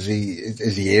 So is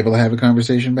he able to have a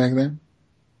conversation back then?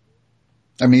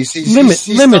 I mean, he's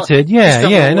limited.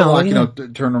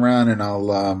 Turn around and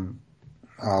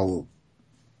I'll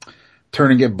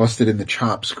turn and get busted in the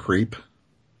chops, creep.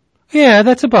 Yeah,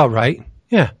 that's about right.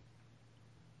 Yeah.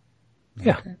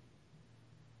 Yeah. Okay.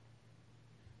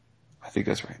 I think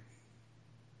that's right.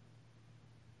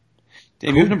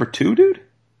 Damn, you have number 2, dude?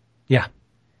 Yeah.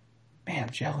 Man, I'm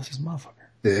jealous as a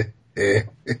motherfucker. It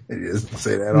doesn't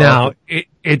say that. Now,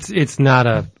 it's not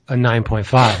a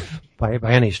 9.5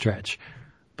 by any stretch.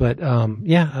 But, I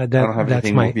don't have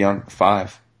anything beyond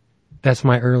 5. That's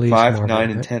my earliest 5, 9,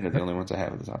 and 10 are the only ones I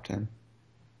have in the top 10.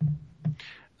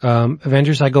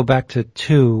 Avengers, I go back to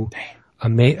 2.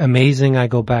 Amazing, I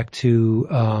go back to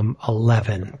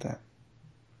 11. How about that?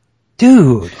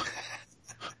 Dude.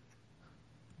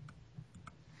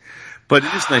 But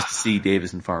it is nice to see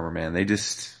Davis and Farmer, man.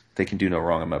 They can do no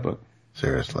wrong in my book.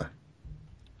 Seriously.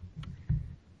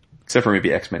 Except for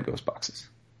maybe X-Men Ghost Boxes.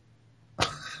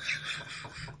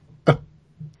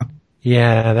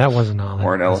 Yeah, that wasn't all that.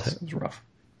 Warren Ellis. It was rough.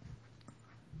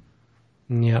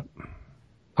 Yep.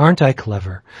 Aren't I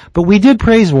clever? But we did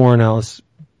praise Warren Ellis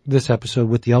this episode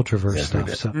with the Ultraverse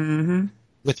stuff. So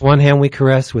with one hand we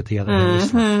caress, with the other hand we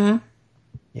slap.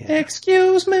 Yeah.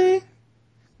 Excuse me.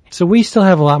 So we still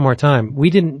have a lot more time.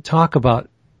 We didn't talk about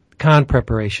con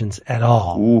preparations at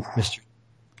all, Mr.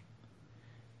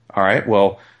 All right.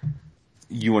 Well,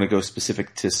 you want to go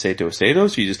specific to Sato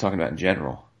Sato's, or are you just talking about in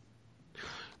general?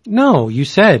 No, you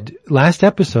said last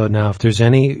episode now if there's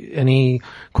any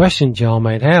questions y'all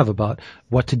might have about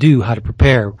what to do, how to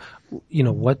prepare,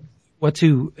 what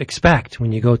to expect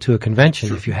when you go to a convention.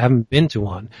 Sure. If you haven't been to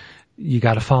one, you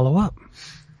got to follow up.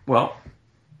 Well,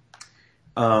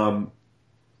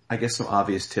 I guess some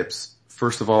obvious tips.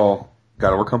 First of all,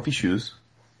 gotta wear comfy shoes.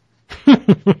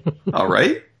 All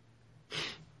right.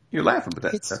 You're laughing, but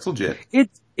that's legit.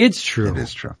 It's true. It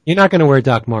is true. You're not going to wear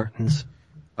Doc Martens.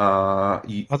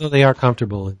 Although they are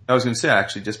comfortable. I was going to say, I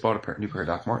actually just bought a new pair of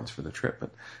Doc Martens for the trip,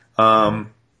 but,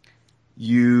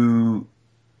 you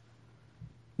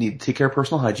need to take care of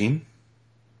personal hygiene.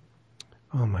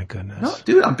 Oh my goodness. No,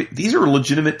 dude, these are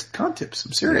legitimate con tips.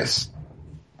 I'm serious.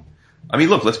 Yes. I mean,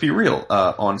 look, let's be real.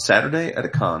 On Saturday at a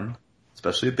con,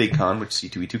 especially a big con, which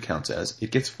C2E2 counts as,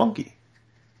 it gets funky.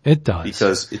 It does.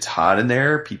 Because it's hot in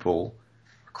there, people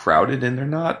are crowded, and they're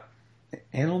not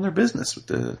handling their business with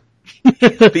the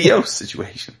BO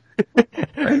situation.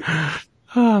 Right?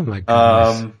 Oh my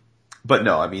goodness. But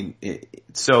no, I mean,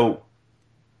 so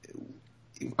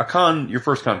your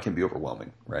first con can be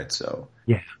overwhelming, right? So.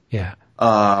 Yeah.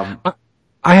 I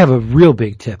have a real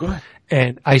big tip. Go ahead.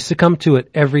 And I succumb to it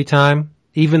every time,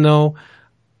 even though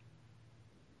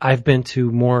I've been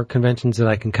to more conventions than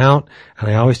I can count.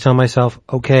 And I always tell myself,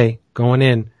 okay, going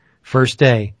in, first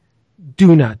day,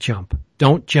 do not jump.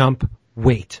 Don't jump.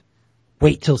 Wait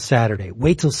till Saturday.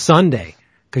 Wait till Sunday,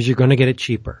 because you're going to get it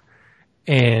cheaper.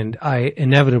 And I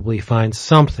inevitably find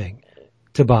something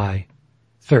to buy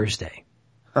Thursday.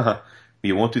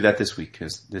 You won't do that this week,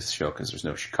 because there's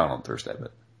no con on Thursday,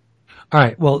 but. All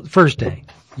right. Well, first day.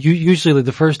 Usually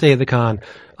the first day of the con,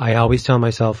 I always tell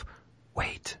myself,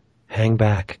 wait, hang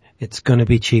back. It's going to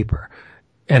be cheaper.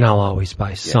 And I'll always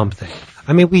buy something.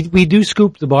 I mean, we do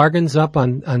scoop the bargains up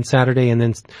on Saturday and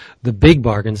then the big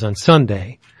bargains on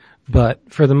Sunday.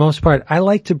 But for the most part, I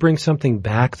like to bring something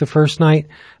back the first night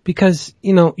because,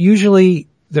 usually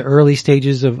the early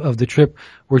stages of the trip,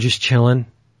 we're just chilling.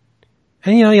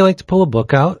 And you like to pull a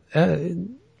book out,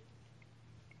 and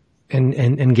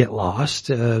get lost,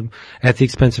 at the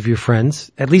expense of your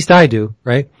friends. At least I do,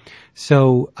 right?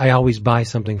 So I always buy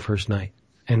something first night.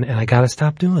 And I gotta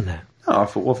stop doing that.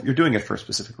 Oh, well, if you're doing it for a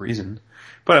specific reason.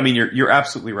 But I mean, you're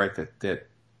absolutely right that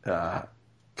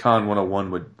Con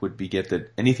 101 would be get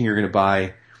that anything you're going to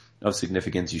buy of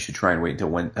significance, you should try and wait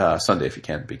until Sunday if you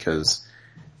can, because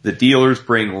the dealers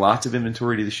bring lots of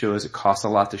inventory to the shows. It costs a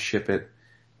lot to ship it.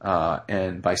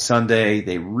 And by Sunday,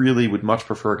 they really would much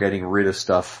prefer getting rid of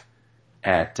stuff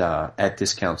at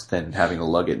discounts than having to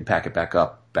lug it and pack it back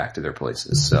to their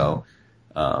places. So,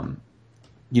 I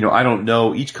don't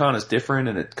know. Each con is different,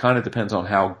 and it kind of depends on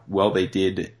how well they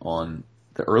did on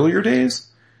the earlier days.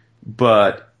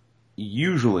 But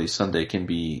usually Sunday can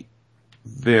be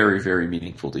very, very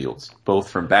meaningful deals, both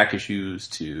from back issues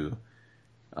to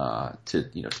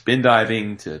spin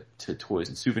diving to toys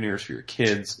and souvenirs for your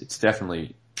kids. It's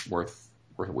definitely worth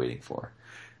waiting for.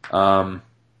 In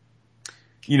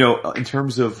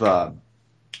terms of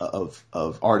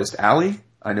Artist Alley,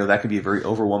 I know that can be a very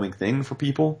overwhelming thing for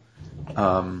people.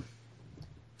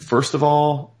 First of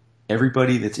all,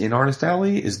 everybody that's in Artist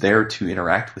Alley is there to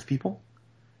interact with people.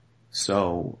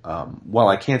 So, while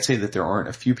I can't say that there aren't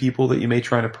a few people that you may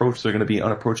try and approach, they're going to be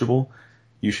unapproachable.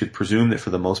 You should presume that for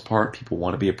the most part, people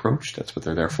want to be approached. That's what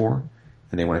they're there for.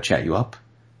 And they want to chat you up.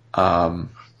 One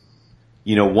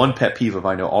pet peeve of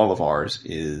I know all of ours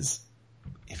is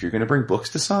if you're going to bring books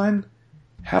to sign,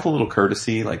 have a little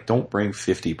courtesy. Like, don't bring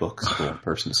 50 books for one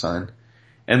person to sign.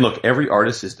 And look, every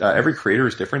creator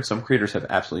is different. Some creators have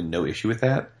absolutely no issue with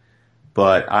that.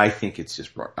 But I just think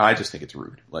it's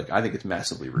rude. Like, I think it's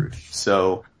massively rude.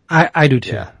 So. I do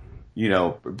too.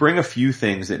 Yeah. Bring a few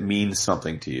things that mean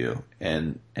something to you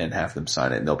and have them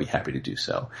sign it, and they'll be happy to do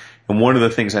so. And one of the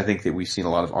things I think that we've seen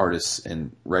a lot of artists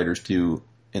and writers do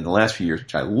in the last few years,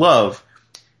 which I love,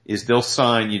 is they'll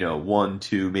sign, 1,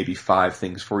 2, maybe 5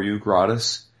 things for you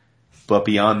gratis. But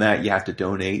beyond that, you have to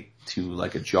donate to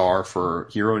like a jar for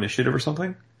Hero Initiative or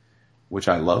something, which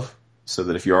I love. So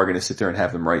that if you are going to sit there and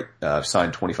have them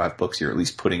sign 25 books, you're at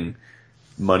least putting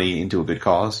money into a good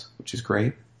cause, which is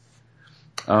great.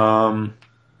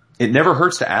 It never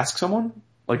hurts to ask someone,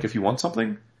 like if you want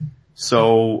something.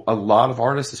 So a lot of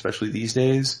artists, especially these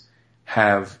days,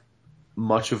 have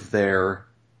much of their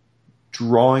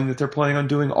drawing that they're planning on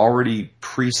doing already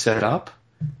pre-set up.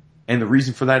 And the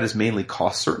reason for that is mainly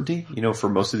cost certainty. For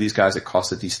most of these guys, it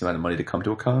costs a decent amount of money to come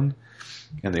to a con,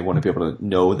 and they want to be able to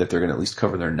know that they're going to at least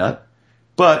cover their nut.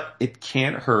 But it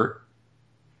can't hurt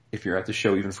if you're at the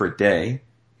show even for a day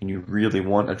and you really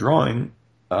want a drawing.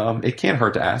 It can't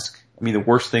hurt to ask. I mean, the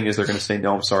worst thing is they're going to say,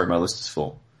 no, I'm sorry, my list is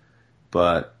full.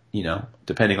 But,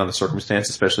 depending on the circumstance,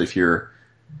 especially if you're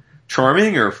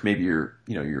charming or if maybe you're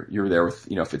there with,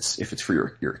 if it's for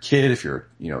your kid, if you're,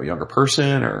 a younger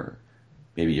person, or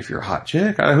maybe if you're a hot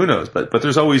chick, who knows? But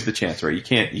there's always the chance, right? You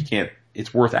can't,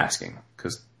 it's worth asking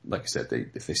because, like I said,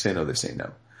 if they say no, they say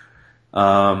no.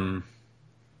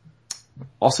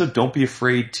 Also, don't be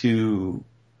afraid to,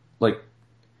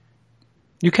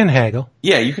 you can haggle.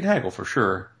 Yeah, you can haggle for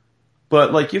sure.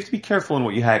 But, you have to be careful in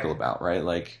what you haggle about, right?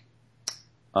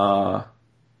 But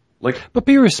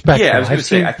be respectful. Yeah, I was going to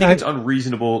say, I think it's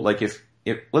unreasonable, if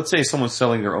let's say someone's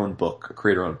selling their own book, a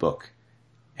creator-owned book,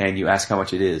 and you ask how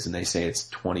much it is, and they say it's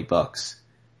 $20.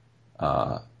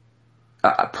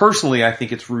 Personally, I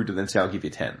think it's rude to then say, I'll give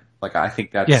you 10. I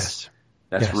think that's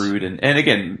rude. And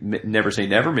again, never say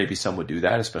never. Maybe some would do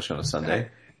that, especially on a Sunday.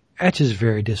 That's just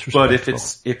very disrespectful. But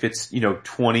if it's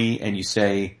 20 and you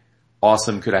say,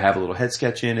 awesome, could I have a little head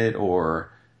sketch in it?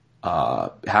 Or,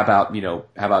 how about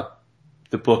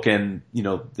the book and,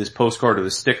 this postcard or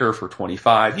the sticker for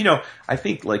 25? I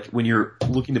think when you're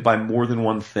looking to buy more than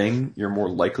one thing, you're more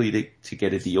likely to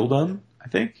get a deal done, I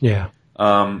think. Yeah.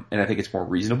 And I think it's more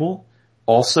reasonable.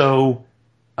 Also,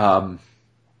 in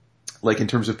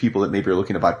terms of people that maybe are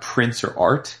looking to buy prints or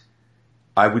art,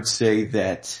 I would say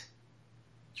that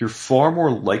you're far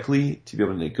more likely to be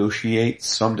able to negotiate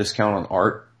some discount on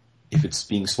art if it's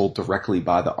being sold directly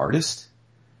by the artist.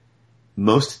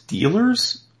 Most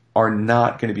dealers are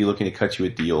not going to be looking to cut you a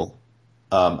deal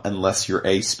unless you're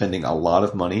A, spending a lot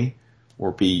of money,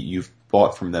 or B, you've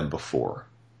bought from them before.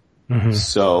 Mm-hmm.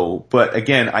 So, but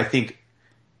again, I think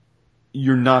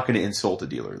you're not going to insult a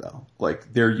dealer though.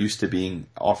 They're used to being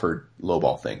offered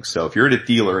lowball things. So if you're at a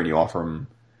dealer and you offer them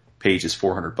pages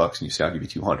 $400 and you say, I'll give you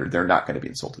 200, they're not going to be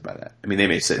insulted by that. I mean, they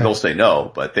may say, they'll say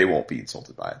no, but they won't be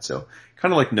insulted by it. So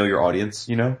kind of know your audience,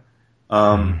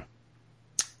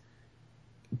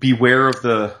 Beware of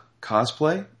the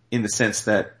cosplay in the sense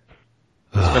that,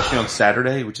 especially on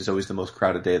Saturday, which is always the most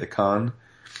crowded day of the con.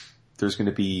 There's going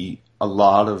to be a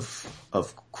lot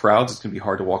of crowds. It's going to be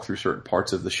hard to walk through certain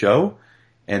parts of the show.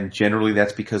 And generally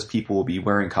that's because people will be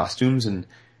wearing costumes, and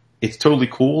it's totally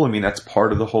cool. I mean, that's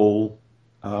part of the whole,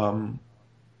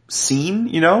 scene,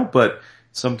 you know, but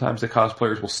sometimes the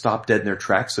cosplayers will stop dead in their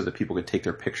tracks so that people can take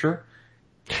their picture.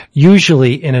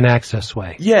 Usually in an access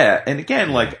way. Yeah. And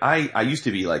again, like I used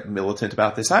to be like militant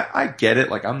about this. I get it.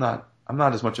 Like I'm not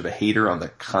as much of a hater on the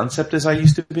concept as I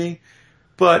used to be,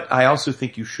 but I also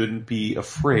think you shouldn't be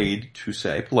afraid to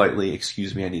say politely,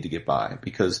 excuse me, I need to get by,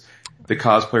 because the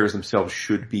cosplayers themselves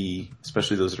should be,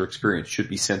 especially those that are experienced, should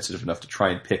be sensitive enough to try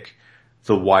and pick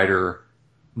the wider,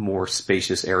 more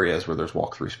spacious areas where there's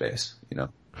walk-through space, you know?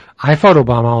 I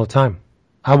photobomb all the time.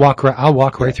 I'll walk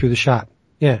right through the shot.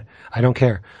 Yeah. I don't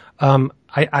care.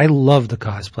 I love the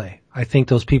cosplay. I think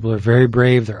those people are very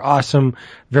brave. They're awesome,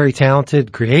 very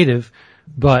talented, creative.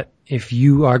 But if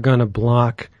you are going to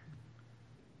block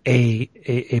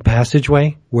a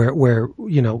passageway where,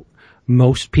 you know,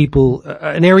 most people,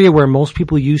 an area where most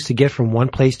people use to get from one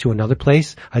place to another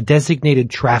place, a designated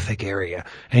traffic area,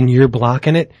 and you're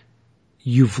blocking it,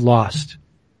 you've lost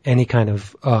any kind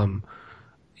of, I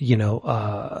don't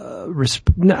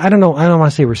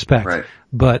want to say respect, right.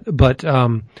 but,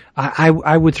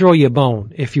 I would throw you a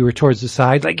bone if you were towards the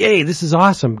side, like, hey, this is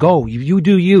awesome, go, you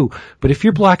do you. But if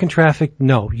you're blocking traffic,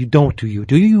 no, you don't do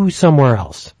you somewhere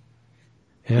else.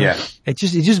 You know?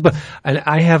 Yeah. But, and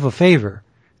I have a favor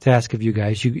to ask of you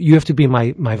guys. You have to be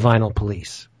my vinyl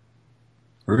police.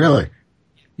 Really?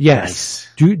 Yes.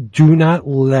 Nice. Do not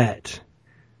let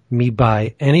me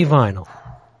buy any vinyl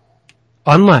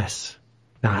unless,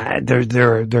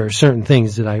 there are certain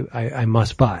things that I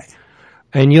must buy.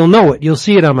 And you'll know it. You'll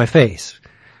see it on my face.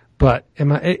 But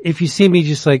if you see me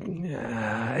just like,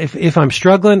 if I'm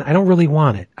struggling, I don't really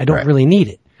want it. I don't really need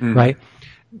it. Mm-hmm. Right?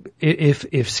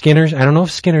 If Skinner's, I don't know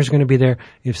if Skinner's going to be there.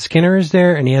 If Skinner is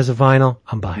there and he has a vinyl,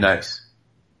 I'm buying. Nice. It.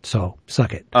 So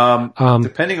suck it.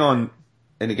 Depending on,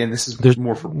 and again, this is there's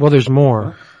more for. Well, there's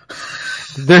more.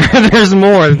 There's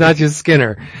more. It's not just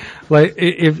Skinner. Like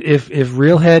if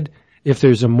Reelhead, if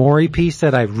there's a Maury piece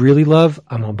that I really love,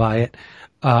 I'm gonna buy it.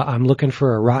 I'm looking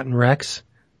for a Rotten Rex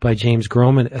by James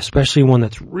Groman, especially one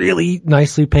that's really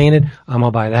nicely painted. I'm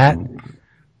gonna buy that.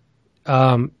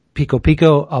 Pico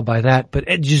Pico, I'll buy that, but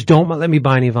just don't let me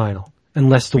buy any vinyl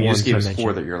unless the ones I mentioned. You just gave us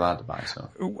 4 that you're allowed to buy, so.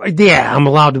 Yeah, I'm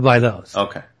allowed to buy those.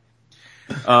 Okay.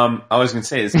 I was going to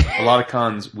say is a lot of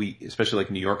cons, especially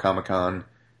like New York Comic Con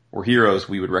or Heroes,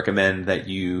 we would recommend that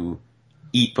you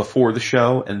eat before the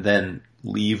show and then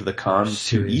leave the con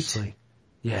to eat.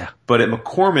 Yeah. But at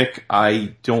McCormick,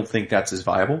 I don't think that's as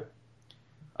viable,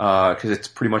 cause it's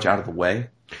pretty much out of the way.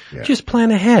 Yeah. Just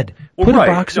plan ahead. Well, put a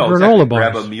box of granola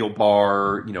bars. Grab a meal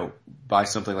bar, buy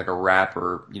something like a wrap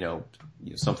or,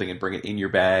 something and bring it in your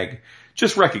bag.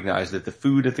 Just recognize that the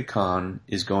food at the con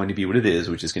is going to be what it is,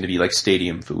 which is going to be like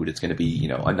stadium food. It's going to be,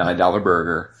 a $9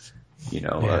 burger,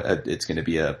 it's going to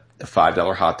be a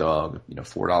 $5 hot dog,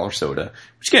 $4 soda,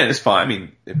 which again is fine. I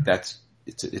mean, it's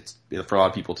for a lot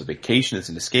of people, it's a vacation, it's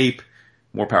an escape,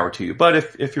 more power to you. But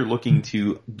if you're looking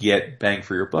to get bang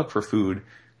for your buck for food,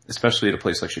 especially at a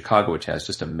place like Chicago, which has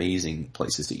just amazing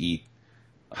places to eat.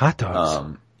 Hot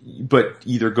dogs. But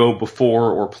either go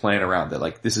before or plan around that.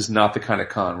 Like, this is not the kind of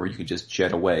con where you can just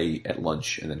jet away at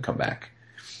lunch and then come back.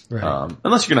 Right.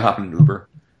 Unless you're going to hop in an Uber.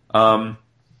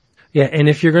 Yeah, and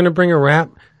if you're going to bring a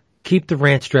wrap, keep the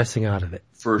ranch dressing out of it.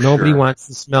 For Nobody sure. wants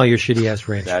to smell your shitty ass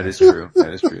ranch. That is true.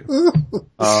 That is true.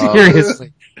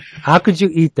 Seriously. How could you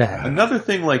eat that? Another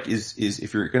thing, like, is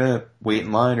if you're gonna wait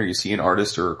in line or you see an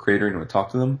artist or a creator and you want to talk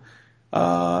to them,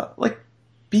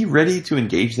 be ready to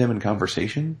engage them in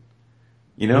conversation.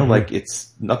 Like,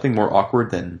 it's nothing more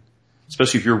awkward than,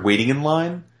 especially if you're waiting in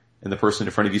line and the person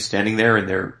in front of you standing there and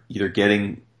they're either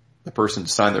getting the person to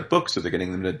sign their books or they're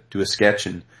getting them to do a sketch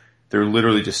and they're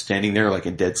literally just standing there like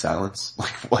in dead silence,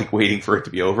 like waiting for it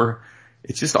to be over.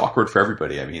 It's just awkward for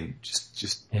everybody. I mean,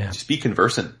 just be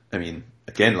conversant. I mean,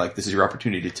 again, like, this is your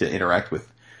opportunity to interact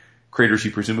with creators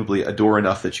you presumably adore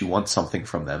enough that you want something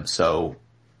from them. So,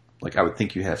 like, I would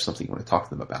think you have something you want to talk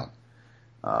to them about.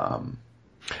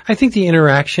 I think the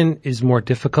interaction is more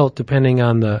difficult depending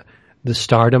on the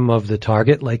stardom of the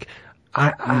target. Like,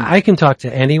 I can talk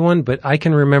to anyone, but I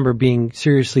can remember being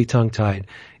seriously tongue-tied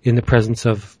in the presence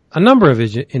of a number of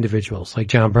individuals, like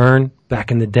John Byrne back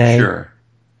in the day. Sure.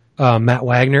 Matt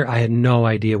Wagner, I had no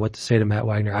idea what to say to Matt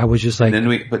Wagner. I was just like...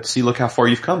 but see, look how far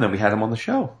you've come then. We had him on the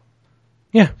show.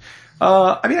 Yeah.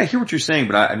 I mean, I hear what you're saying,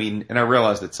 but I mean, and I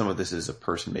realize that some of this is a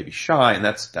person maybe shy, and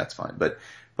that's fine. But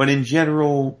in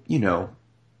general,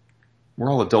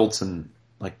 we're all adults and,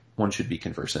 like, one should be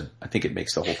conversant. I think it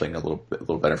makes the whole thing a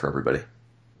little better for everybody.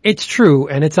 It's true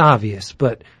and it's obvious,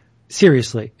 but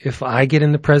seriously, if I get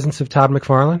in the presence of Todd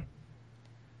McFarlane,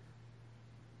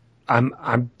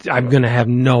 I'm going to have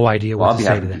no idea what to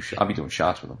say to that. I'll be doing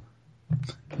shots with him.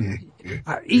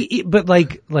 But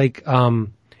like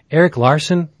Eric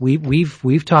Larson,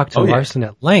 we've talked to Larson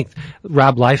at length.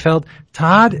 Rob Liefeld,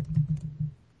 Todd,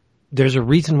 there's a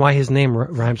reason why his name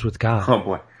rhymes with God. Oh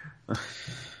boy.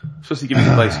 I'm supposed to give you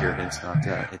advice here, Vince, not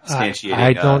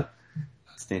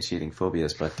instantiating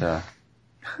phobias, but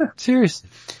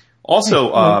seriously.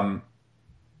 Also,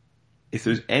 if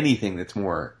there's anything that's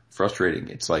more frustrating,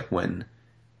 it's like when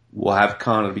we'll have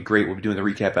con, it'll be great, we'll be doing the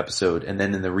recap episode, and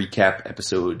then in the recap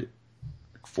episode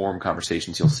forum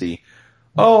conversations, you'll see,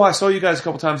 oh, I saw you guys a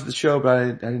couple times at the show, but I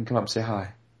didn't come up and say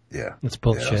hi. Yeah. That's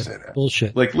bullshit. Yeah,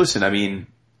 bullshit. Like, listen, I mean,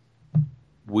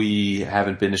 we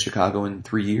haven't been to Chicago in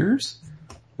 3 years.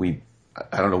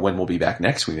 I don't know when we'll be back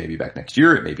next. We may be back next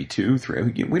year. It may be 2,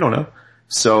 3. We don't know.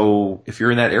 So if you're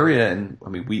in that area, and I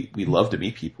mean, we love to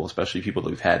meet people, especially people that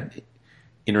we've had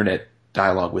internet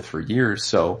dialogue with for years.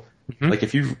 So like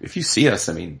if you see us,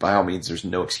 I mean, by all means, there's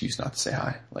no excuse not to say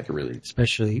hi. Like it really,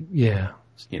 especially, yeah.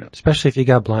 You know, especially if you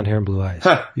got blonde hair and blue eyes,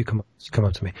 you come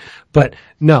up to me. But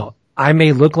no, I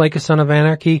may look like a son of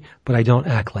anarchy, but I don't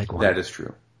act like one. That is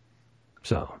true.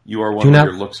 So you are one where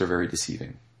your looks are very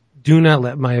deceiving. Do not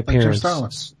let my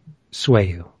appearance sway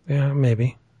you. Yeah,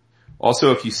 maybe.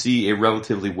 Also, if you see a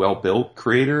relatively well-built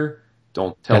creator,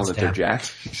 don't tell them that they're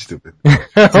jacked. Stupid.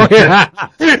 Oh yeah.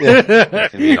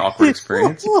 It can be an awkward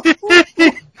experience. You're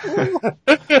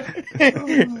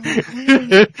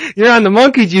on the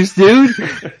monkey juice, dude.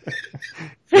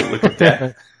 Look at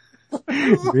that.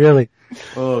 Really?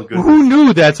 Oh, goodness. Who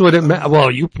knew that's what it meant? Well,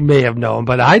 you may have known,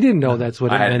 but I didn't know that's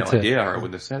what it meant. I had no idea, or I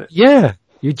wouldn't have said it. Yeah.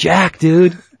 You're jacked,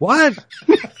 dude. What?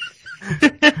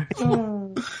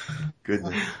 Oh,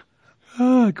 goodness.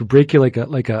 Oh, it could break you like a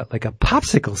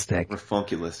popsicle stick.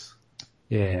 Refunculous.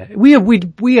 Yeah. We have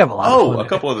a lot of fun. A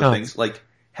couple other things. Like,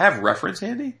 have reference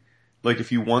handy. Like,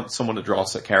 if you want someone to draw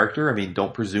a character, I mean,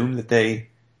 don't presume that they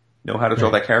know how to draw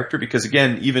that character, because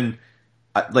again, even,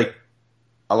 like,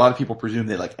 a lot of people presume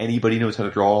that, like, anybody knows how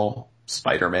to draw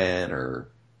Spider-Man or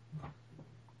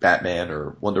Batman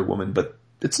or Wonder Woman, but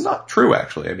it's not true,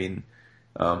 actually. I mean,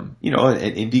 you know,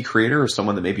 an indie creator or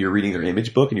someone that maybe you're reading their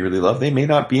image book and you really love, they may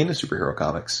not be into superhero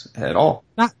comics at all.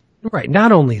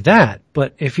 Not only that,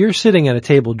 but if you're sitting at a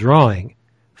table drawing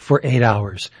for 8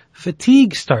 hours,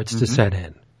 fatigue starts to set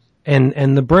in.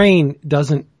 And the brain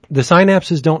the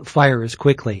synapses don't fire as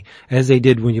quickly as they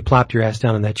did when you plopped your ass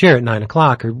down in that chair at 9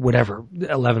 o'clock or whatever,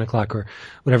 11 o'clock or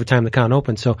whatever time the con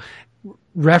opens. So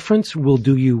reference will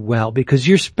do you well because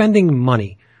you're spending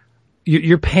money.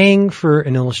 You're paying for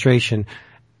an illustration.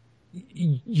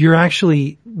 You're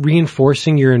actually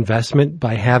reinforcing your investment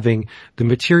by having the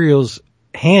materials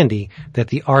handy that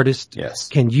the artist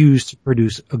can use to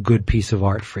produce a good piece of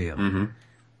art for you.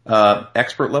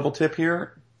 Expert level tip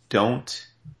here. Don't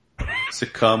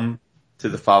succumb to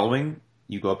the following.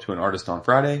 You go up to an artist on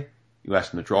Friday. You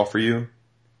ask them to draw for you.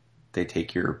 They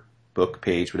take your book,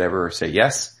 page, whatever, or say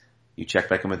yes. You check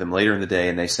back in with them later in the day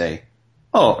and they say,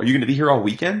 oh, are you going to be here all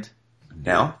weekend?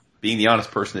 Now, being the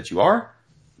honest person that you are,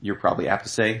 you're probably apt to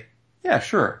say, yeah,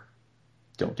 sure.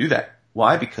 Don't do that.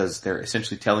 Why? Because they're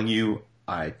essentially telling you,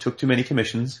 I took too many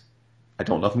commissions. I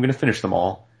don't know if I'm going to finish them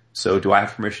all. So do I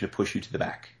have permission to push you to the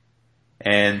back?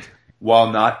 And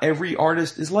while not every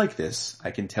artist is like this,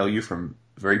 I can tell you from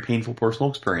very painful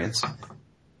personal experience,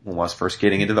 when I was first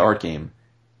getting into the art game,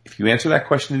 if you answer that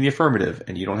question in the affirmative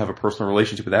and you don't have a personal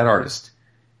relationship with that artist,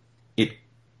 it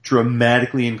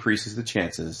dramatically increases the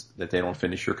chances that they don't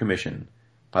finish your commission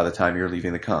by the time you're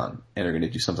leaving the con. And they're going to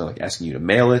do something like asking you to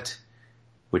mail it,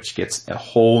 which gets a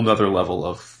whole nother level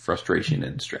of frustration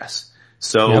and stress.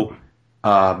 So,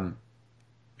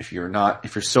 if you're the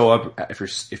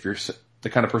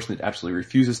kind of person that absolutely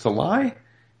refuses to lie,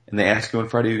 and they ask you on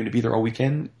Friday, you're going to be there all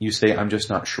weekend, you say, I'm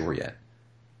just not sure yet.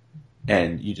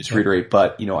 And you just reiterate,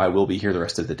 but, you know, I will be here the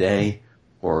rest of the day,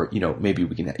 or, you know, maybe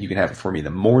you can have it for me in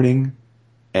the morning.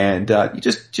 And, you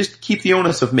just keep the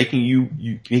onus of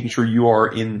making sure you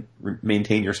are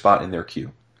maintain your spot in their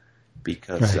queue.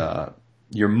 Because,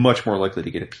 you're much more likely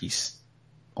to get a piece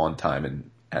on time and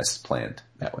as planned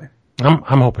that way.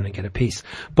 I'm hoping to get a piece.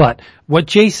 But what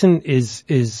Jason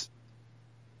is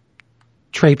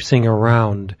traipsing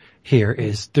around here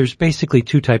is there's basically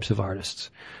two types of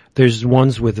artists. There's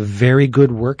ones with very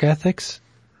good work ethics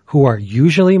who are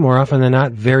usually, more often than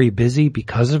not, very busy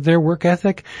because of their work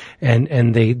ethic,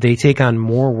 and they take on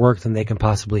more work than they can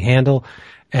possibly handle.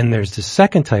 And there's the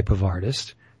second type of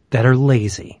artist that are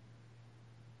lazy.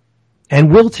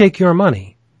 and will take your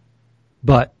money,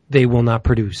 but they will not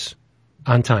produce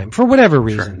on time for whatever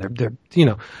reason. Sure. They're, you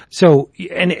know, so,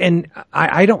 and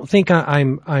I don't think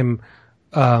I'm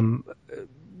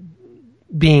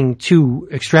being too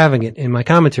extravagant in my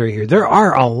commentary here. There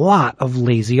are a lot of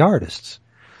lazy artists.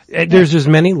 There's as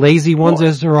many lazy ones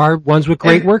as there are ones with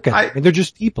great work ethic. They're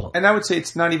just people. And I would say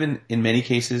it's not even, in many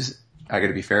cases, I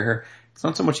gotta be fair here, it's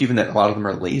not so much even that a lot of them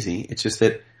are lazy, it's just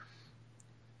that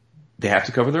they have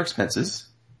to cover their expenses,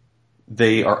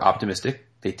 they are optimistic,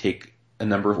 they take a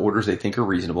number of orders they think are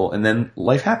reasonable, and then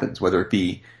life happens, whether it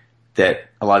be that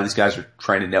a lot of these guys are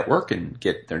trying to network and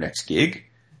get their next gig,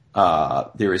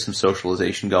 there is some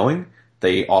socialization going,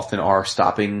 they often are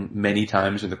stopping many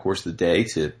times in the course of the day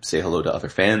to say hello to other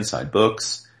fans, sign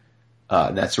books,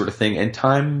 that sort of thing, and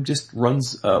time just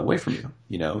runs away from you,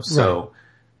 you know, so...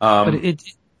 But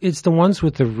it's the ones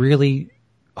with the really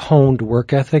honed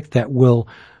work ethic that will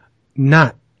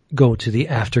not go to the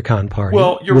after-con party.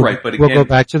 Well, you're right, but again... We'll go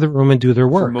back to the room and do their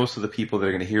work. For most of the people that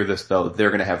are going to hear this, though, they're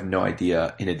going to have no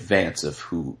idea in advance of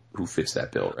who fits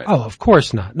that bill, right? Oh, of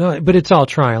course not. No, but it's all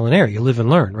trial and error. You live and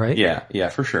learn, right? Yeah,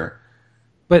 for sure.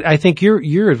 But I think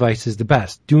your advice is the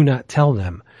best. Do not tell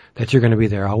them that you're going to be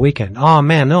there all weekend. Oh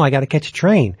man, no, I got to catch a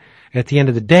train at the end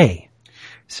of the day.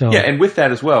 So yeah, and with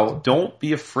that as well, don't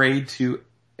be afraid to,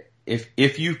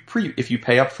 if you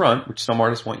pay up front, which some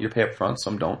artists want you to pay up front,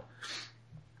 some don't.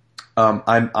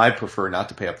 I prefer not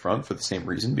to pay up front for the same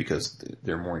reason, because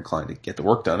they're more inclined to get the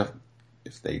work done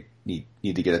if they need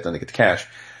to get it done to get the cash.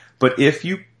 But if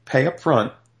you pay up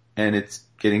front and it's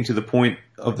getting to the point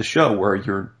of the show where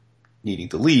you're needing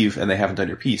to leave and they haven't done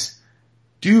your piece,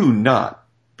 do not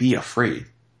be afraid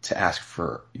to ask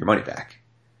for your money back.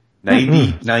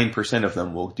 99% of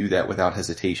them will do that without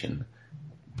hesitation,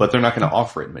 but they're not going to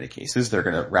offer it in many cases. They're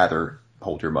going to rather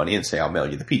hold your money and say, I'll mail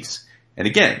you the piece. And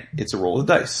again, it's a roll of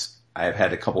the dice. I have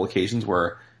had a couple occasions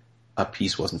where a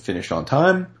piece wasn't finished on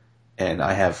time, and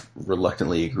I have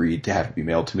reluctantly agreed to have it be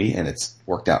mailed to me, and it's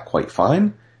worked out quite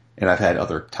fine. And I've had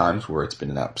other times where it's been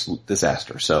an absolute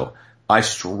disaster. So I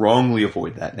strongly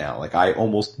avoid that now. Like in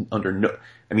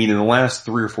the last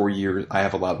 3 or 4 years, I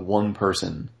have allowed one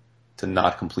person to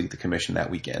not complete the commission that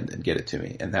weekend and get it to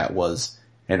me. And that was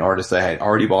an artist that I had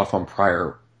already bought from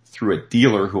prior through a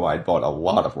dealer who I'd bought a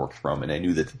lot of work from, and I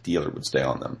knew that the dealer would stay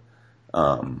on them.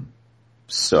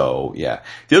 So yeah.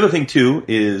 The other thing too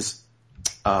is,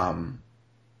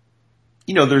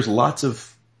 there's lots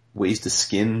of ways to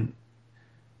skin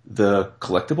the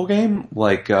collectible game.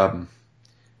 Like,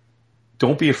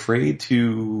 don't be afraid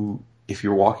to, if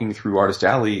you're walking through Artist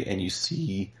Alley and you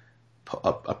see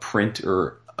a print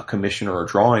or a commission or a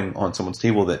drawing on someone's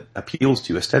table that appeals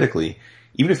to you aesthetically,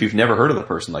 even if you've never heard of the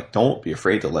person, like, don't be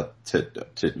afraid to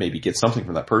maybe get something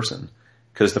from that person.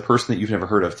 Because the person that you've never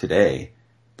heard of today,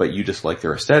 but you just like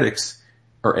their aesthetics,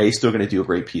 are A, still going to do a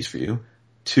great piece for you.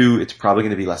 2, it's probably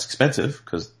going to be less expensive,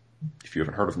 because if you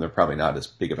haven't heard of them, they're probably not as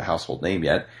big of a household name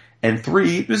yet. And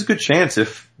 3, there's a good chance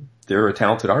if they're a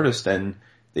talented artist and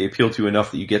they appeal to you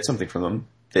enough that you get something from them,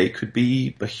 they could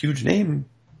be a huge name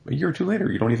a year or 2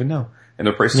 later. You don't even know. And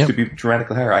their prices could be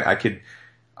dramatically higher. I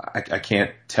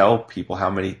can't tell people how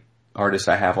many artists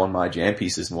I have on my jam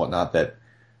pieces and whatnot that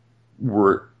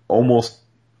were almost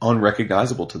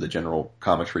unrecognizable to the general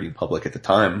comics reading public at the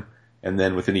time. And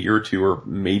then within a year or 2 are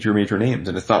major names.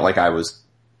 And it's not like I was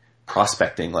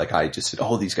prospecting, like I just said,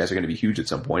 oh, these guys are going to be huge at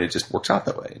some point. It just works out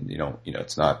that way. And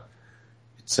it's not,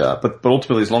 but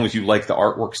ultimately, as long as you like the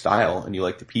artwork style and you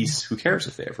like the piece, who cares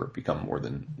if they ever become more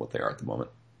than what they are at the moment?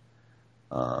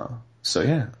 So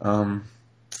yeah, I don't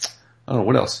know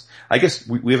what else. I guess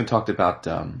we haven't talked about,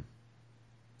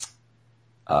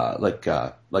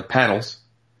 like panels.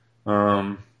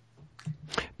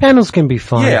 Panels can be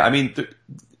fun. Yeah, I mean,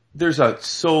 there's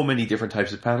so many different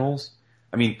types of panels.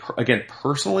 I mean, again,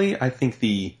 personally, I think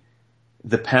the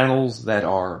panels that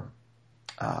are,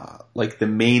 like the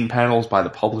main panels by the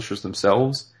publishers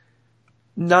themselves,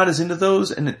 not as into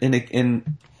those,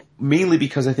 and mainly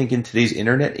because I think in today's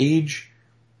internet age,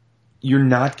 you're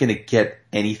not going to get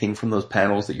anything from those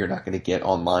panels that you're not going to get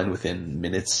online within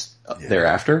minutes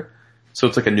thereafter. So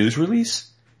it's like a news release,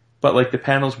 but like the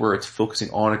panels where it's focusing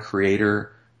on a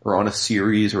creator or on a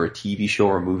series or a TV show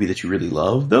or a movie that you really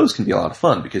love, those can be a lot of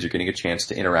fun because you're getting a chance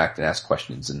to interact and ask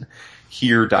questions and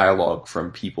hear dialogue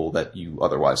from people that you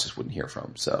otherwise just wouldn't hear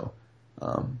from. So,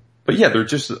 but yeah,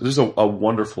 there's a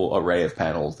wonderful array of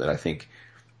panels that I think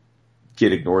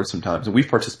get ignored sometimes. And we've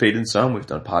participated in some. We've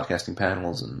done podcasting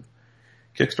panels and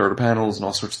Kickstarter panels and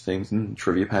all sorts of things, and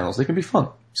trivia panels. They can be fun.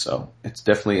 So it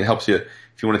helps you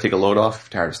if you want to take a load off,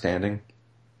 if you're tired of standing,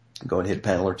 go and hit a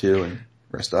panel or two and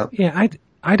rest up. Yeah,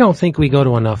 I don't think we go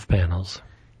to enough panels.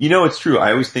 You know, it's true.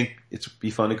 I always think it'd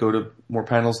be fun to go to more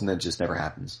panels, and that just never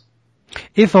happens.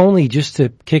 If only just to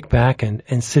kick back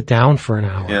and sit down for an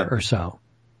hour or so.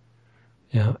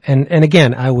 Yeah. And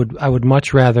again, I would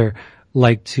much rather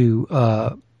like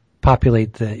to,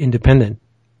 populate the independent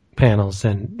panels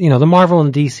and, the Marvel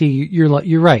and DC,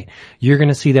 you're right. You're going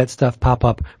to see that stuff pop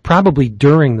up probably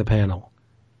during the panel.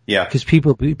 Yeah. Cause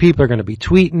people are going to be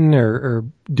tweeting or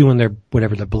doing their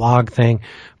blog thing.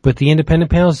 But the independent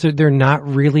panels, they're not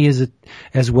really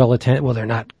as well attended. Well, they're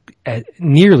not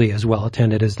nearly as well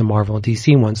attended as the Marvel and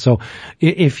DC ones. So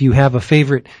if you have a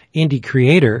favorite indie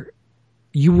creator,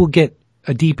 you will get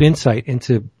a deep insight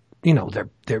into,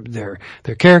 their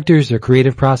characters, their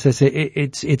creative process.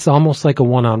 It's almost like a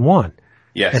one-on-one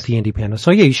at the indie panel.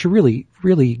 So yeah, you should really,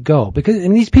 really go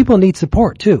and these people need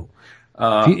support too.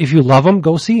 If you love them,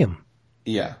 go see them.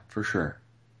 Yeah, for sure.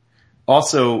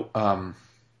 Also, I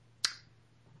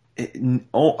don't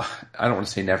want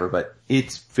to say never, but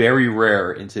it's very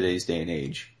rare in today's day and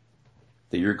age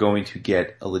that you're going to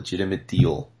get a legitimate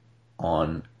deal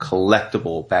on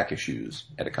collectible back issues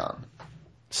at a con.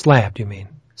 Slabbed, you mean?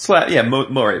 Slab, yeah,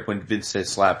 right. When Vince says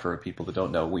slab, for people that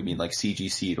don't know, we mean like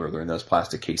CGC'd, or they're in those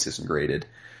plastic cases and graded.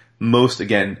 Most,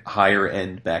 again, higher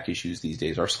end back issues these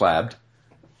days are slabbed.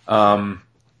 But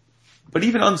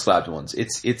even unslabbed ones,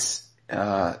 it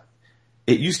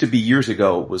used to be years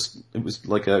ago, it was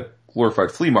like a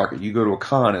glorified flea market. You go to a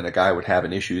con and a guy would have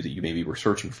an issue that you maybe were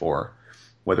searching for,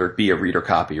 whether it be a reader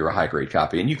copy or a high grade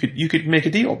copy, and you could make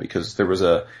a deal because there was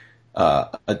a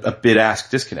bid-ask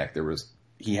disconnect.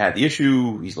 He had the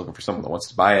issue, he's looking for someone that wants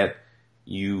to buy it,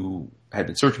 you had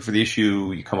been searching for the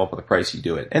issue, you come up with a price, you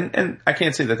do it. And I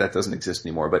can't say that doesn't exist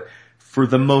anymore, but for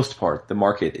the most part, the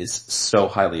market is so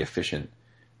highly efficient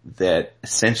that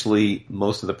essentially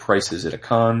most of the prices at a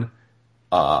con,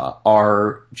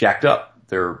 are jacked up.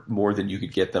 They're more than you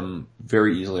could get them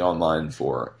very easily online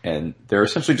for. And they're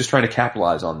essentially just trying to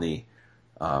capitalize on the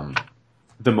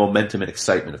momentum and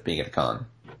excitement of being at a con.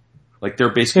 Like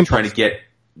they're basically trying to get,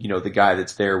 the guy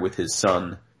that's there with his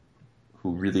son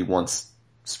who really wants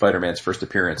Spider-Man's first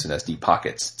appearance and has deep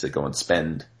pockets to go and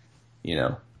spend,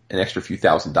 an extra few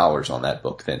 $1,000s on that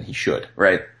book than he should,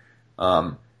 right?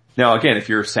 Now again, if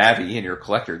you're savvy and you're a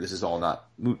collector, this is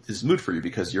moot for you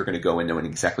because you're going to go in knowing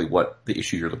exactly what the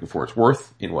issue you're looking for is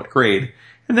worth, in what grade,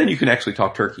 and then you can actually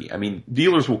talk turkey. I mean,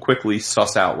 dealers will quickly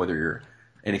suss out whether you're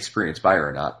an experienced buyer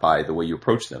or not by the way you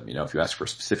approach them. If you ask for a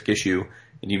specific issue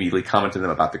and you immediately comment to them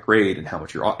about the grade and how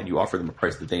much and you offer them a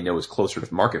price that they know is closer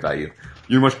to market value,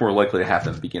 you're much more likely to have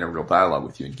them begin a real dialogue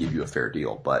with you and give you a fair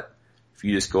deal. But if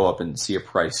you just go up and see a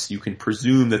price, you can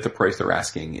presume that the price they're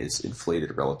asking is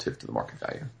inflated relative to the market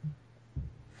value.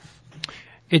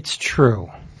 It's true.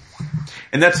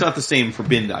 And that's not the same for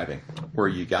bin diving, where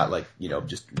you got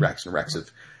just racks and racks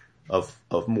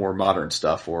of more modern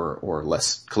stuff or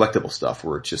less collectible stuff,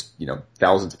 where it's just,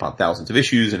 thousands upon thousands of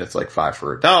issues and it's like $5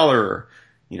 for $1 or,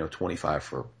 25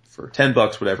 for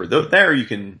 $10, whatever. There you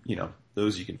can,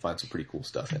 those you can find some pretty cool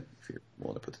stuff in if you're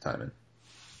willing to put the time in.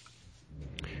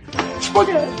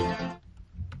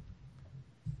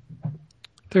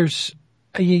 There's,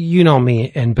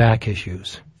 me and back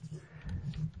issues.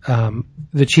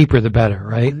 The cheaper the better,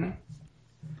 right? Mm-hmm.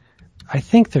 I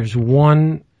think there's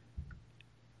one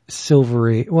it's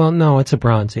a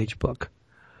Bronze Age book,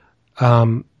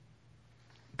 that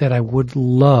I would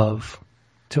love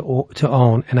to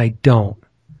own, and I don't.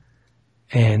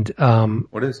 And,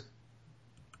 what is?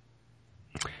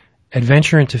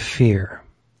 Adventure into Fear.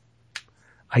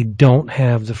 I don't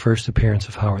have the first appearance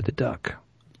of Howard the Duck.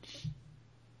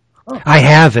 Oh. I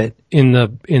have it in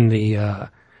the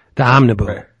Omniboo,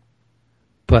 right,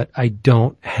 but I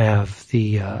don't have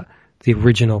the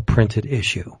original printed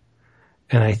issue.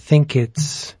 And I think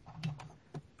it's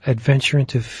Adventure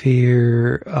into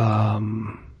Fear,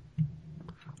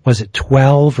 was it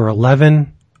 12 or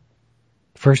 11?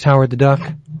 First Howard the Duck?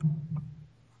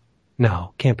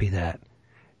 No, can't be that.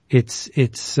 It's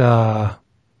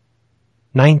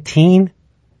 19?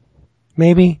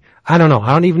 Maybe? I don't know.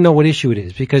 I don't even know what issue it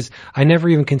is because I never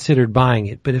even considered buying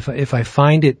it. But if I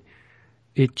find it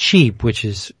cheap, which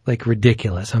is like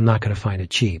ridiculous, I'm not going to find it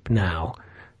cheap now,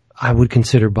 I would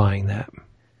consider buying that.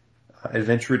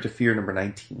 Adventure into Fear number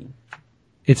 19.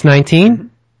 It's 19? Mm-hmm.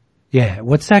 Yeah.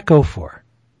 What's that go for?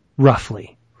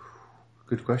 Roughly.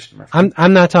 Good question, my friend.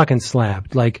 I'm not talking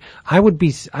slabbed. Like, I would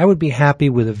be happy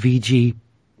with a VG,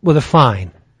 with a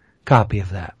fine copy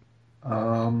of that.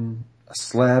 A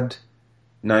slabbed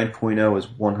 9.0 is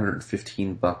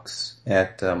 $115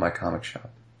 at my comic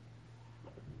shop.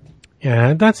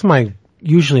 Yeah, that's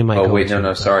usually my. Oh wait,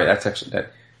 no, sorry. That's actually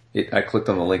I clicked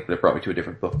on the link, but it brought me to a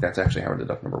different book. That's actually Howard the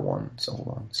Duck #1. So hold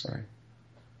on, sorry.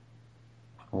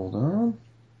 Hold on.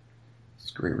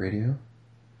 It's great radio.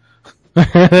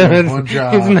 One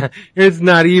job. It's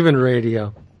not even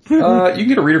radio. You can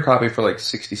get a reader copy for like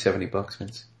 $60-$70,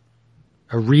 Vince.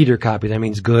 A reader copy, that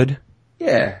means good?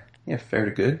 Yeah, fair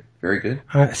to good. Very good.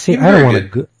 See, Even I don't very want to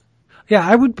good. go. Yeah,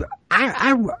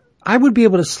 I would be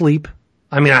able to sleep.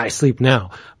 I mean, I sleep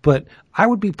now, but I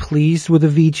would be pleased with a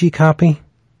VG copy.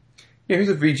 Yeah, here's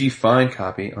a VG fine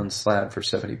copy on slab for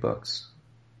 $70.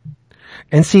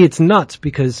 And see, it's nuts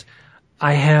because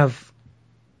I have,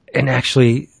 and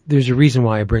actually, there's a reason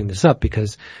why I bring this up,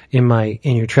 because in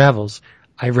your travels,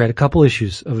 I read a couple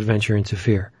issues of Adventure into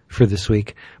Fear for this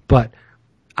week, but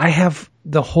I have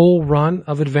the whole run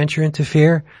of Adventure into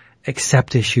Fear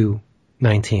except issue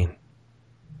 19.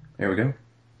 There we go.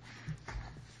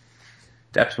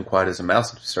 Dap's been quiet as a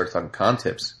mouse since we started talking con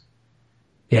tips.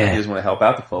 Yeah. He doesn't want to help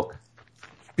out the folk.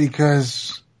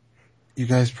 Because you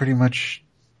guys pretty much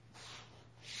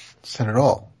said it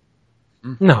all.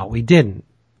 No, we didn't.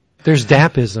 There's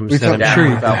Dapisms that I'm Dap, sure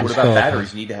you what about can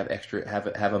batteries? You need to have extra,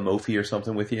 have a Mophie or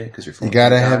something with you because You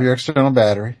gotta have your external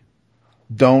battery.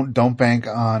 Don't bank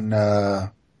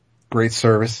on, great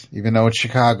service, even though it's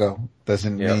Chicago.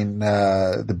 Doesn't mean,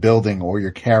 the building or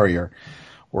your carrier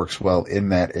works well in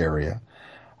that area.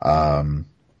 You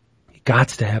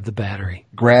gots to have the battery.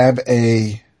 Grab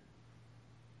a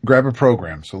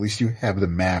program, so at least you have the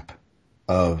map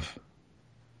of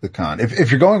the con.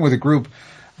 If you're going with a group,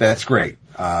 that's great.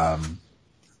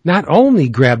 Not only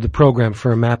grab the program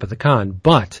for a map of the con,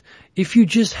 but if you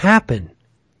just happen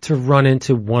to run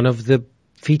into one of the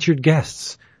featured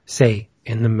guests, say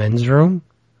in the men's room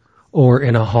or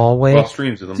in a hallway. Well,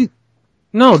 streams of them.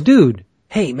 No, dude.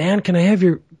 Hey man, can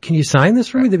you sign this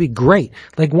for me? That'd be great.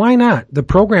 Like, why not? The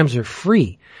programs are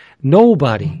free.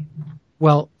 Nobody,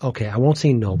 well, okay, I won't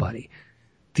say nobody.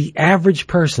 The average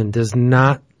person does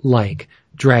not like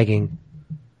dragging,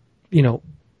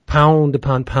 pound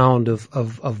upon pound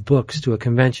of books to a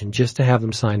convention just to have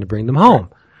them signed to bring them home.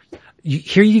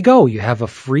 Here you go. You have a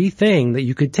free thing that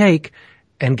you could take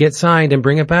and get signed and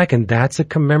bring it back, and that's a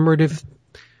commemorative.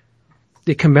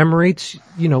 It commemorates,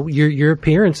 your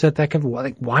appearance at that convention.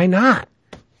 Like, why not?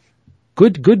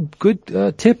 Good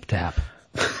tip, Tap.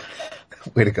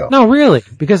 Way to go. No, really,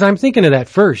 because I'm thinking of that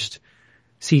first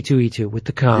C2E2 with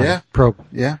the con program.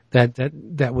 Yeah.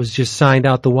 That was just signed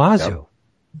out the wazoo.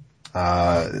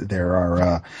 There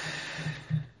are,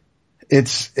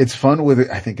 it's fun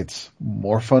with I think it's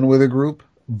more fun with a group,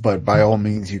 but by all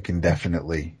means you can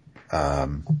definitely,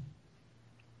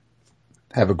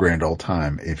 have a grand old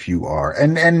time if you are,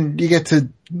 and you get to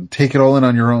take it all in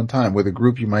on your own time. With a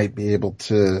group, you might be able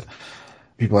to,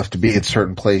 people have to be at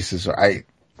certain places. I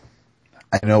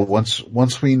know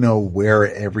once we know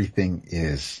where everything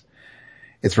is,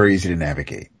 it's very easy to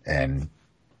navigate. And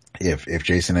if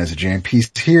Jason has a jam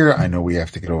piece here, I know we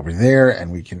have to get over there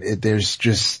and we can, there's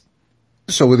just,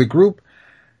 so with a group,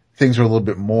 things are a little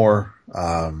bit more,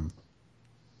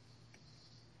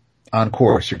 on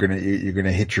course. You're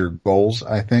gonna hit your goals,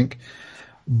 I think.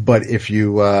 But if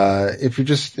you're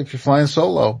flying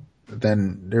solo,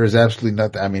 then there is absolutely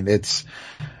nothing. I mean, it's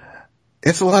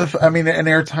a lot of, and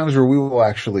there are times where we will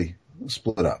actually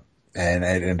split up, and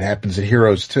it happens at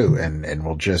Heroes too, and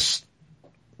we'll just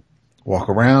walk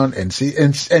around and see,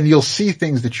 and you'll see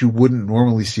things that you wouldn't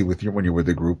normally see when you're with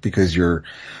the group because you're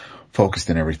focused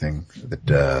in everything that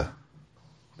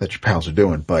your pals are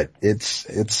doing. But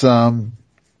it's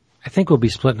I think we'll be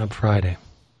splitting up Friday.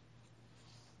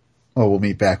 Well, we'll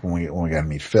meet back when we gotta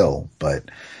meet Phil,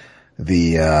 but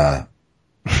there,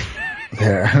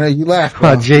 I know you laugh.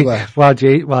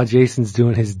 While Jason's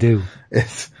doing his do.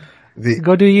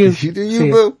 Go do you. You do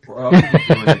you, boo. We're all doing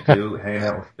it too, hanging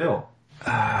out with Phil.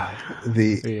 I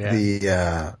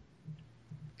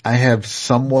have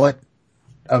somewhat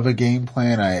of a game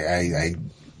plan. I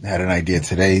had an idea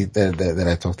today that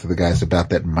I talked to the guys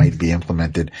about that might be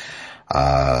implemented.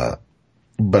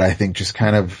 But I think just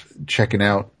kind of checking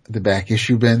out the back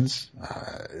issue bins,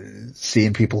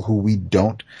 seeing people who we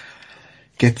don't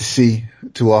get to see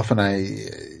too often.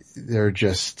 They're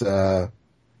just, for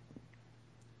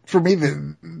me,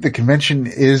 the convention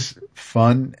is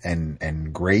fun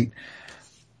and great,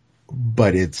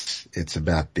 but it's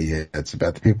about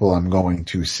the people I'm going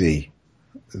to see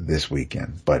this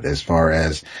weekend. But as far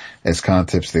as con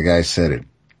tips, the guy said it,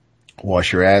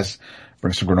 wash your ass,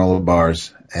 bring some granola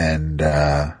bars, and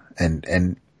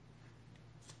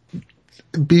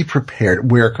be prepared.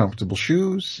 Wear comfortable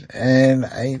shoes, and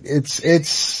it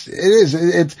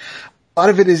is a lot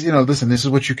of it is, listen, this is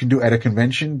what you can do at a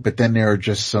convention, but then there are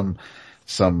just some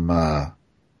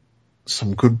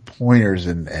some good pointers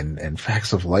and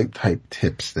facts of life type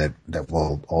tips that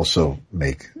will also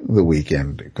make the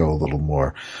weekend go a little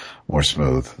more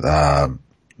smooth.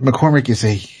 McCormick is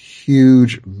a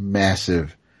huge,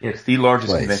 massive. Yeah, it's the largest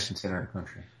place. Convention center in the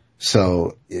country.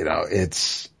 So,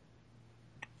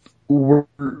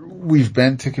 we've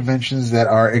been to conventions that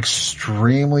are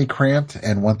extremely cramped,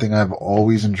 and one thing I've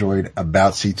always enjoyed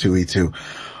about C2E2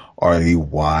 are the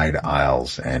wide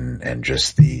aisles and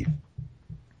just the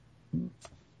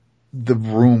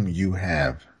room you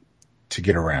have to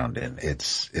get around in.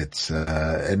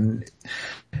 And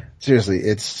seriously,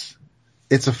 it's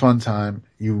a fun time.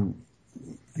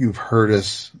 You've heard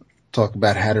us talk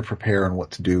about how to prepare and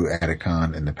what to do at a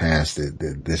con in the past.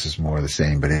 This is more of the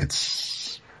same, but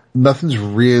nothing's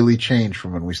really changed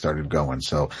from when we started going.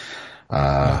 So,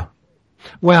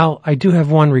 well, I do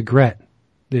have one regret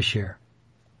this year.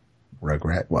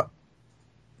 Regret what?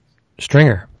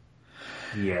 Stringer.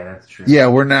 Yeah, that's true. Yeah,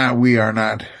 we're not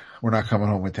coming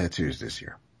home with tattoos this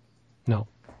year. No.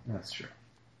 That's true.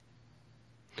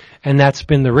 And that's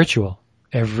been the ritual.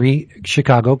 Every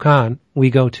Chicago con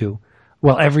we go to,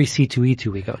 well, every C2E2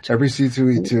 we go to. Every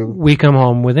C2E2. We come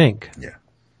home with ink. Yeah.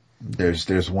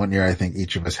 There's 1 year I think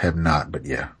each of us have not, but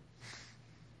yeah.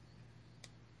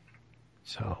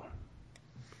 So,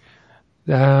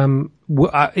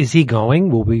 is he going?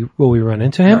 Will we run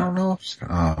into him? I don't know.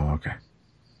 Oh, okay.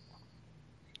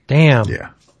 Damn.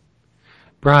 Yeah.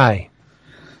 Bri.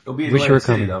 It'll be in Wish you were Atlantic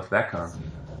City coming. though for that con.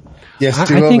 Yes,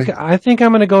 I think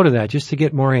I'm going to go to that just to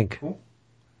get more ink. Cool.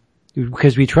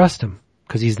 Because we trust him.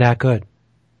 Because he's that good.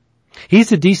 He's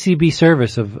the DCB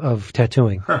service of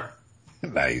tattooing.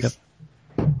 Nice.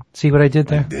 Yep. See what I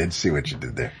did I there? did see what you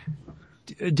did there.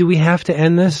 Do we have to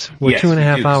end this? We're Yes, 2.5 we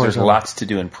do, 'cause hours. There's on. lots to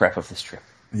do in prep of this trip.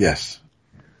 Yes.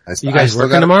 You guys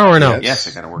working tomorrow or no? Yes,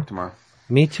 I gotta work tomorrow.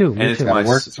 Me too. And it's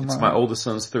work it's tomorrow. my oldest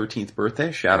son's 13th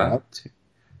birthday. Shout out to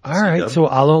All right, so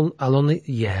I'll only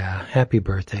happy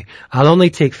birthday. I'll only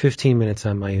take 15 minutes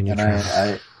on my union And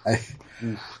travel.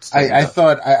 I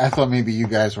thought maybe you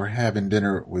guys were having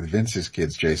dinner with Vince's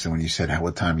kids, Jason, when you said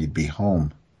what time you'd be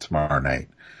home tomorrow night.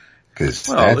 Cause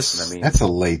that's a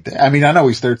late day. I mean, I know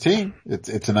he's 13.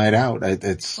 It's a night out.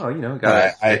 Get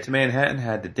to Manhattan,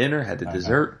 had the dinner, had the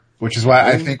dessert. Which is why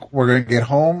I think we're going to get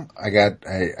home. I got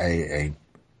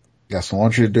some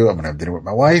laundry to do. I'm going to have dinner with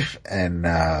my wife, and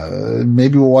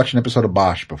maybe we'll watch an episode of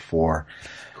Bosch before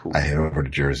I head over to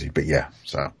Jersey. But yeah,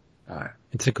 so. All right.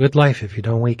 It's a good life if you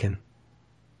don't weaken.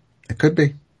 It could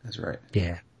be. That's right.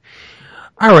 Yeah.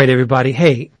 All right, everybody.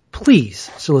 Hey, please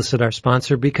solicit our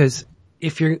sponsor, because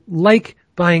if you're like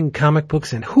buying comic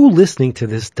books, and who listening to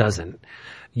this doesn't,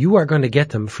 you are going to get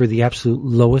them for the absolute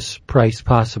lowest price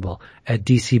possible at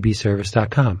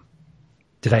dcbservice.com.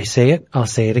 Did I say it? I'll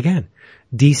say it again.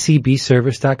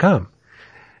 dcbservice.com.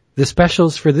 The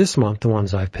specials for this month, the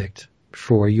ones I've picked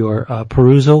for your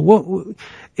perusal, what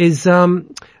is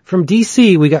from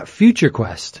DC, we got Future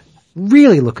Quest.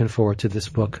 Really looking forward to this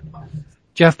book.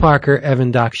 Jeff Parker,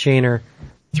 Evan Doc Shaner,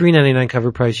 $3.99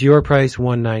 cover price, your price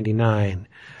 $1.99.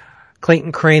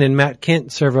 Clayton Crane and Matt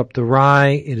Kint serve up the rye.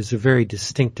 It is a very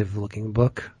distinctive looking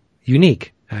book.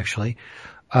 Unique, actually.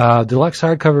 Deluxe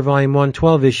hardcover volume 1,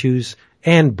 12 issues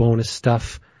and bonus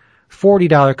stuff.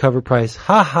 $40 cover price.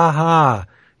 Ha ha ha.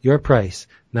 Your price,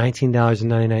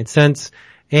 $19.99.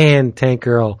 And Tank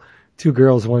Girl, 2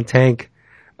 girls, 1 tank.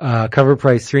 Cover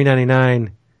price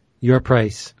 $3.99. Your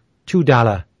price,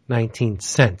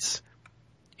 $2.19.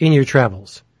 In your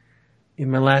travels. In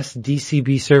my last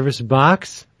DCB service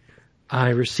box, I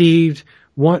received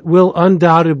what will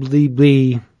undoubtedly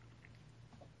be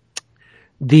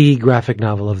the graphic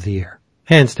novel of the year.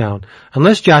 Hands down.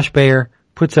 Unless Josh Bayer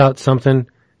puts out something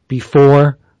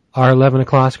before our 11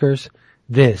 o'clockers,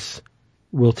 this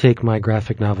will take my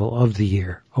graphic novel of the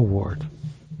year award.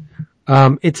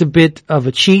 It's a bit of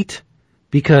a cheat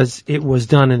because it was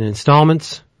done in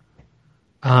installments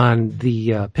on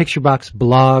the Picture Box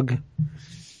blog,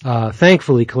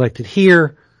 thankfully collected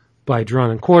here by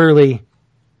Drawn and Quarterly.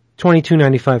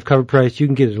 $22.95 cover price. You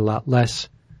can get it a lot less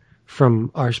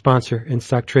from our sponsor, In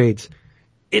Stock Trades.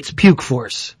 It's Puke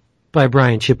Force by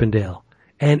Brian Chippendale.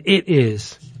 And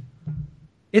it's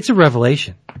a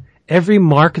revelation. Every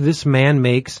mark this man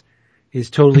makes is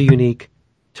totally unique,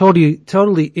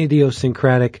 totally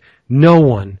idiosyncratic. No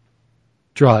one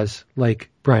draws like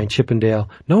Brian Chippendale.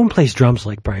 No one plays drums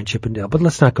like Brian Chippendale, but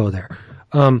let's not go there.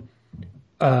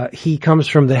 He comes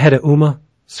from the Hedda Uma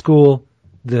school,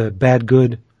 the bad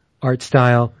good art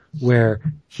style, where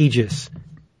he just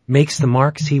makes the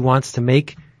marks he wants to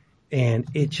make, and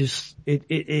it's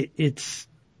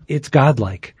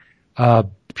godlike.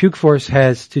 Puke Force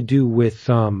has to do with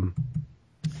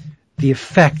the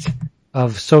effect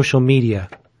of social media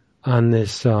on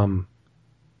this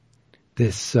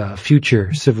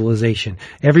future civilization.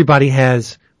 Everybody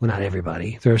has, well, not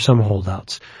everybody, there are some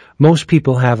holdouts. Most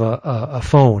people have a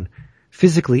phone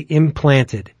physically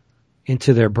implanted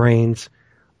into their brains.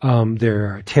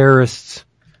 There are terrorist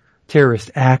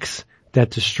acts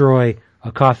that destroy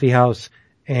a coffee house,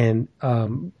 and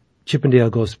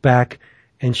Chippendale goes back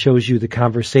and shows you the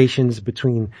conversations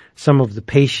between some of the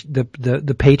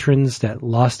patrons that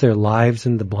lost their lives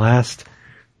in the blast.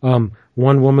 One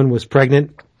woman was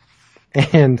pregnant,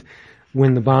 and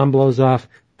when the bomb blows off,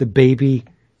 the baby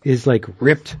is like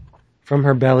ripped from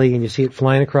her belly, and you see it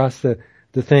flying across the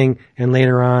thing, and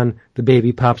later on the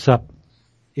baby pops up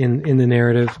in the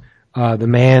narrative. The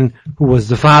man who was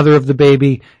the father of the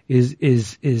baby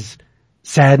is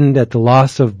saddened at the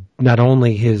loss of not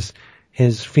only his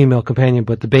female companion,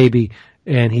 but the baby,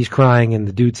 and he's crying,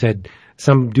 and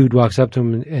some dude walks up to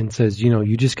him and says,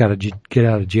 you just got a get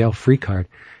out of jail free card.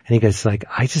 And he goes like,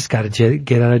 I just got a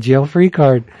get out of jail free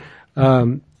card.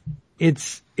 I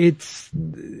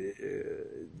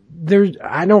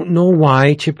don't know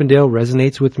why Chippendale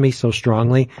resonates with me so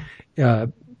strongly.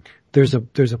 There's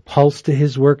a pulse to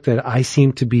his work that I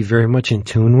seem to be very much in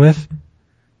tune with.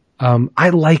 I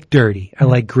like dirty. I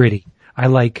like gritty. I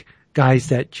like guys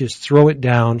that just throw it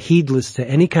down, heedless to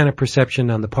any kind of perception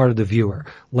on the part of the viewer.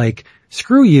 Like,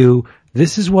 screw you.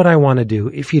 This is what I want to do.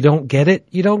 If you don't get it,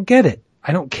 you don't get it.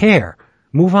 I don't care.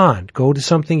 Move on. Go to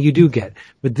something you do get.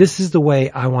 But this is the way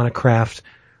I want to craft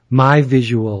my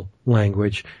visual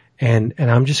language, and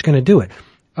I'm just going to do it.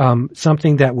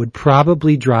 Something that would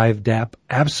probably drive Dap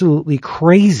absolutely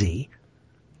crazy.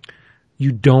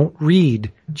 You don't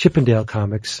read Chippendale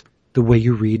comics the way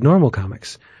you read normal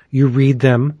comics. You read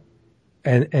them,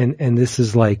 and this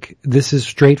is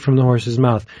straight from the horse's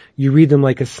mouth. You read them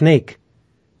like a snake.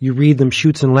 You read them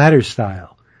Chutes and Ladders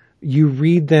style. You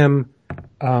read them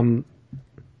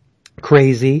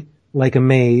crazy, like a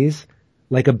maze,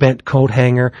 like a bent coat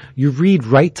hanger. You read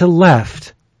right to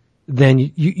left, then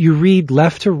you read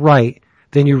left to right,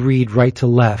 then you read right to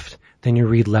left, then you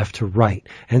read left to right.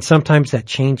 And sometimes that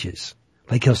changes.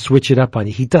 Like he'll switch it up on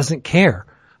you. He doesn't care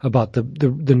about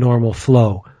the normal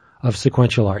flow of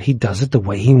sequential art. He does it the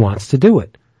way he wants to do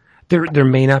it. There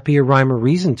may not be a rhyme or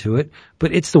reason to it,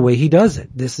 but it's the way he does it.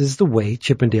 This is the way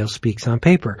Chippendale speaks on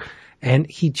paper. And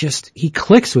he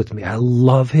clicks with me. I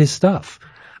love his stuff.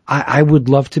 I would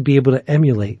love to be able to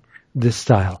emulate this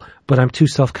style, but I'm too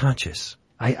self-conscious.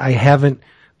 I haven't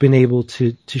been able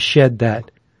to shed that,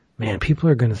 man, people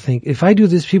are going to think, if I do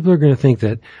this, people are going to think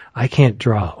that I can't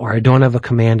draw, or I don't have a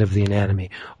command of the anatomy,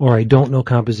 or I don't know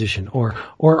composition, or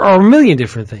a million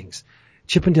different things.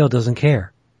 Chippendale doesn't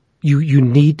care. You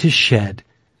need to shed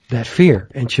that fear.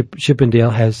 And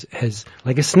Chippendale has,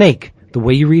 like a snake, the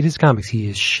way you read his comics, he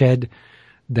has shed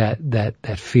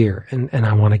that fear. And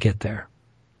I want to get there.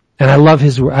 And I love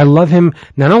his work. I love him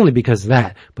not only because of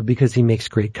that, but because he makes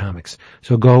great comics.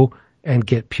 So go and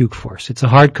get Puke Force. It's a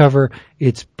hardcover.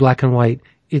 It's black and white.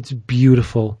 It's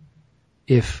beautiful.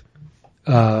 If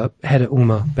Hedda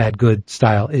Uma Bad Good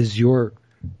style is your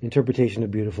interpretation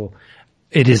of beautiful,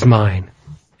 it is mine.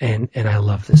 And I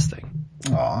love this thing.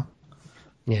 Aw.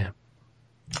 Yeah.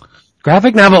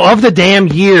 Graphic novel of the damn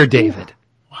year, David.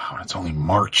 Wow, it's only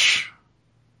March.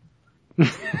 You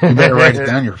better write it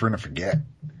down. You're going to forget.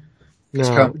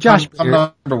 No, Josh. Come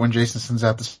November when Jason sends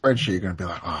out the spreadsheet, you're going to be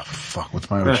like, oh, fuck, what's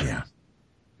my OG?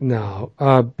 No.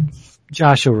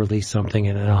 Josh will release something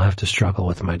and I'll have to struggle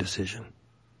with my decision.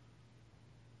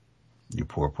 You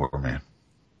poor man.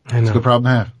 I know. It's a good problem to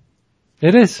have.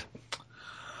 It is.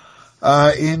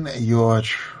 In your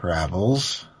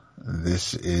travels,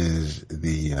 this is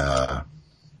the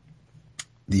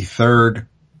third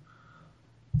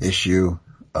issue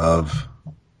of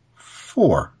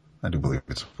 4. I do believe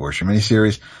it's a 4-issue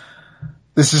miniseries.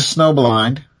 This is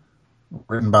Snowblind,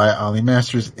 written by Ollie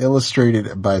Masters,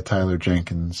 illustrated by Tyler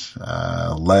Jenkins,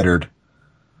 lettered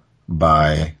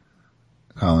by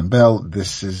Colin Bell.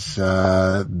 This is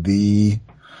the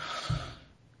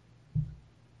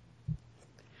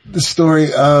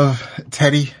story of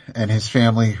Teddy and his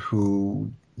family,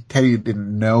 who Teddy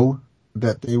didn't know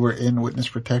that they were in witness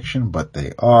protection, but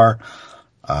they are.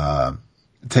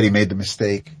 Teddy made the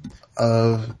mistake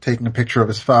of taking a picture of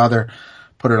his father,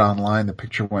 put it online. The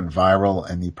picture went viral,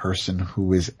 and the person who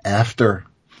was after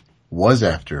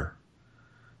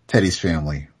Teddy's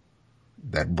family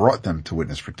that brought them to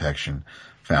witness protection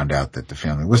found out that the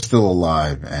family was still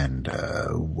alive and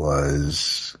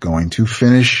was going to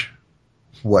finish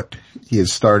what he had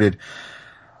started.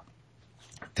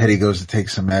 Teddy goes to take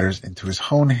some matters into his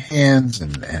own hands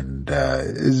and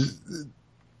is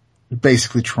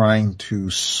basically trying to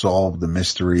solve the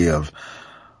mystery of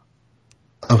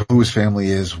who his family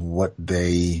is, what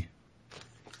they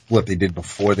did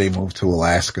before they moved to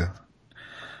Alaska.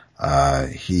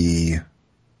 This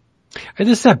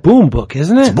is that Boom book,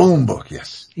 isn't it? It's a Boom book,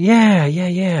 yes.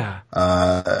 Yeah.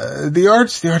 The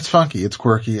art's funky. It's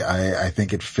quirky. I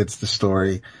think it fits the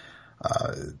story.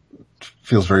 It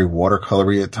feels very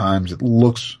watercolory at times. It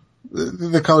looks,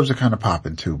 the colors are kind of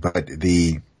popping too, but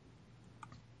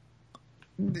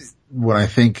when I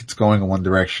think it's going in one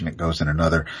direction, it goes in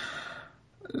another.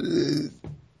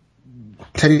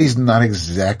 Teddy's not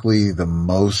exactly the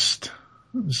most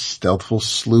stealthful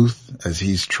sleuth as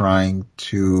he finds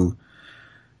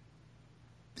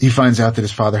out that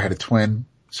his father had a twin,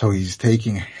 so he's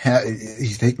taking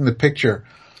the picture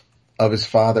of his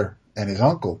father and his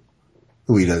uncle,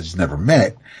 who he's never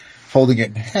met, folding it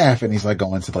in half, and he's like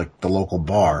going to like the local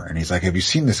bar, and he's like, have you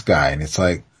seen this guy? And it's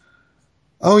like,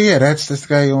 oh yeah, that's the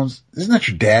guy who owns, isn't that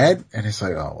your dad? And it's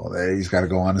like, oh, well, he's got to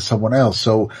go on to someone else.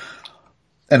 So,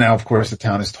 and now of course the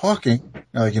town is talking,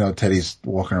 like, Teddy's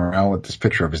walking around with this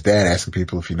picture of his dad, asking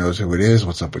people if he knows who it is,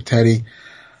 what's up with Teddy.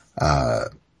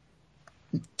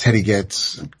 Teddy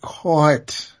gets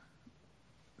caught,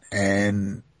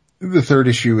 and the third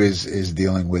issue is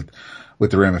dealing with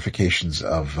the ramifications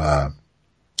of, an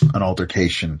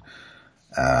altercation,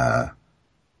 that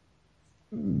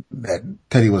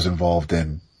Teddy was involved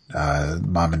in.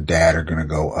 Mom and Dad are gonna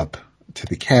go up to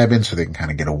the cabin so they can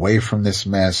kind of get away from this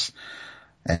mess.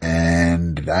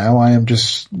 And now I am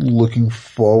just looking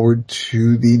forward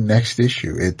to the next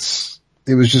issue. It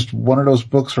was just one of those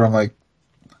books where I'm like,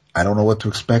 I don't know what to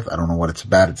expect. I don't know what it's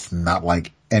about. It's not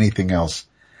like anything else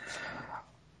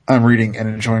I'm reading and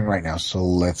enjoying right now. So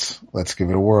let's give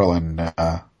it a whirl. And,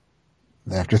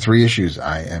 after 3 issues,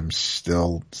 I am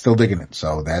still digging it.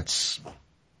 So that's,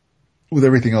 with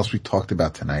everything else we talked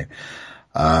about tonight.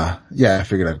 I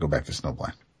figured I'd go back to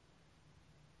Snowblind.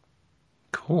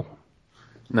 Cool.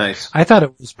 Nice. I thought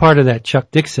it was part of that Chuck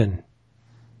Dixon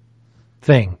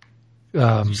thing.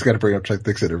 You just gotta bring up Chuck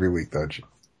Dixon every week, don't you?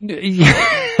 Yeah.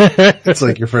 It's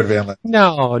like your Fred Van Lent.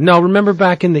 No. Remember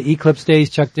back in the Eclipse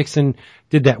days, Chuck Dixon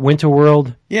did that Winter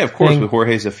World? Yeah, of course, thing? with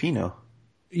Jorge Zafino.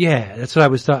 Yeah, that's what I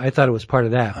thought it was part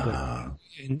of that. But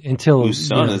until whose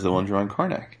son is the one drawing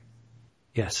Karnak.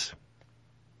 Yes.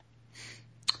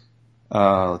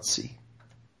 Let's see.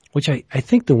 Which I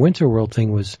think the Winter World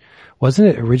thing wasn't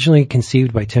it originally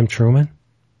conceived by Tim Truman?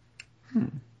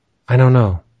 I don't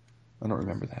know. I don't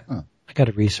remember that. Huh. I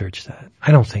gotta research that.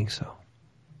 I don't think so.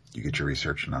 You get your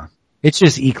research on. It's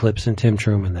just Eclipse and Tim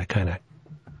Truman that kind of,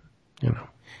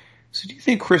 So do you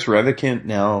think Chris Revikant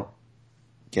now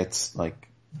gets, like,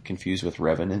 confused with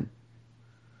Revenant?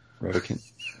 Revikant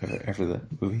after the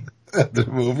movie? The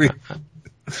movie?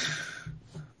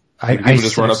 I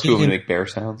just run up to him and make bear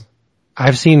sounds?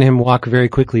 I've seen him walk very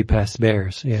quickly past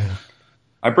bears, yeah.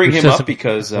 I bring him up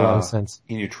because, a lot of sense.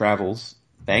 in your travels,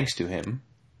 thanks to him,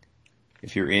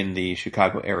 if you're in the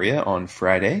Chicago area on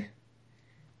Friday,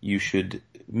 you should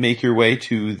make your way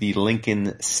to the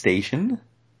Lincoln Station,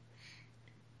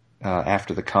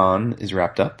 after the con is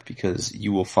wrapped up, because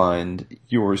you will find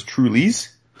yours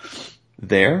truly's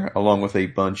there, along with a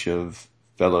bunch of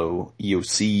fellow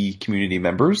EOC community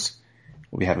members.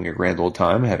 We'll be having a grand old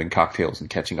time, having cocktails and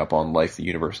catching up on life, the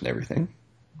universe, and everything.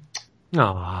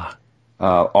 Aww.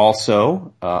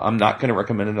 Also, I'm not going to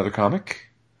recommend another comic.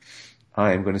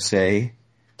 I am going to say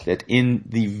that in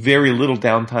the very little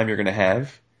downtime you're going to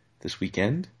have this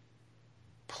weekend,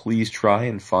 please try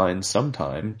and find some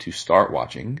time to start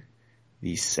watching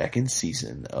the second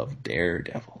season of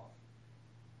Daredevil,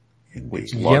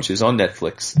 which launches on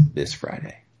Netflix this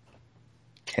Friday.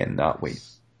 Cannot wait.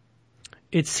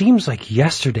 It seems like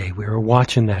yesterday we were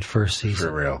watching that first season.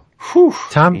 For real. Whew.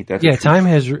 Time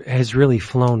has really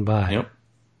flown by. Yep.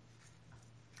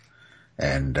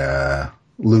 And,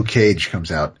 Luke Cage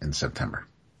comes out in September.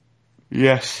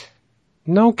 Yes.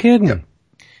 No kidding. Yep.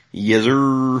 Yes,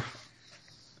 sir.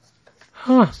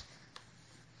 Huh.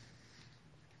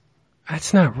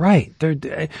 That's not right.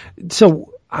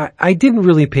 So I didn't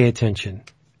really pay attention.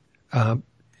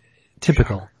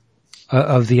 Typical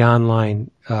of the online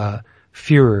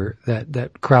furor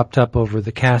that cropped up over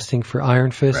the casting for Iron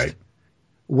Fist. Right.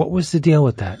 What was the deal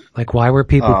with that? Like, why were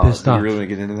people pissed off? You really want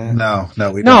to get into that? No,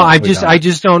 we No, don't. I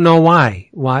just don't know why.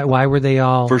 Why were they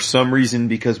all? For some reason,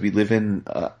 because we live in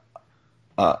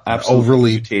absolutely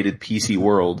Overly mutated PC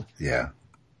world. Yeah.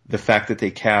 The fact that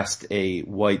they cast a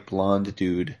white blonde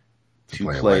dude to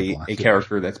play a play white blonde. a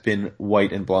character that's been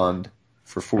white and blonde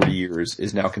for 40 years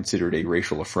is now considered a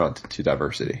racial affront to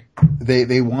diversity.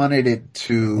 They wanted it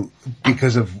to,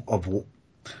 because of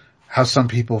how some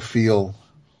people feel,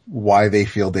 why they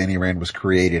feel Danny Rand was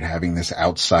created, having this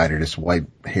outsider, this white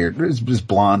haired, this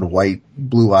blonde, white,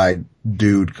 blue eyed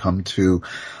dude come to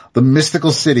the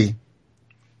mystical city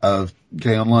of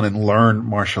Gaon and learn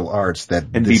martial arts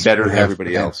and be better than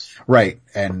everybody else. Right.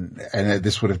 And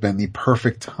this would have been the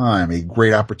perfect time, a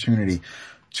great opportunity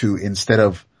to, instead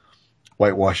of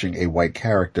whitewashing a white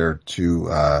character,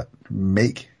 to,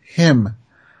 make him,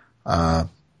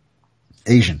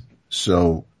 Asian.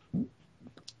 So,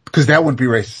 because that wouldn't be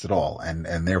racist at all.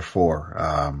 And therefore,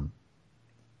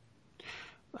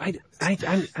 am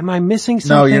I missing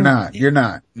something? No, you're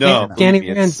not. No,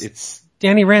 Danny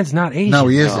Rand's not Asian. No,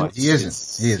 he isn't. No, he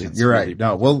isn't. You're really right.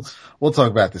 No, we'll talk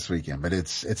about it this weekend, but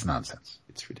it's nonsense.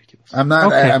 It's ridiculous. I'm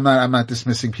not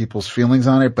dismissing people's feelings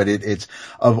on it, but it's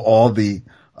of all the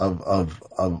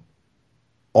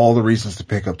reasons to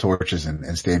pick up torches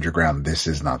and stand your ground, this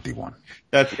is not the one.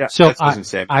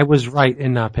 I was right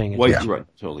in not paying attention. Right,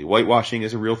 totally. Whitewashing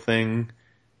is a real thing.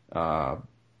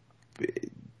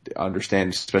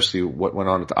 Understand especially what went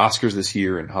on at the Oscars this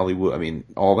year in Hollywood. I mean,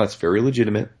 all that's very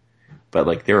legitimate, but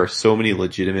like there are so many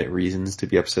legitimate reasons to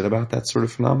be upset about that sort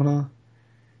of phenomena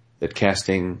that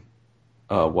casting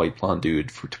a white blonde dude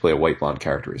to play a white blonde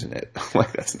character isn't it.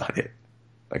 Like that's not it.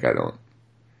 Like I don't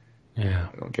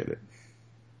get it.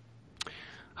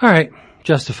 All right.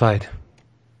 Justified.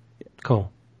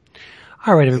 Cool.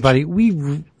 All right, everybody.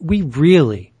 We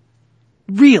really,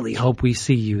 really hope we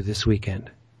see you this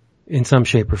weekend in some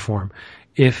shape or form.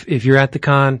 If you're at the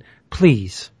con,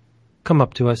 please come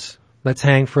up to us. Let's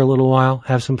hang for a little while,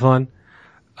 have some fun.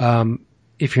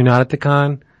 If you're not at the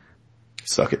con,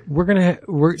 suck it.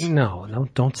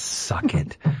 Don't suck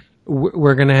it.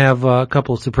 We're gonna have a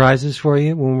couple of surprises for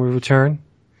you when we return.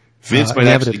 Vince might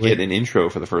actually get an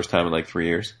intro for the first time in like 3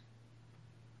 years.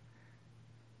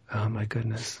 Oh my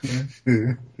goodness.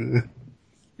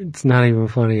 It's not even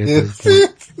funny at this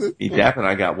point. Dap and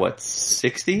I got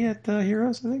 60 at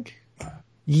Heroes, I think?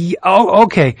 Yeah, oh,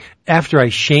 okay. After I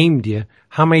shamed you,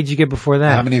 how many did you get before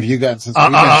that? How many have you gotten since we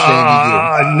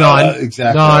got shaming you? None.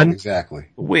 Exactly. None. Exactly.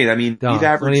 Wait, I mean, you've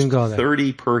averaged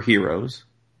 30 per Heroes.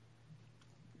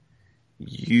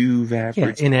 You've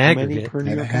averaged in how many aggregate. per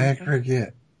New York?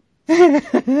 Aggregate.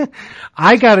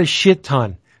 I got a shit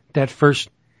ton that first.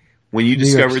 When you New York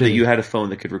discovered that City. you had a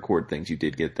phone that could record things, you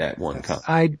did get that one cup.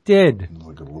 I did.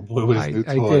 Look at little blue with his new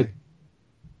I toy. did.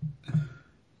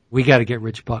 We got to get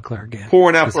Rich Buckler again.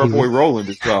 Pouring out for our boy Roland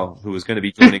as well, who is going to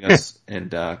be joining us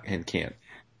and can't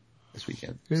this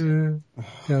weekend. That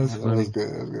was That funny. was good.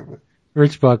 That was good.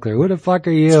 Rich Buckler, who the fuck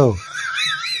are you?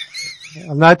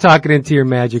 I'm not talking into your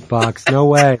magic box. No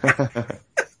way.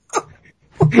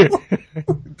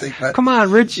 Come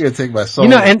on, Rich. You're gonna take my soul.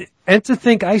 You know, and to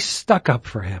think I stuck up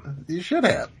for him. You should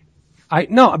have.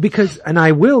 And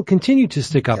I will continue to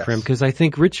stick up for him because I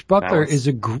think Rich Buckler is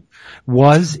a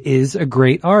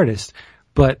great artist.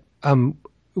 But,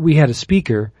 we had a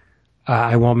speaker,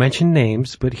 I won't mention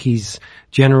names, but he's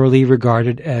generally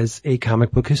regarded as a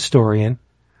comic book historian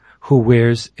who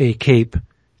wears a cape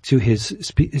to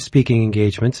his speaking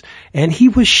engagements. And he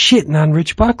was shitting on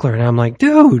Rich Buckler. And I'm like,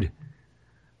 dude,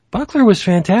 Buckler was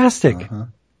fantastic. Uh-huh.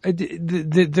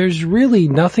 There's really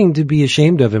nothing to be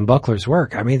ashamed of in Buckler's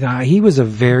work. I mean, he was a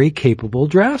very capable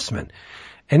draftsman,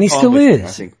 and he still is. I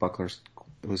think Buckler's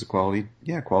was a quality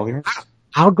artist.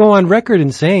 I'll go on record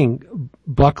in saying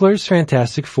Buckler's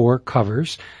Fantastic Four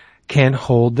covers can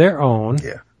hold their own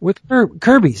with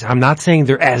Kirby's. I'm not saying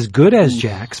they're as good as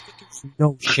Jack's, but there's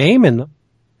no shame in them.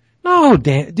 No,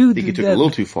 dude. I think you took it a little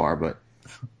too far, but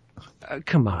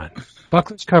come on.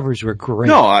 Buckler's covers were great.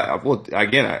 No, I'm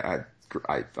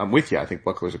with you. I think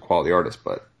Buckler's a quality artist,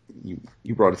 but you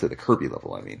brought it to the Kirby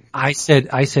level. I mean, I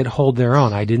said hold their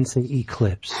own. I didn't say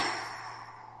eclipse.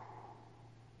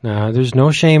 No, there's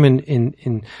no shame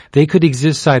in they could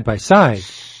exist side by side,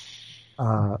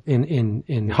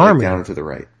 in harmony. down and to the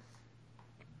right.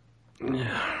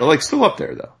 But like still up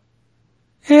there though.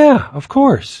 Yeah, of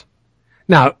course.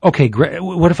 Now, okay,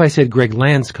 what if I said Greg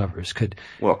Land's covers could?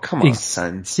 Well, come on,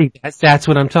 son. See, that's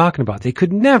what I'm talking about. They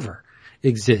could never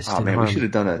exist. Oh in man, harmony. we should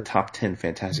have done a top 10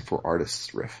 Fantastic Four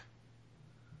artists riff.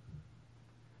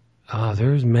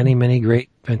 There's many, many great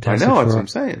Fantastic I know, Four. that's what I'm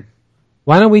saying.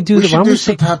 Why don't we do We should do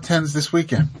some top 10s this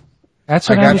weekend. That's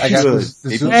what I was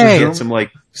Maybe Hey. get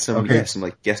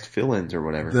some guest fill-ins or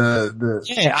whatever.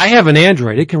 Yeah, I have an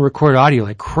Android. It can record audio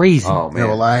like crazy. Oh man. Yeah,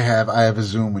 well, I have a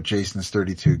Zoom with Jason's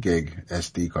 32 gig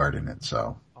SD card in it,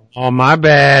 so. Oh, my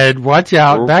bad. Watch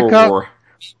out. Back up.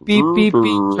 Beep, beep,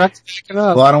 beep. Try to back it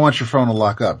up. Well, I don't want your phone to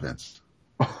lock up, Vince.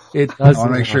 It I does.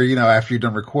 want to make sure, after you're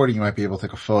done recording, you might be able to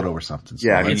take a photo or something.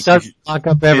 Yeah, I mean, It doesn't lock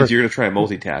up ever. kids, you're gonna try and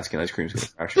multitask, and ice cream's gonna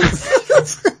crash you.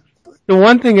 The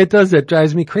one thing it does that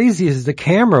drives me crazy is the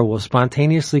camera will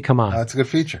spontaneously come on. That's a good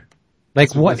feature.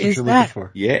 Like, what That's is you're that? looking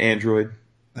for. Yeah, Android.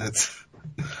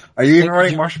 Are you even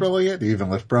running Marshmallow yet? Do you even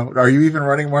lift, bro? Are you even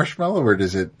running Marshmallow, or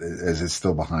is it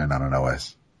still behind on an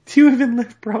OS? Do you even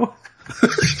live, bro?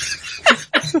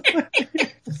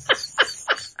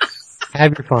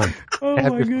 Have your fun. Oh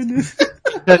Have my your goodness.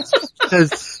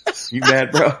 Because You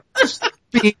mad, bro?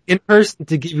 being in person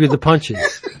to give you the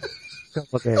punches.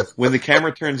 Okay. When the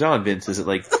camera turns on, Vince, does it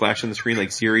like flash on the screen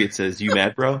like Siri? It says, "You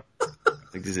mad, bro?"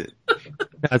 Like, does it?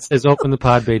 It says open the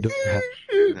pod bay door.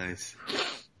 Nice.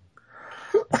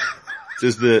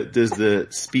 Does the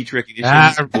speech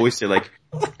recognition voice say like,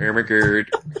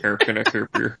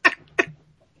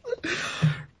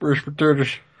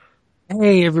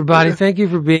 Hey everybody, thank you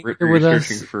for being here with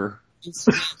us. for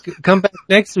Come back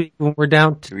next week when we're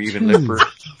down to do we even 2. live for?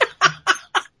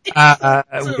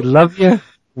 We love you.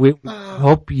 We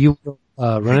hope you will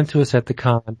run into us at the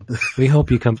con. We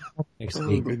hope you come back next Oh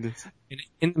week. goodness.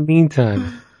 In the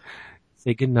meantime,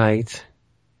 say good night.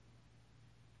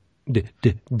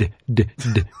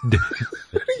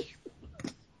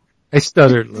 I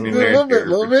stuttered a little bit. A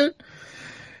little bit.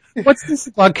 What's this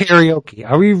about karaoke?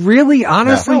 Are we really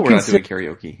honestly No, we're not doing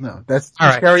considering? karaoke. No, that's All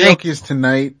right, karaoke is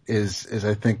tonight. Is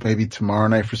I think maybe tomorrow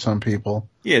night for some people.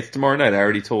 Yeah, it's tomorrow night. I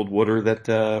already told Water that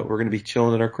we're going to be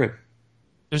chilling at our crib.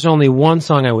 There's only one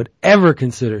song I would ever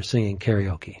consider singing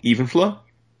karaoke. Even flow?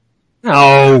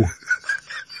 No.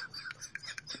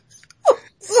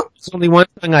 There's only one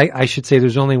song I should say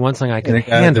there's only one song I can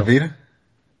handle. Davida?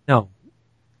 No.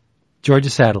 Georgia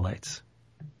Satellites.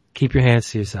 Keep your hands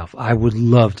to yourself. I would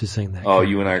love to sing that. Oh,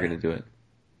 you and I are going to do it.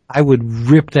 I would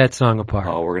rip that song apart.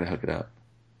 Oh, we're going to hook it up.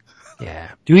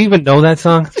 Yeah. Do you even know that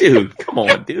song? Dude, come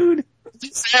on, dude.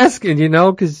 Just asking,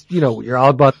 cause, you're all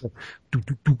about the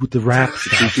do with the rap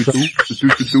stuff.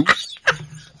 So,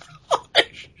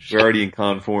 We're already in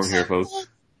con form here, folks.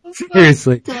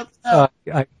 seriously.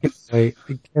 I can't wait.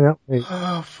 I cannot wait.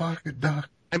 Oh, fuck it, Doc.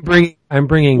 I'm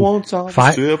bringing Once I was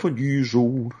 7 years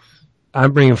old.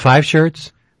 I'm bringing 5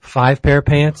 shirts, 5 pair of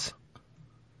pants,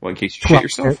 Well, in case you shit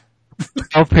yourself.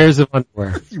 12 pairs of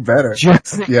underwear. You better.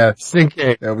 Just Yes. in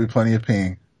case. There'll be plenty of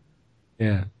peeing.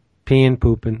 Yeah. Peeing,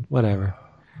 pooping, whatever.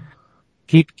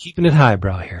 Keeping it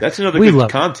highbrow here. That's another We good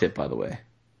love con tip, by the way.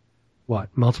 What?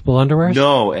 Multiple underwears?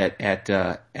 No, at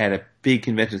a big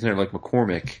convention center like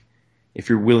McCormick, if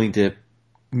you're willing to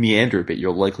meander a bit,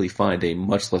 you'll likely find a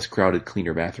much less crowded,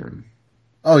 cleaner bathroom.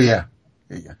 Oh yeah.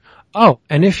 Yeah. Oh,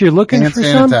 and if you're looking Hand for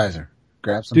some, sanitizer.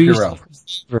 Grab some do Purell. yourself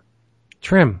a favor.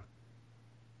 Trim.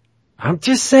 I'm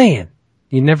just saying.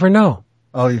 You never know.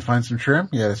 Oh, you find some trim?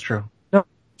 Yeah, that's true. No,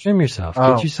 trim yourself.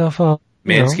 Oh. Get yourself a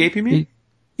Manscape, you mean?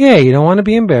 Yeah, you don't want to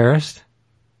be embarrassed.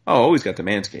 Oh, always got the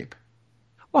Manscape.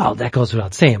 Well, that goes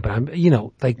without saying, but I'm,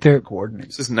 they're, Coordinate.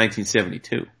 This is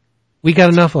 1972. we got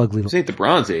enough ugly. This ain't the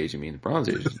Bronze Age. I mean, the Bronze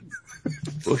Age is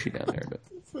bushy down there,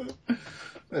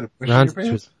 but Bronze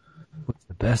Age was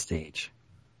the best age.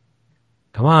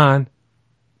 Come on.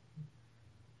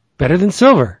 Better than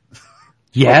silver.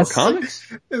 Yes. for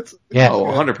comics? Yeah. Oh,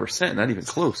 100%. Not even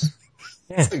close.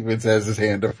 Yeah. Like Vince has his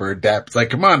hand up for a dap. It's like,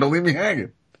 come on, don't leave me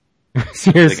hanging.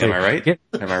 Seriously. Like, am I right?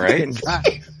 Am I right?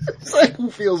 It's like, who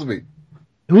feels me?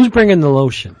 Who's bringing the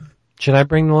lotion? Should I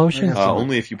bring the lotion?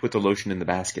 Only if you put the lotion in the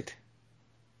basket.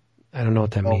 I don't know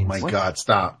what that Oh means. my God,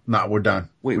 stop. No, we're done.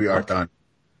 Wait, we are what? done.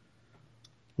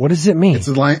 What does it mean? It's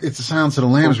a Silence of the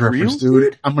Lambs For reference, real,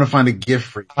 dude. I'm gonna find a gift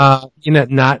for you.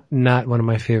 Not one of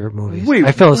my favorite movies. Wait,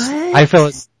 I fell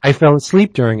what?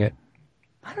 asleep during it.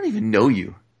 I don't even know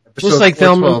you. Episode like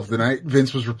Thelma- 412, the night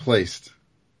Vince was replaced.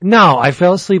 No, I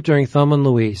fell asleep during Thelma and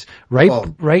Louise. Right, Oh.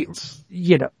 the right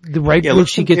Yeah, when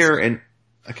let's she gets, compare an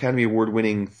Academy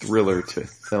Award-winning thriller to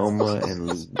Thelma and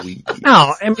Louise.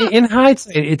 no, I mean, in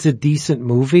hindsight, it's a decent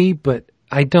movie, but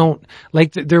I don't,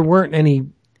 there weren't any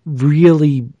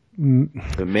really,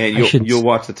 But man, I shouldn't- you'll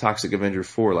watch the Toxic Avenger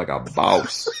 4 like a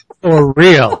boss. for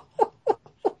real.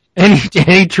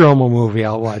 Any trauma movie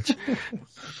I'll watch.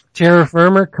 Terra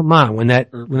Firma, come on, when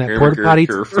that porta potty,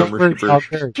 Terra Firma,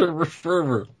 Trevor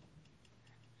Ferber.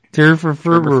 Terra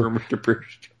Firma,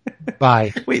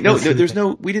 bye. Wait, no,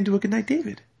 we didn't do a Goodnight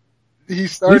David. He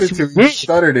started to, he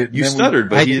stuttered it. and You then we- stuttered,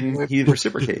 but I he didn't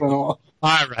reciprocate. All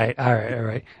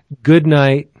right. Good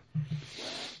night.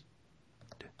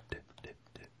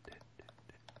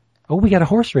 Oh, we got a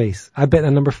horse race. I bet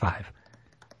on number 5.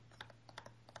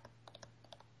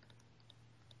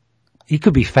 He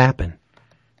could be fapping.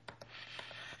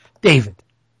 David.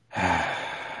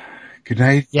 Good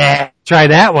night. Yeah. try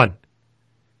that one.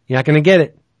 You're not going to get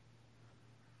it.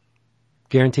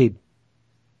 Guaranteed.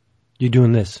 You're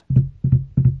doing this.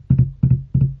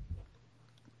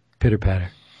 Pitter patter.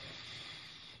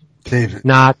 David.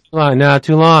 Not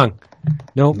too long.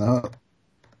 Nope. No.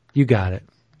 You got it.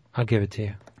 I'll give it to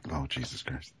you. Oh, Jesus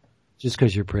Christ. Just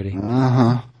because you're pretty.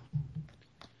 Uh-huh.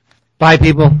 Bye,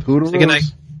 people. Toodaloo. Say good night.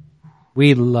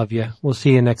 We love you. We'll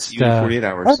see you next. See you in 48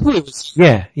 hours.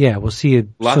 Yeah. We'll see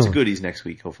you. Lots soon. of goodies next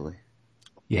week, hopefully.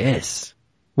 Yes.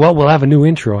 Well, we'll have a new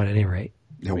intro at any rate.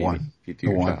 The Maybe, one. if you do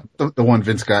The your one. job. The one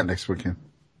Vince got next weekend.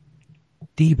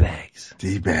 D-bags.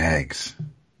 D-bags.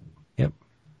 Yep.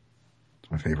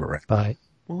 It's my favorite rap. Bye.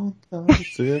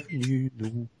 1,007, you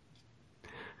know.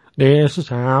 This is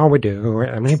how we do it.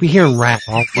 I'm going to be hearing rap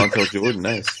all Montel Jordan,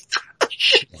 nice.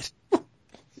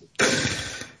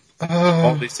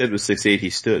 All they said was 6'8", he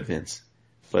stood, Vince.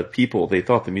 But people, they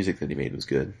thought the music that he made was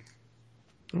good.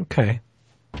 Okay.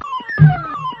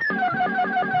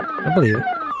 I believe it.